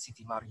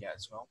Siti Maria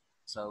as well.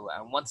 So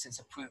once it's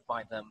approved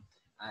by them,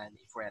 and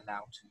if we're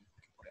allowed to,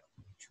 we can put it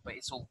on YouTube. But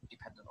it's all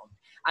dependent on.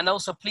 And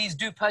also, please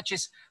do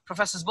purchase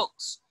Professor's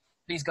books.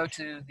 Please go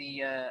to the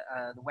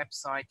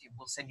website. It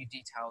will send you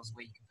details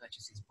where you can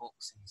purchase his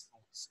books and his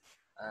thoughts,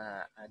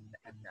 and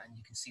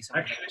you can see some.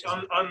 Actually,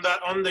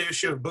 on the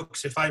issue of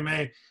books, if I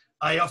may,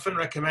 I often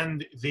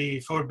recommend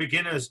for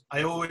beginners.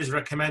 I always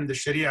recommend the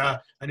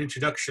Sharia an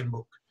introduction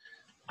book,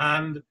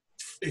 and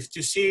if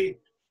to see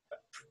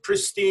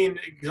pristine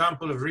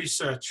example of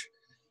research,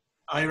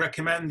 I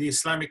recommend the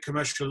Islamic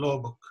Commercial Law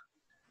book,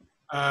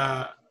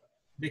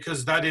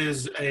 because that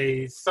is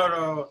a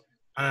thorough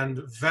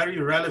and very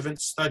relevant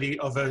study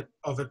of a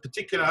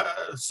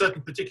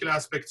certain particular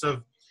aspects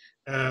of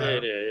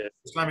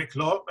Islamic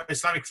law,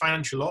 Islamic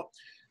financial law.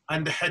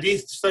 And the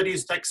Hadith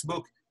Studies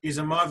textbook is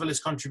a marvelous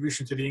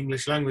contribution to the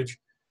English language,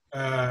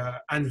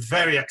 and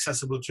very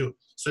accessible too.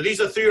 So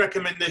these are 3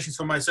 recommendations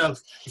for myself.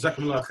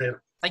 Jazakumullah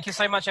khair. Thank you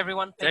so much,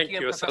 everyone. Thank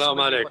you.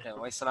 Assalamu alaikum.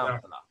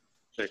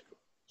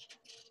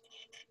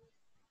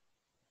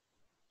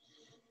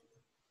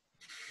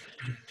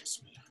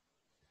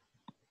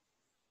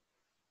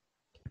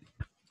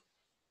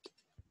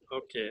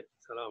 Okay.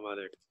 Assalamu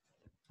alaikum.